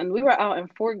 And we were out in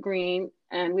Fort Greene,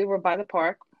 and we were by the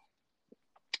park,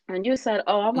 and you said,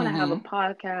 "Oh, I want to have a Mm-hmm.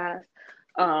 podcast.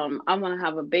 I want to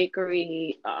have a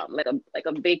bakery, like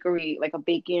a bakery, like a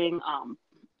baking,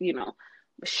 you know,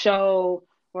 show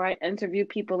where I interview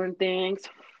people and things."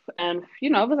 And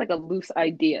it was like a loose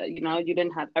idea. You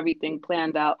didn't have everything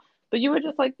planned out, but you were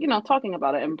just like, talking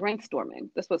about it and brainstorming.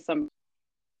 This was some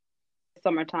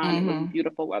summertime. It was Mm-hmm.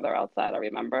 beautiful weather outside. I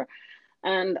remember,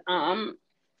 and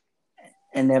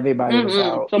And everybody was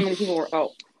out. so many people were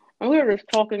out, and we were just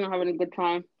talking and having a good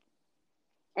time.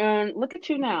 And look at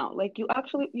you now. Like you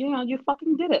actually, you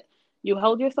fucking did it. You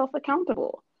held yourself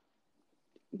accountable.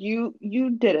 You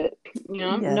did it.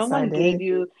 No Yes, I one gave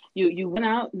did. you went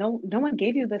out. No one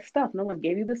gave you this stuff. No one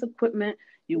gave you this equipment.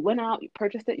 You went out, you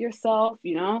purchased it yourself,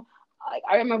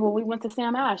 I remember when we went to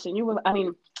Sam Ash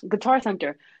and Guitar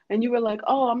Center, and you were like,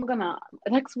 "Oh,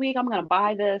 next week I'm gonna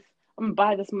buy this. I'm gonna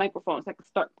buy this microphone so I can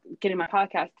start getting my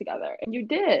podcast together." And you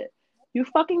did. You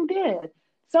fucking did.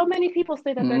 So many people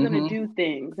say that they're gonna Mm-hmm. do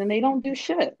things and they don't do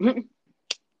shit. mm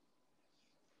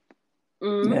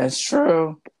That's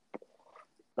true.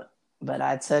 But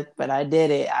I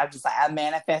did it. I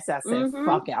manifested. I said, hmm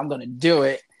fuck it, I'm gonna do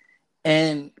it.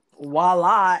 And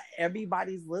voila,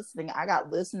 everybody's listening. I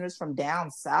got listeners from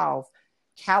down south,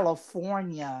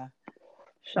 California,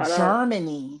 Shout out.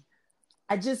 Germany.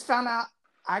 I just found out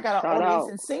I got an Shout audience out.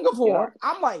 in Yep. Singapore.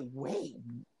 I'm like, wait.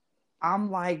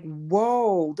 I'm like,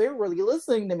 whoa, they're really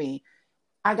listening to me.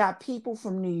 I got people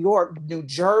from New York, New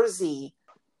Jersey.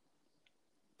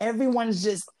 Everyone's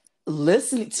just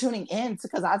listening, tuning in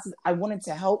because I wanted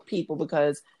to help people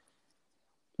because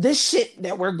this shit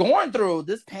that we're going through,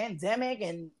 this pandemic,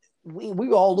 and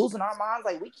we all losing our minds.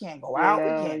 Like, we can't go out,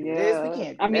 we can't do this, we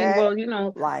can't do I mean, that. well,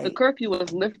 the Like, curfew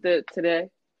was lifted today.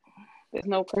 There's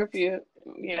no curfew.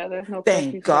 Yeah, there's no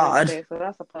curfew thank starting God. today, so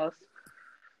that's a plus.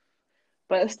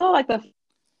 But it's still like the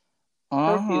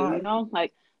curfew,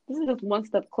 like this is just one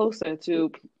step closer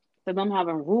to them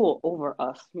having rule over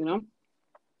us.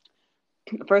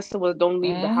 First it was don't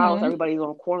leave the house, everybody's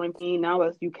on quarantine. Now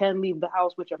it's you can leave the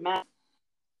house with your mask.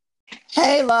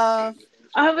 Hey, love.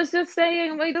 I was just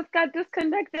saying, we just got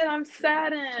disconnected. I'm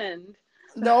saddened.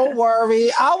 Don't worry.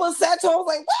 I was sad too. I was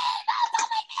like,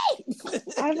 wait,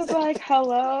 I was like,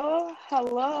 hello.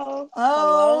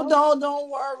 oh, don't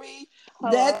worry.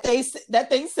 Hello? That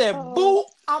thing said Hello? boop.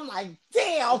 I'm like,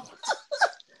 damn.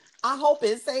 I hope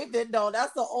it saved it though.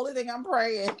 That's the only thing I'm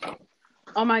praying.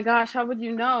 Oh my gosh, how would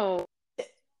you know? It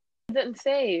didn't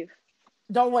save.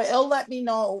 Don't worry, it'll let me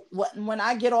know when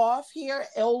I get off here.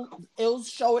 It'll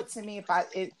show it to me if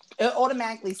it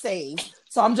automatically saves.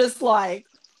 So I'm just like,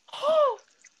 oh,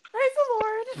 praise the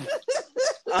Lord.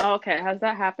 Oh, okay, has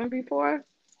that happened before?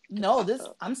 No,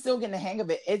 I'm still getting the hang of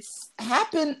it. It's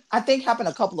happened. I think happened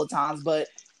a couple of times, but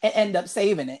it ended up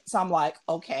saving it. So I'm like,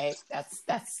 okay, that's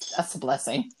a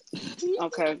blessing.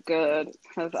 Okay, good.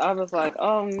 Because I was like,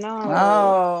 oh no.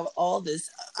 Oh, all this.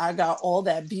 I got all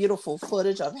that beautiful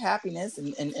footage of happiness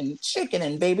and chicken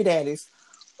and baby daddies.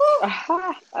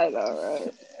 I know,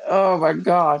 right? Oh my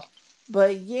God.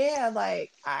 But yeah,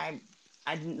 like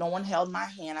no one held my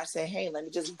hand. I said, hey, let me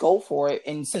just go for it.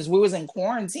 And since we was in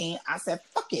quarantine, I said,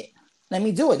 fuck it. Let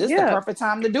me do it. This is the perfect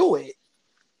time to do it.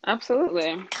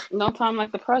 Absolutely. No time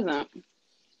like the present.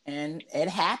 And it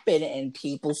happened and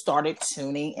people started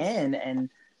tuning in.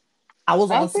 And I was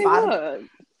on Spotify.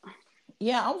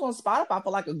 Yeah, I was on Spotify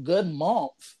for like a good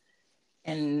month.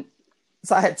 And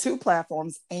so I had two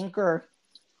platforms, Anchor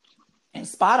and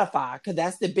Spotify, because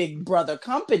that's the big brother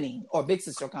company or big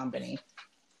sister company.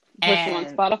 Which one,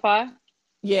 Spotify?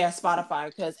 Yeah, Spotify,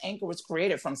 because Anchor was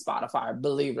created from Spotify,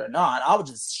 believe it or not. I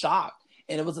was just shocked.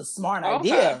 And it was a smart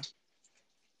idea.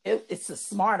 It's a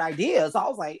smart idea. So I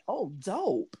was like, oh,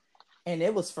 dope. And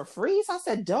it was for free. So I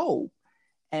said, dope.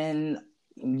 And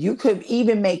you could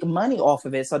even make money off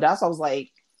of it. So that's why I was like,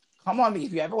 come on,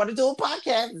 if you ever want to do a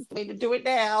podcast, it's way to do it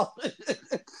now.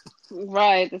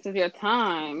 Right. This is your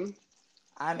time.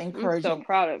 I'm encouraging. I'm so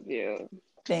proud of you.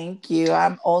 Thank you.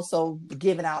 I'm also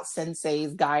giving out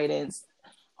Sensei's guidance.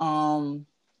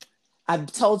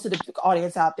 I've told to the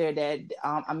audience out there that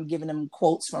I'm giving them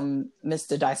quotes from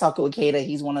Mr. Daisaku Ikeda.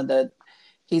 He's one of the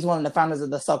founders of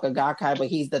the Soka Gakkai, but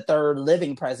he's the third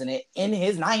living president in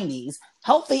his 90s,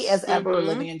 healthy as ever,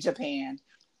 living in Japan.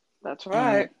 That's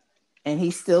right. And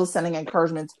he's still sending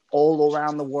encouragements all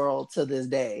around the world to this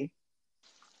day.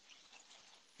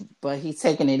 But he's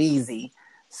taking it easy.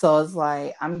 So it's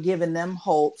like, I'm giving them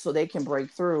hope so they can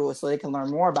break through, so they can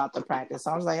learn more about the practice.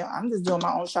 So I was like, I'm just doing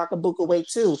my own Shakabuku way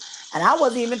too. And I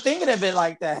wasn't even thinking of it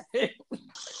like that.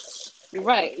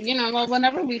 Right. Well,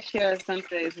 whenever we share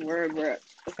Sensei's word, we're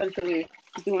essentially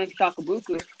doing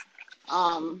Shakabuku.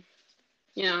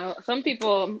 Some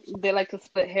people, they like to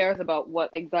split hairs about what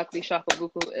exactly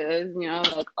Shakabuku is,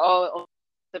 like, oh,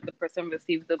 if the person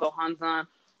receives the Gohanzan,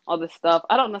 all this stuff.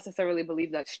 I don't necessarily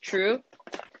believe that's true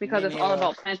because it's all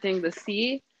about planting the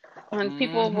seed. And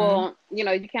people will,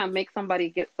 you can't make somebody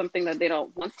get something that they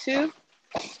don't want to.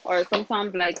 Or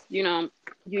sometimes, like, you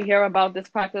hear about this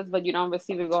practice, but you don't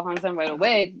receive a Gohanzan right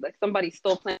away. Like, somebody's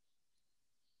still planting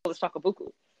the Shakabuku.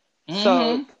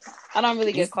 So I don't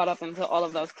really get caught up into all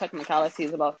of those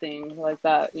technicalities about things like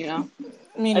that, Me I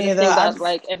neither. just think that,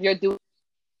 like, if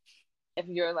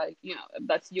you're like, if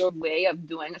that's your way of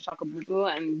doing a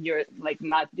Shakabuku and you're like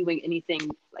not doing anything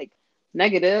like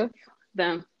negative,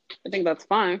 then I think that's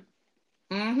fine.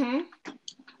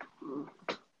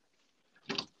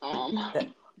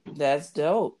 That's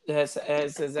dope. That's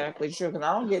exactly true. Because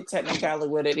I don't get technically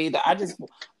with it either. I just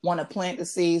want to plant the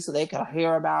seed so they can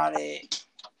hear about it.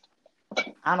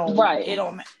 I don't. Right. It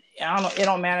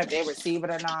don't matter if they receive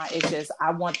it or not. It's just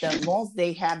I want them. Once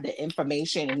they have the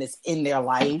information and it's in their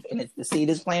life and it's the seed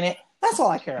is planted, that's all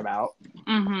I care about.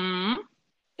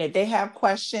 If they have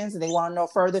questions and they want to know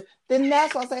further, then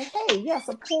that's why I say, hey, yes,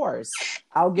 of course,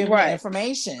 I'll give them the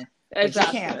information.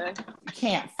 Exactly. But you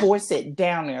can't force it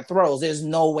down their throats. There's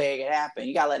no way it can happen.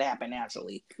 You gotta let it happen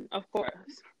naturally. Of course.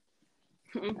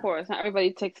 Not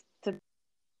everybody takes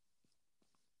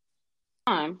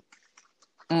time.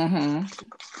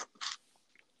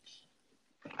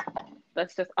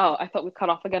 That's just. Oh, I thought we cut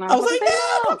off again. I I was was about to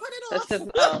like, say no, don't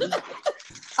no. cut it That's off. just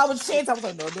I was chanting. I was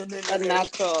like, no, no, no, a no, no.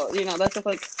 natural. That's just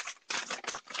like.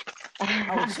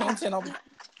 I was chanting. I was,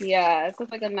 Yeah, it's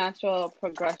just like a natural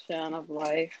progression of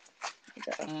life.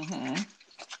 mm-hmm.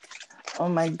 Oh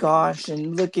my gosh,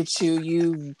 and look at you.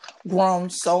 You've grown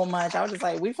so much. I was just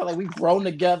like, we feel like we've grown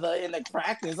together in the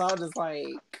practice. I was just like,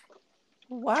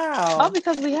 Oh, wow.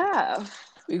 because we have.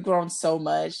 We've grown so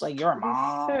much. Like, you're a We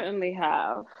mom. certainly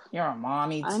have. You're a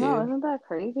mommy, I know, too. isn't that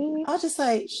crazy? I was just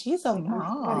like, she's a Like I'm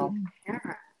somebody's mom.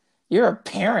 parent. You're a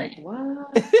parent.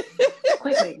 What?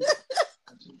 Quickly,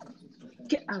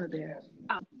 get out of there.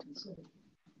 Out.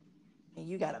 And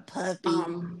you got a puppy.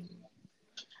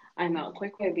 I know.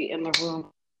 Quickly be in the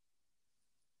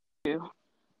room.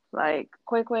 Like,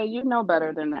 Quickway, you know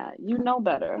better than that. You know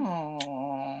better.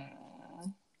 Aww.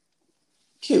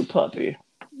 Cute puppy.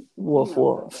 You Woof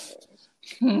know woof.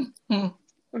 better.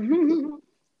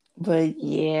 But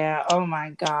yeah, oh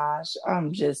my gosh.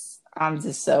 I'm just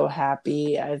so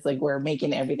happy. It's like we're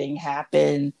making everything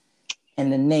happen in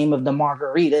the name of the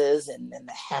margaritas and the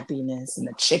happiness and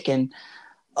the chicken.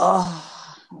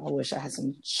 Oh, I wish I had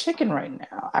some chicken right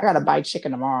now. I gotta buy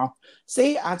chicken tomorrow.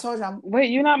 See, I told you Wait,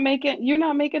 you're not making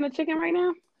the chicken right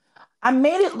now? I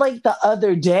made it like the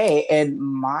other day, and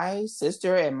my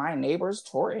sister and my neighbors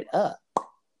tore it up.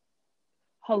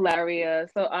 Hilarious.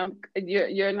 So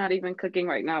you're not even cooking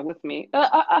right now with me.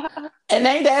 And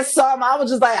ain't that something? I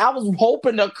was just like, I was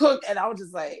hoping to cook, and I was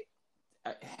just like,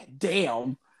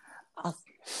 damn.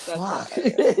 Fuck.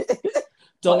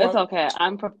 Well, it's okay.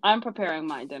 I'm preparing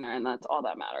my dinner, and that's all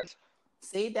that matters.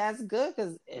 See, that's good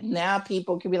because now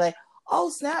people can be like, oh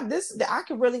snap, this I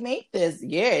can really make this.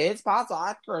 Yeah, it's possible. I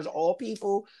encourage all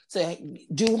people to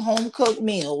do home cooked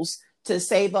meals to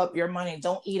save up your money.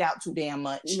 Don't eat out too damn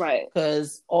much. Right.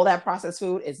 Because all that processed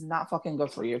food is not fucking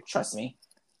good for you. Trust me.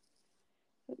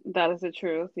 That is the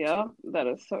truth. Yeah, that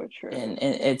is so true. And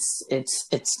it's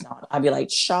not. I'd be like,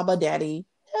 Shabba Daddy,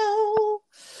 no.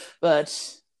 But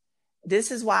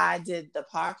this is why I did the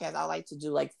podcast. I like to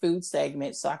do like food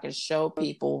segments so I can show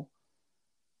people.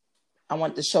 I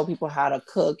want to show people how to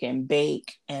cook and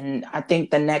bake. And I think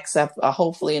the next,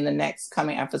 hopefully in the next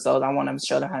coming episode, I want to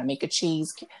show them how to make a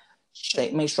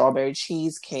make strawberry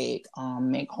cheesecake,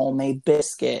 make homemade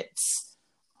biscuits,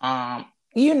 something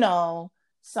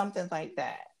like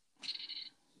that.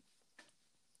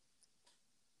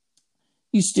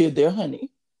 You still there, honey?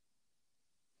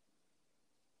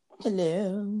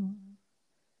 Hello.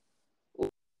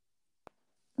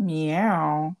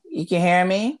 Meow. You can hear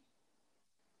me?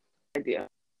 Idea.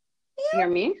 You hear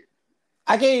me?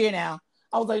 I can hear you now.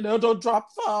 I was like, no, don't drop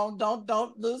phone.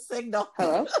 Don't lose signal.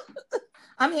 Hello?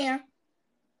 I'm here.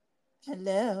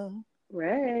 Hello.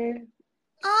 Ray.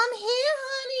 I'm here,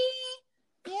 honey.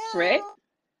 Yeah. Ray?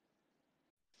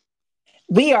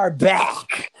 We are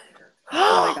back.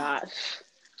 Oh my gosh.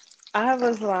 I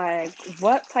was like,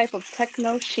 what type of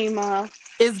techno shima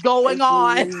is going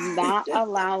on? Not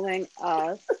allowing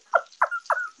us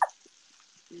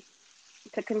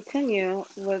to continue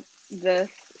with this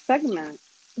segment.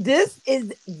 This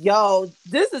is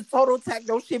total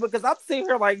techno shima because I'm sitting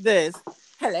here like this.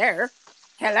 Hello.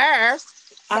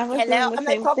 I was doing the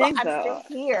same thing,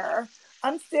 though.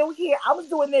 I'm still here. I was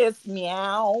doing this.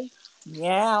 Meow.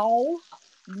 Meow.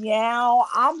 Meow.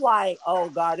 I'm like, oh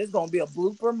God, it's gonna be a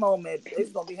blooper moment.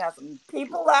 It's gonna have some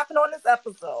people laughing on this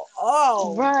episode.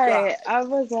 Oh, right. God. I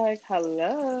was like,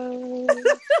 hello.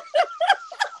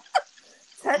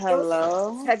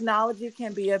 Hello. Technology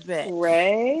can be a bitch.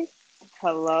 Ray.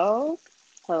 Hello.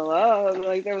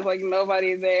 Like there was like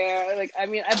nobody there. Like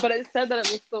but it said that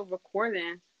it was still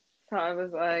recording. So I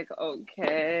was like,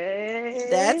 okay.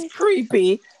 That's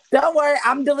creepy. Don't worry,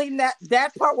 I'm deleting that.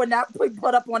 That part will not be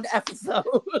put up on the episode.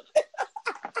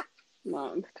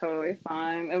 No, it's totally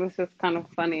fine. It was just kind of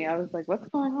funny. I was like, what's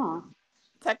going on?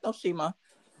 Techno Shima.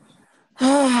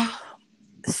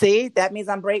 See, that means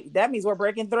we're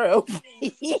breaking through.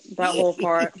 That whole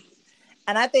part.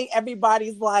 And I think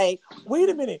everybody's like, wait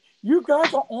a minute, you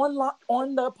guys are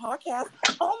on the podcast?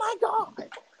 Oh my God.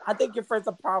 I think your friends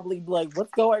are probably like,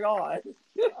 what's going on?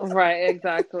 Right,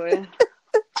 exactly.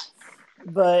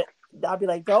 But I'll be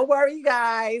like, don't worry, you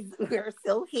guys. We're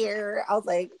still here. I was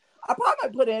like, I probably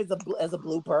might put it as a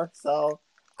blooper. So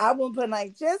I won't put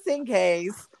like, just in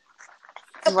case.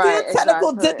 Right,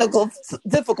 technical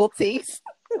difficulties.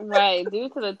 Right, due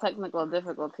to the technical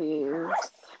difficulties.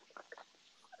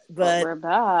 But we're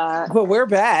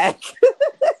back.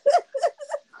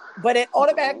 But it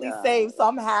automatically saves, so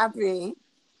I'm happy.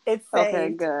 It's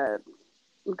saved. Okay,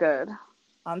 good.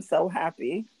 I'm so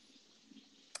happy.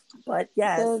 But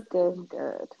yes. Good.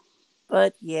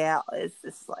 But yeah, it's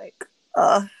just like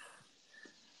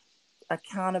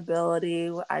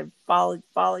accountability. I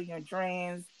follow your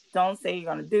dreams. Don't say you're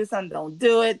gonna do something. Don't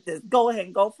do it. Just go ahead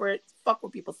and go for it. Fuck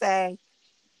what people say.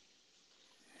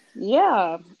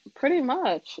 Yeah, pretty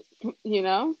much. You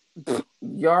know,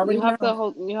 You already know.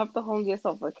 you have to hold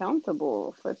yourself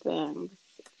accountable for things.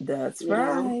 That's You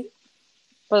know, right.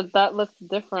 but that looks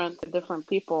different to different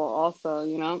people. Also,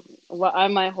 you know, what I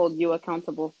might hold you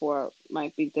accountable for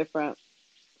might be different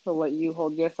for what you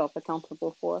hold yourself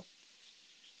accountable for.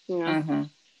 You know, Mm-hmm.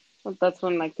 but that's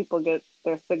when like people get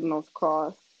their signals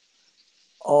crossed.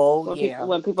 Oh yeah,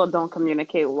 When people don't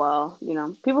communicate well, you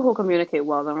know, people who communicate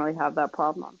well don't really have that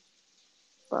problem,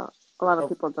 but a lot of oh,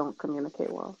 people don't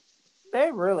communicate well.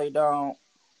 they really don't.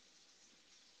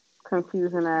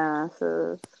 Confusing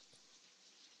asses.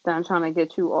 Then trying to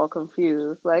get you all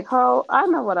confused. Like, oh, I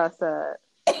know what I said.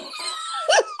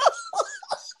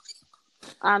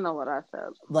 I know what I said.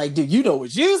 Like, do you know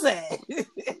what you said?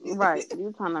 Right.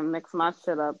 You trying to mix my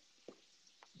shit up.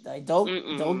 Like, don't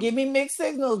Mm-mm. give me mixed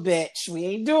signals, bitch. We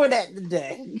ain't doing that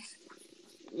today.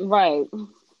 Right.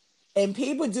 And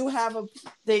people do have a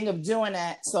thing of doing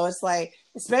that. So it's like,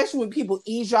 especially when people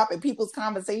eavesdrop in people's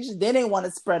conversations, then they want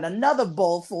to spread another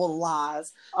bowl full of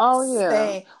lies, Oh, yeah.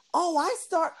 saying,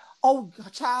 oh,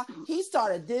 child, he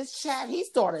started this chat, he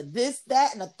started this,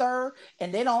 that, and the third,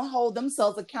 and they don't hold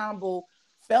themselves accountable,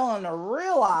 failing to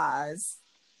realize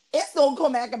it's going to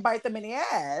come back and bite them in the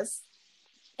ass.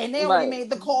 And they already Right. made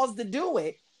the calls to do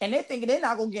it, and they're thinking they're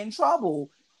not going to get in trouble.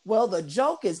 Well, the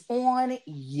joke is on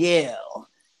you.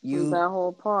 That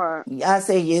whole part. I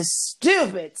say, you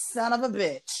stupid son of a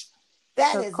bitch.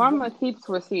 That Because is, karma keeps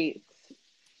receipts.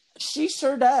 she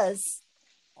sure does.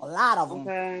 A lot of them.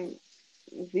 Okay.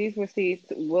 These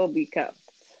receipts will be kept.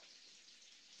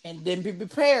 And then be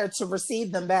prepared to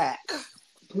receive them back.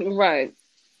 Right.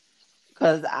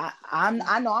 Because I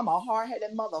know I'm a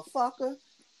hard-headed motherfucker,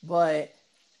 but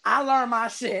I learned my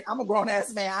shit. I'm a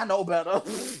grown-ass man. I know better.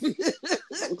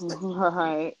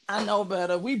 Right. I know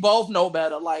better. We both know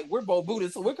better. Like, we're both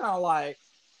Buddhists, so we're kind of like,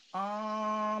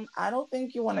 I don't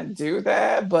think you want to do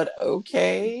that, but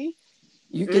okay.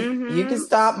 You can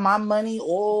stop my money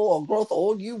or growth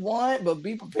all you want, but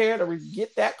be prepared to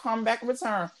get that come back in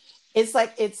return. It's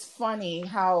like, it's funny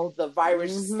how the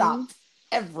virus stopped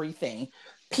everything.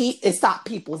 It stopped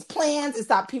people's plans. It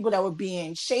stopped people that were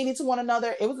being shady to one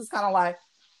another. It was just kind of like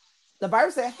the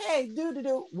virus said, "Hey,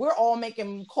 we're all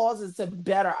making causes to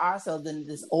better ourselves, and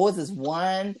this always is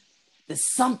one that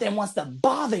something wants to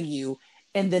bother you."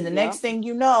 And then the next thing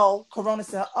you know, Corona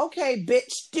said, "Okay,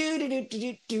 bitch,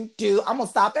 do. I'm gonna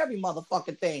stop every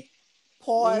motherfucking thing."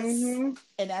 Pause,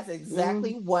 and that's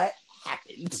exactly what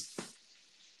happened.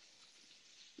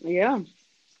 Yeah.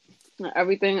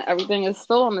 Everything is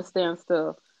still on the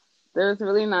standstill. There's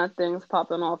really not things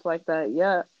popping off like that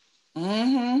yet.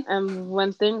 And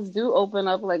when things do open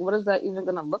up, like, what is that even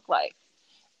gonna look like?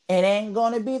 It ain't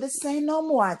gonna be the same no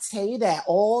more. I tell you that.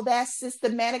 All that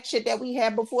systematic shit that we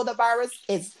had before the virus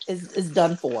is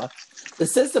done for. The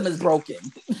system is broken.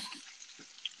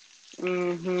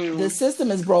 The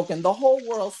system is broken. The whole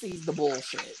world sees the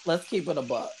bullshit. Let's keep it a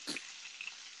buck.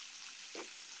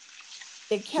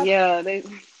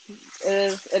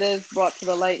 It is brought to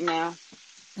the light now,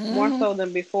 more so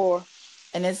than before.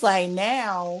 And it's like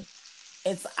now,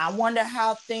 I wonder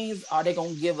how things are. They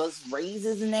gonna give us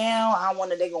raises now? I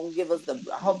wonder they gonna give us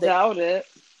I hope doubt it.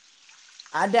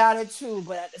 I doubt it too.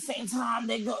 But at the same time,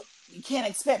 you can't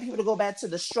expect people to go back to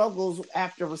the struggles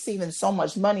after receiving so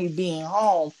much money being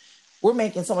home. We're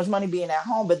making so much money being at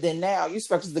home, but then now you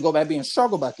expect us to go back being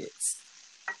struggle buckets.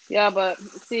 Yeah, but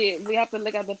see, we have to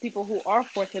look at the people who are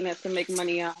fortunate to make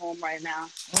money at home right now,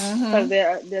 because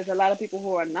there's a lot of people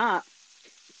who are not,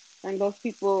 and those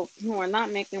people who are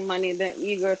not making money, they're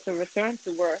eager to return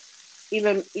to work,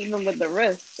 even with the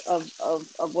risk of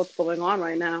what's going on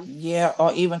right now. Yeah,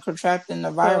 or even contracting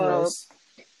the virus.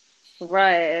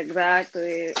 Right,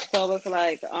 exactly. So it's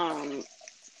like,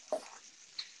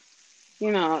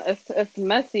 it's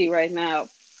messy right now.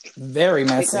 Very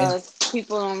messy. Because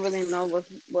people don't really know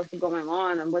what's going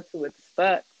on and what to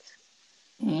expect.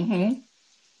 And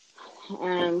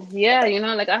yeah,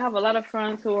 like I have a lot of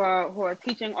friends who are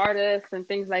teaching artists and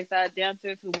things like that,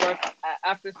 dancers who work at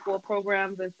after school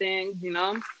programs and things,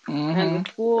 and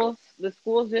the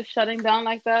schools just shutting down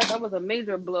like that. That was a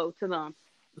major blow to them.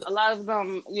 A lot of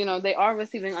them, they are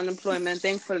receiving unemployment,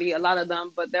 thankfully, a lot of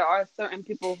them, but there are certain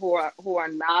people who are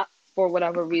not, for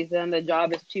whatever reason. The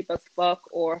job is cheap as fuck,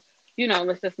 or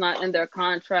it's just not in their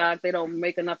contract. They don't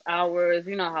make enough hours.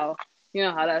 You know how You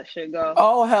know how that shit go.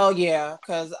 Oh hell yeah,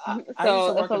 because I used to So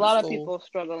it's work a in a lot of school. people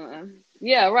struggling.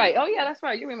 Yeah, right. Oh yeah, that's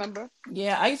right. You remember?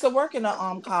 Yeah, I used to work in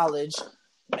a college,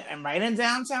 and right in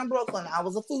downtown Brooklyn. I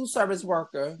was a food service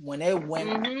worker when it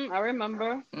went. I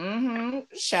remember.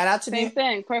 Shout out to Same the.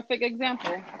 thing. Perfect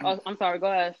example. Oh, I'm sorry. Go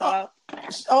ahead. Shout Oh,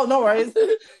 out. oh no worries.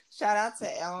 Shout out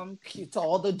to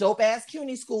all the dope ass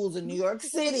CUNY schools in New York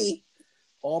City.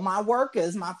 All my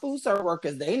workers, my food service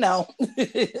workers, they know.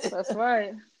 That's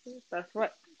right. That's right.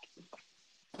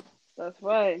 That's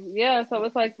right. Yeah. So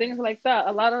it's like things like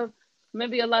that.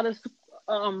 Maybe a lot of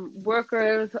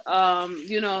workers, like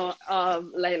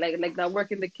that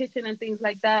work in the kitchen and things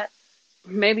like that.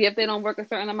 Maybe if they don't work a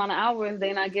certain amount of hours,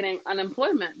 they're not getting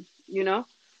unemployment.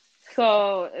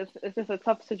 So it's just a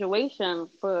tough situation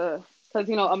because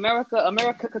America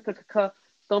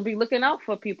don't be looking out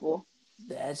for people.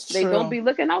 That's They don't true. be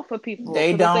looking out for people.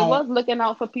 They Because if they don't. was looking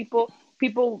out for people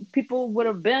would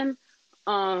have been,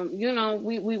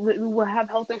 we would have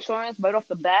health insurance right off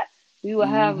the bat. We would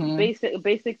have Mm-hmm.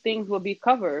 basic things would be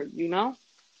covered.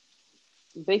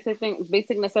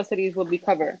 Basic necessities will be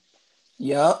covered.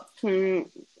 Yep. In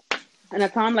a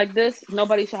time like this,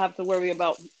 nobody should have to worry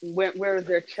about where is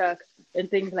their check and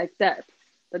things like that.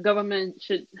 The government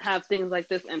should have things like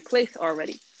this in place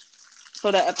already,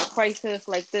 so that if a crisis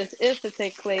like this is to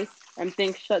take place and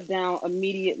things shut down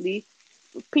immediately,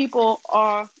 people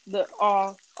are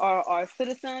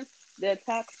citizens, they're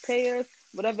taxpayers,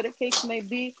 whatever the case may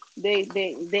be, they're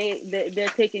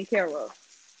taken care of.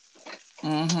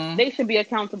 Mm-hmm. They should be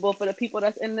accountable for the people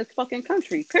that's in this fucking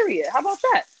country. Period. How about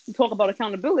that? You talk about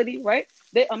accountability, right?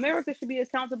 America should be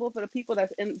accountable for the people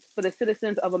for the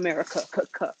citizens of America.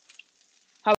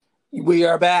 We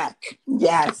are back.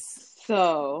 Yes.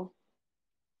 So,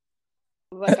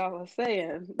 like I was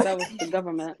saying, that was the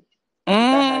government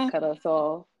that had Mm, cut us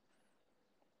off.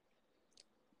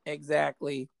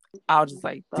 exactly. I was just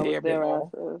like, That was damn it their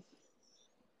all. asses.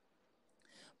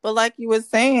 But like you were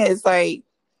saying, it's like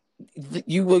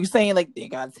you were saying, like they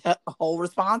got whole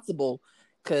responsible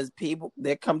because people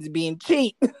they're come to being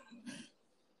cheap.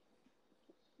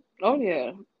 Oh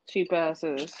yeah, cheap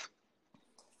asses.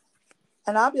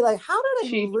 And I'll be like, how do they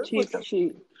Cheap, live with cheap, them?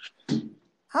 cheap.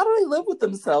 How do they live with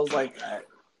themselves like that?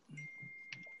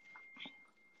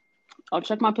 I'll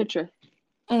check my picture.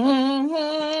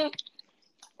 Mm-hmm.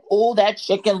 Oh, that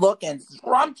chicken looking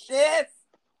scrumptious.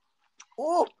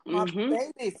 Oh, my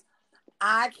babies.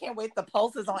 I can't wait to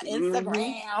post this on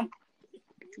Instagram.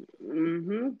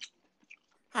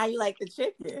 How you like the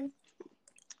chicken?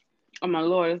 Oh my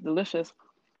lord, it's delicious.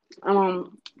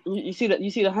 You see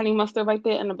the honey mustard right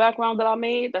there in the background that I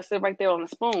made? That's it right there on the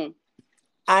spoon.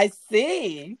 I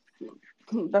see.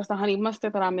 That's the honey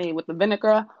mustard that I made with the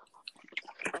vinegar,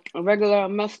 a regular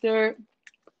mustard.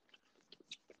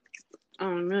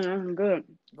 Oh man, that's good.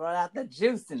 Brought out the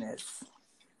juiciness.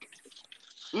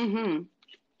 And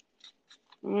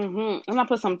I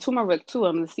put some turmeric too.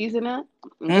 I'm gonna season it.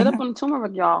 Get up on the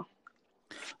turmeric, y'all.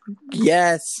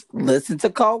 Yes, listen to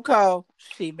Coco.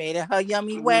 She made it her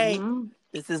yummy way.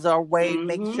 This is our way to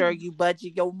make sure you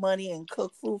budget your money and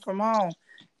cook food from home.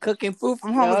 Cooking food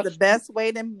from home is the best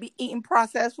way to be eating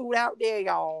processed food out there,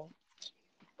 y'all.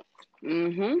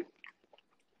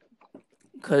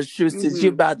 Because since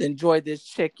you're about to enjoy this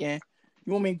chicken,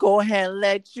 you want me to go ahead and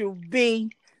let you be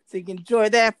so you can enjoy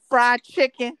that fried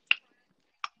chicken?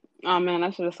 Oh man,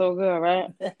 that shit is so good,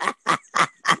 right?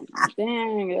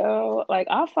 Dang, yo. Like,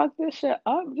 I fucked this shit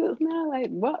up just now. Like,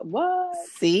 what?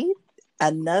 See?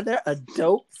 Another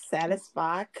adult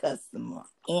satisfied customer.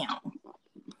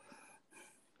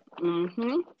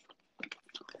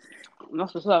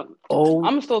 That's what's up. Oh,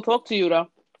 I'm gonna still talk to you though.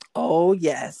 Oh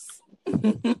yes.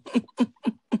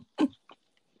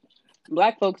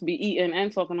 Black folks be eating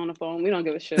and talking on the phone. We don't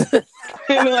give a shit.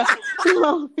 You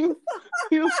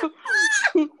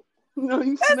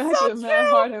smack it mad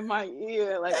hard in my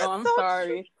ear. Like, oh, I'm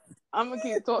sorry. I'm gonna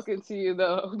keep talking to you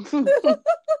though.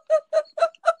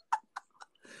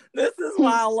 This is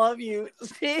why I love you.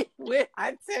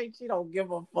 I tell you, she don't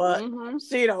give a fuck.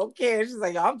 She don't care. She's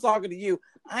like, I'm talking to you.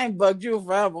 I ain't bugged you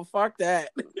forever. Fuck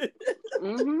that.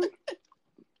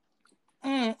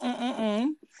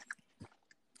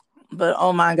 But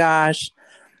oh my gosh.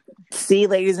 See,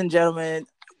 ladies and gentlemen,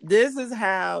 this is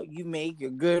how you make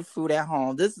your good food at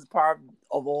home. This is part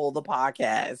of all the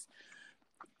podcasts.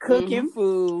 Cooking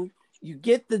food, you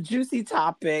get the juicy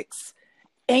topics,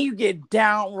 and you get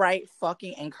downright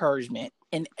fucking encouragement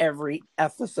in every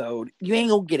episode. You ain't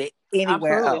gonna get it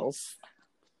anywhere else.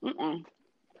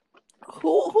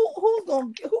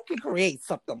 Who can create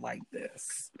something like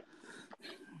this?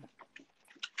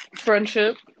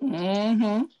 Friendship.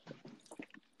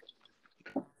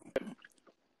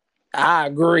 I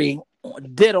agree.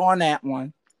 Did on that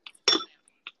one.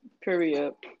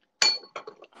 Period.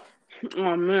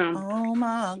 Oh man. Oh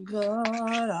my God,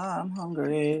 I'm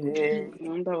hungry.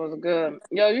 That was good.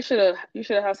 Yo, you should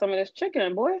have had some of this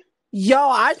chicken, boy. Yo,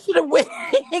 I should have went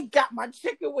and got my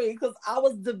chicken wing because I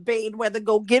was debating whether to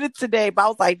go get it today. But I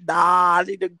was like, nah,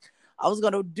 I was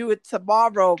gonna do it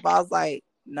tomorrow, but I was like,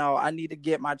 no, I need to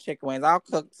get my chicken wings. I'll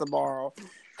cook tomorrow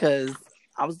because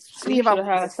I was seeing You if I should have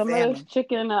would had get some of this salmon.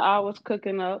 chicken that I was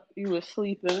cooking up. You were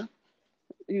sleeping.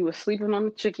 You were sleeping on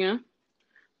the chicken.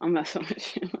 I'm messing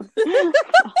with you.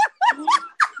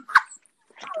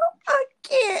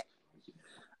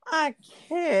 I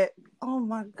can't. Oh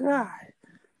my God.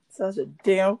 Such a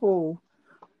damn fool.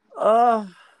 But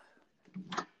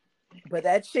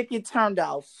that chicken turned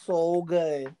out so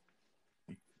good.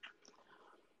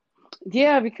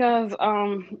 Yeah, because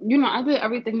I did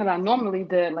everything that I normally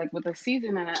did, like with the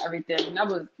seasoning and everything. That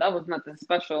was nothing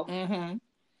special. Mm-hmm.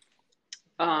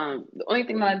 The only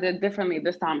thing that I did differently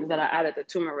this time is that I added the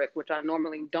turmeric, which I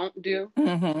normally don't do.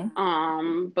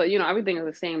 Mm-hmm. But everything is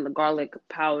the same. The garlic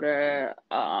powder,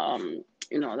 the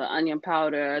onion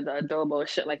powder, the adobo,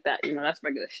 shit like that. That's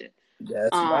regular shit.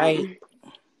 That's right.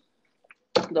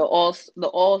 Um, the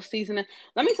all seasoning.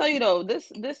 Let me tell you though,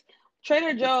 this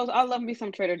Trader Joe's, I love me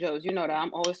some Trader Joe's. You know that.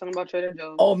 I'm always talking about Trader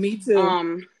Joe's. Oh, me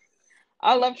too.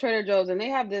 I love Trader Joe's, and they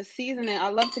have this seasoning. I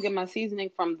love to get my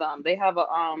seasoning from them. They have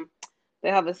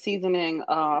a seasoning.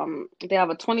 They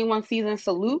have a 21 season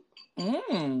salute.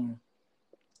 Mm.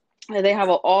 And they have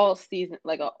an all season,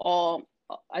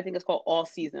 I think it's called all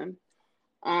season.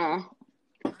 And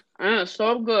it's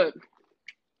so good.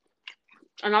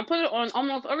 And I put it on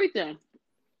almost everything.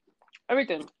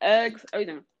 Everything. Eggs,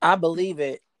 everything. I believe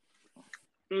it.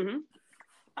 Mm-hmm.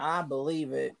 I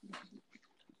believe it.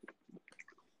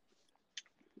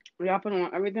 Yeah, I put it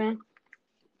on everything.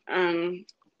 And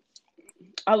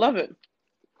I love it.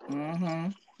 Mm-hmm.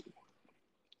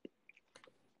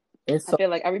 I feel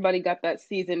like everybody got that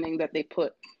seasoning that they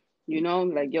put,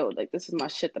 like, yo, like this is my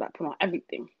shit that I put on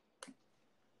everything.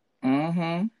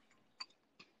 Mm-hmm.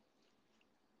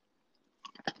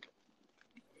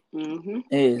 Mm-hmm.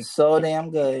 It is so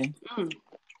damn good.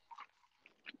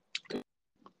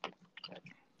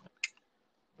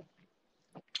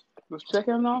 The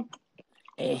chicken though,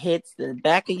 it hits the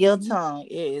back of your tongue.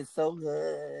 It is so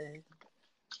good.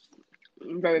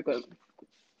 Very good.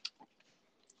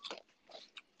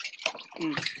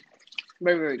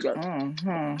 Very, very good.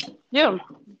 Mm-hmm. Yeah,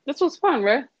 this was fun,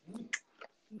 right?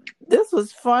 This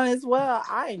was fun as well.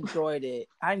 I enjoyed it.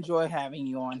 I enjoy having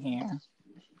you on here.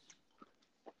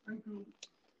 It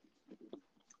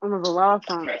was a lot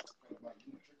of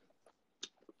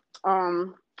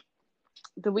fun.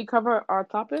 Did we cover our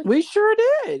topic? We sure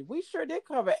did. We sure did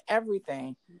cover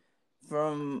everything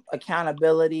from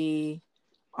accountability.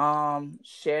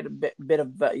 Shared a bit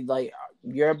of like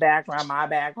your background, my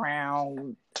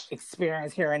background,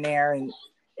 experience here and there, and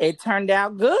it turned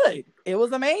out good. It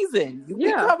was amazing. Yeah.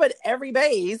 We covered every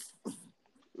base.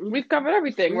 We covered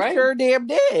everything, right? We sure damn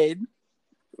did.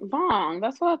 Bong.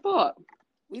 That's what I thought.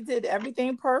 We did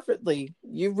everything perfectly.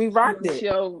 We rocked it.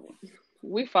 Yo,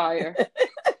 we fire.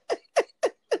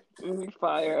 We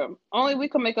fire. Only we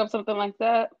could make up something like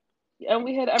that, and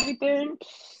we hit everything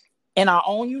in our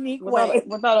own unique way,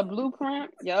 without a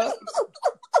blueprint. Yep.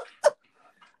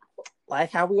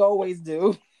 Like how we always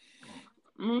do.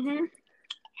 Mm-hmm.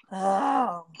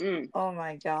 Oh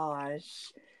my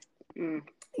gosh.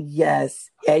 Yes,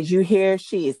 as you hear,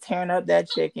 she is tearing up that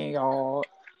chicken, y'all.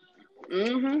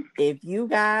 Mm-hmm. If you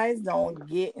guys don't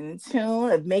get in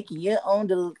tune of making your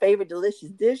own favorite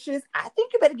delicious dishes, I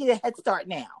think you better get a head start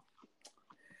now.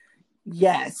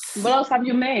 Yes. What else have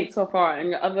you made so far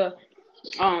in your other?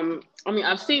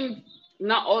 I've seen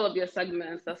not all of your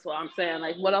segments. That's what I'm saying.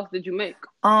 Like, what else did you make?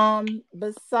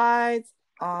 Besides,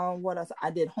 what else? I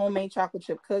did homemade chocolate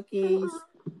chip cookies.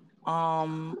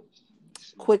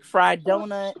 Quick fried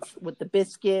donuts with the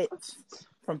biscuits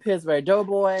from Pillsbury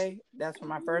Doughboy. That's from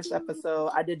my first episode.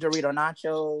 I did Dorito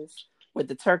nachos with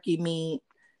the turkey meat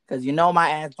because my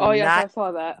ass. Oh yes, I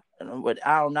saw that. But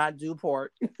I do not do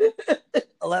pork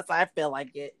unless I feel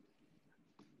like it.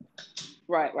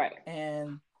 Right.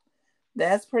 And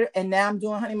that's pretty. And now I'm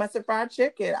doing honey mustard fried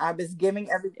chicken. I was giving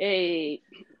everything. Hey.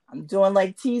 I'm doing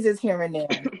like teasers here and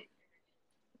there.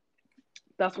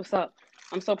 That's what's up.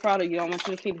 I'm so proud of you. I want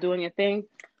you to keep doing your thing.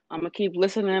 I'm gonna keep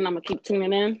listening. I'm gonna keep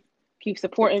tuning in. Keep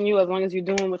supporting you as long as you're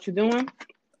doing what you're doing.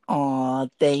 Oh,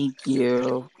 thank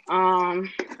you.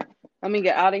 Let me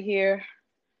get out of here.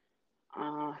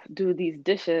 Do these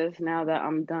dishes now that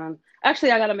I'm done.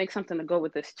 Actually, I gotta make something to go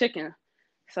with this chicken,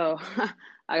 so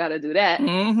I gotta do that.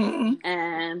 Mm-hmm.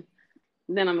 And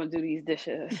Then I'm gonna do these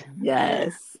dishes.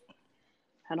 Yes.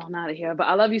 Head on out of here. But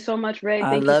I love you so much, Ray.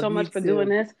 I Thank you so love you much for doing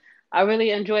too. this. I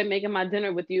really enjoyed making my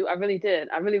dinner with you. I really did.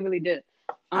 I really, really did.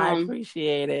 I Um,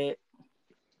 appreciate it.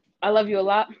 I love you a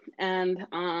lot. And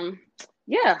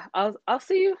yeah, I'll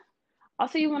see you. I'll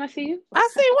see you when I see you. I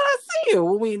see when I see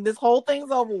you. This whole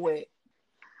thing's over with.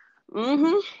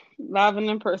 Mm-hmm. Live and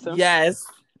in person. Yes.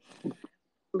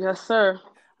 Yes, sir.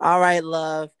 All right,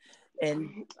 love.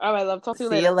 And All right, love. Talk to you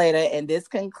see you later. later. And this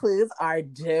concludes our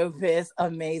dopest,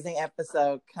 amazing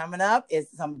episode. Coming up is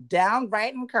some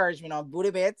downright encouragement on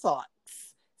Booty Bear Talks.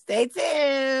 Stay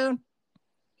tuned.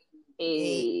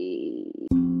 Hey.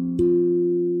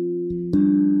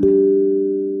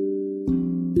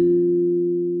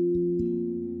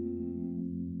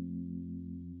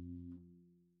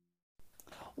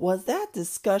 Was that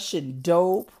discussion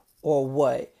dope or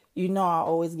what? You know I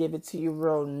always give it to you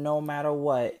real no matter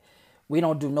what. We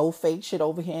don't do no fake shit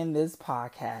over here in this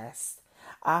podcast.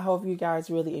 I hope you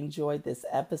guys really enjoyed this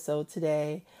episode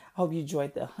today. I hope you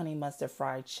enjoyed the honey mustard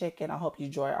fried chicken. I hope you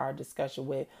enjoyed our discussion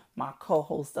with my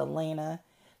co-host Elena.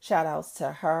 Shout outs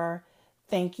to her.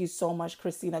 Thank you so much,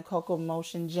 Christina Coco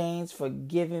Motion James, for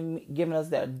giving us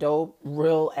that dope,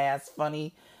 real ass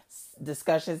funny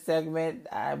discussion segment.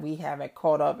 We haven't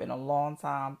caught up in a long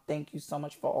time. Thank you so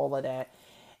much for all of that.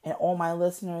 And all my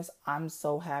listeners, I'm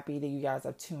so happy that you guys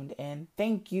are tuned in.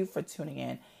 Thank you for tuning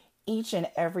in each and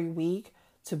every week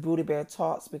to Booty Bear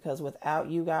Talks, because without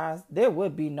you guys, there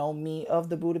would be no me of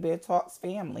the Booty Bear Talks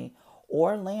family,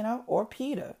 or Lena or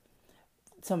Peter.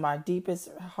 To my deepest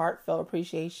heartfelt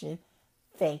appreciation,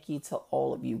 thank you to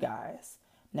all of you guys.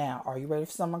 Now, are you ready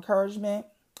for some encouragement?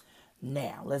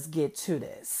 Now, let's get to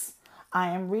this. I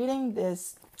am reading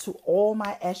this to all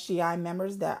my SGI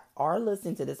members that are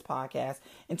listening to this podcast,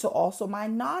 and to also my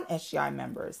non-SGI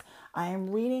members. I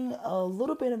am reading a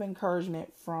little bit of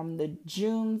encouragement from the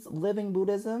June's Living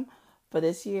Buddhism for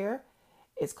this year.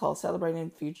 It's called Celebrating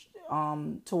Future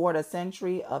Toward a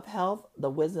Century of Health,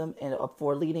 the Wisdom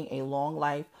for Leading a Long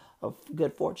Life of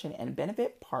Good Fortune and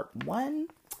Benefit, Part 1.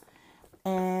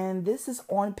 And this is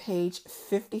on page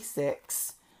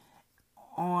 56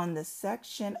 on the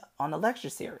section on the lecture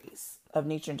series of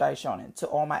Nichiren Daishonin. To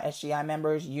all my SGI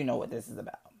members, you know what this is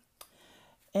about.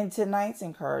 In tonight's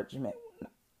encouragement,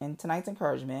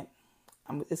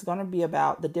 it's going to be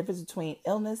about the difference between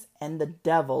illness and the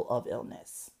devil of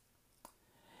illness.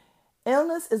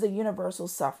 Illness is a universal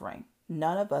suffering.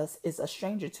 None of us is a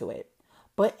stranger to it,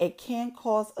 but it can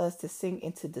cause us to sink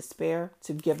into despair,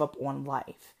 to give up on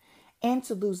life, and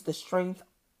to lose the strength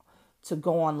to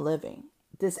go on living.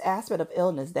 This aspect of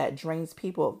illness that drains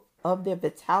people of their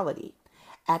vitality,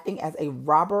 acting as a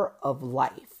robber of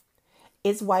life.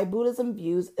 It's why Buddhism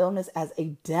views illness as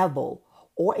a devil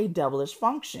or a devilish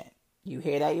function. You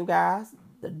hear that, you guys?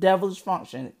 The devilish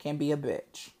function can be a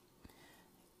bitch.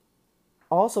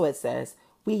 Also, it says,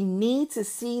 we need to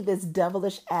see this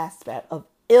devilish aspect of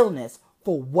illness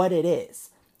for what it is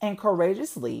and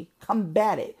courageously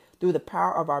combat it through the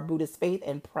power of our Buddhist faith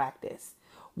and practice.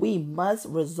 We must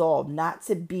resolve not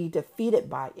to be defeated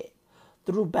by it.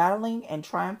 Through battling and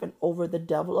triumphing over the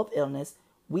devil of illness,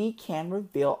 we can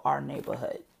reveal our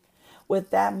neighborhood. With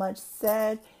that much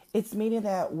said, it's meaning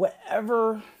that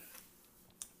whatever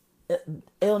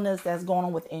illness that's going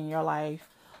on within your life,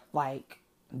 like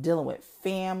dealing with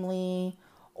family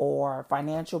or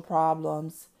financial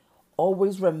problems,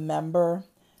 always remember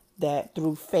that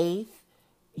through faith,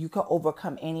 you can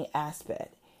overcome any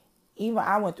aspect. Even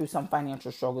I went through some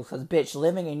financial struggles because, bitch,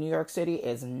 living in New York City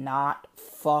is not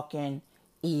fucking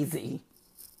easy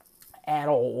at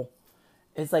all.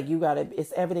 It's like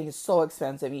everything is so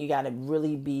expensive. You gotta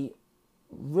really be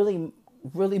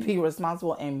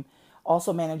responsible and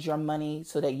also manage your money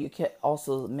so that you can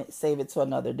also save it to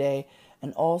another day.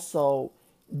 And also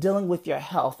dealing with your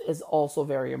health is also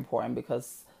very important,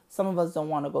 because some of us don't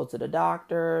want to go to the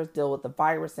doctors, deal with the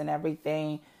virus and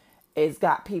everything. It's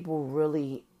got people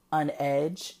really on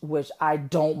edge, which I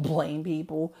don't blame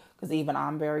people, because even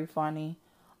I'm very funny.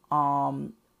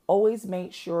 Always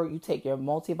make sure you take your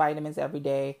multivitamins every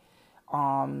day.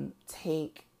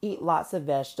 Eat lots of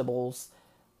vegetables,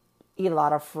 eat a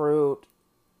lot of fruit.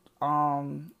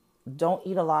 Don't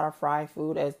eat a lot of fried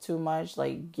food as too much.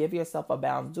 Like, give yourself a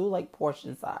balance. Do like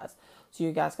portion size, so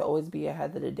you guys can always be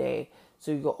ahead of the day.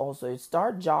 So you can also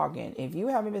start jogging. If you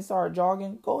haven't been started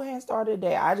jogging, go ahead and start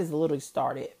today. I just literally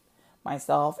started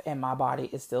myself, and my body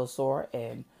is still sore,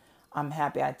 and I'm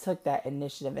happy I took that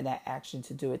initiative and that action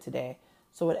to do it today.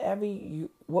 So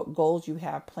what goals you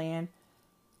have planned,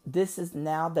 this is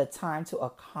now the time to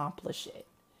accomplish it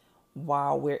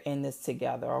while we're in this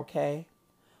together, okay?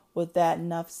 With that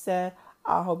enough said,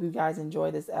 I hope you guys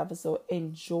enjoy this episode.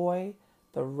 Enjoy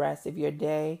the rest of your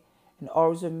day. And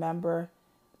always remember,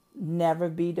 never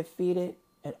be defeated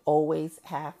and always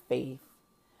have faith.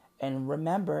 And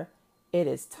remember, it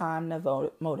is time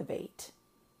to motivate.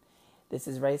 This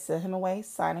is Raisa Hemingway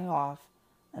signing off.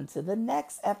 Until the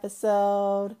next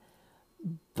episode.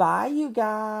 Bye, you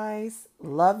guys.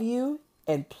 Love you.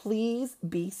 And please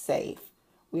be safe.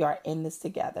 We are in this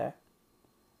together.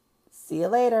 See you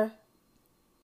later.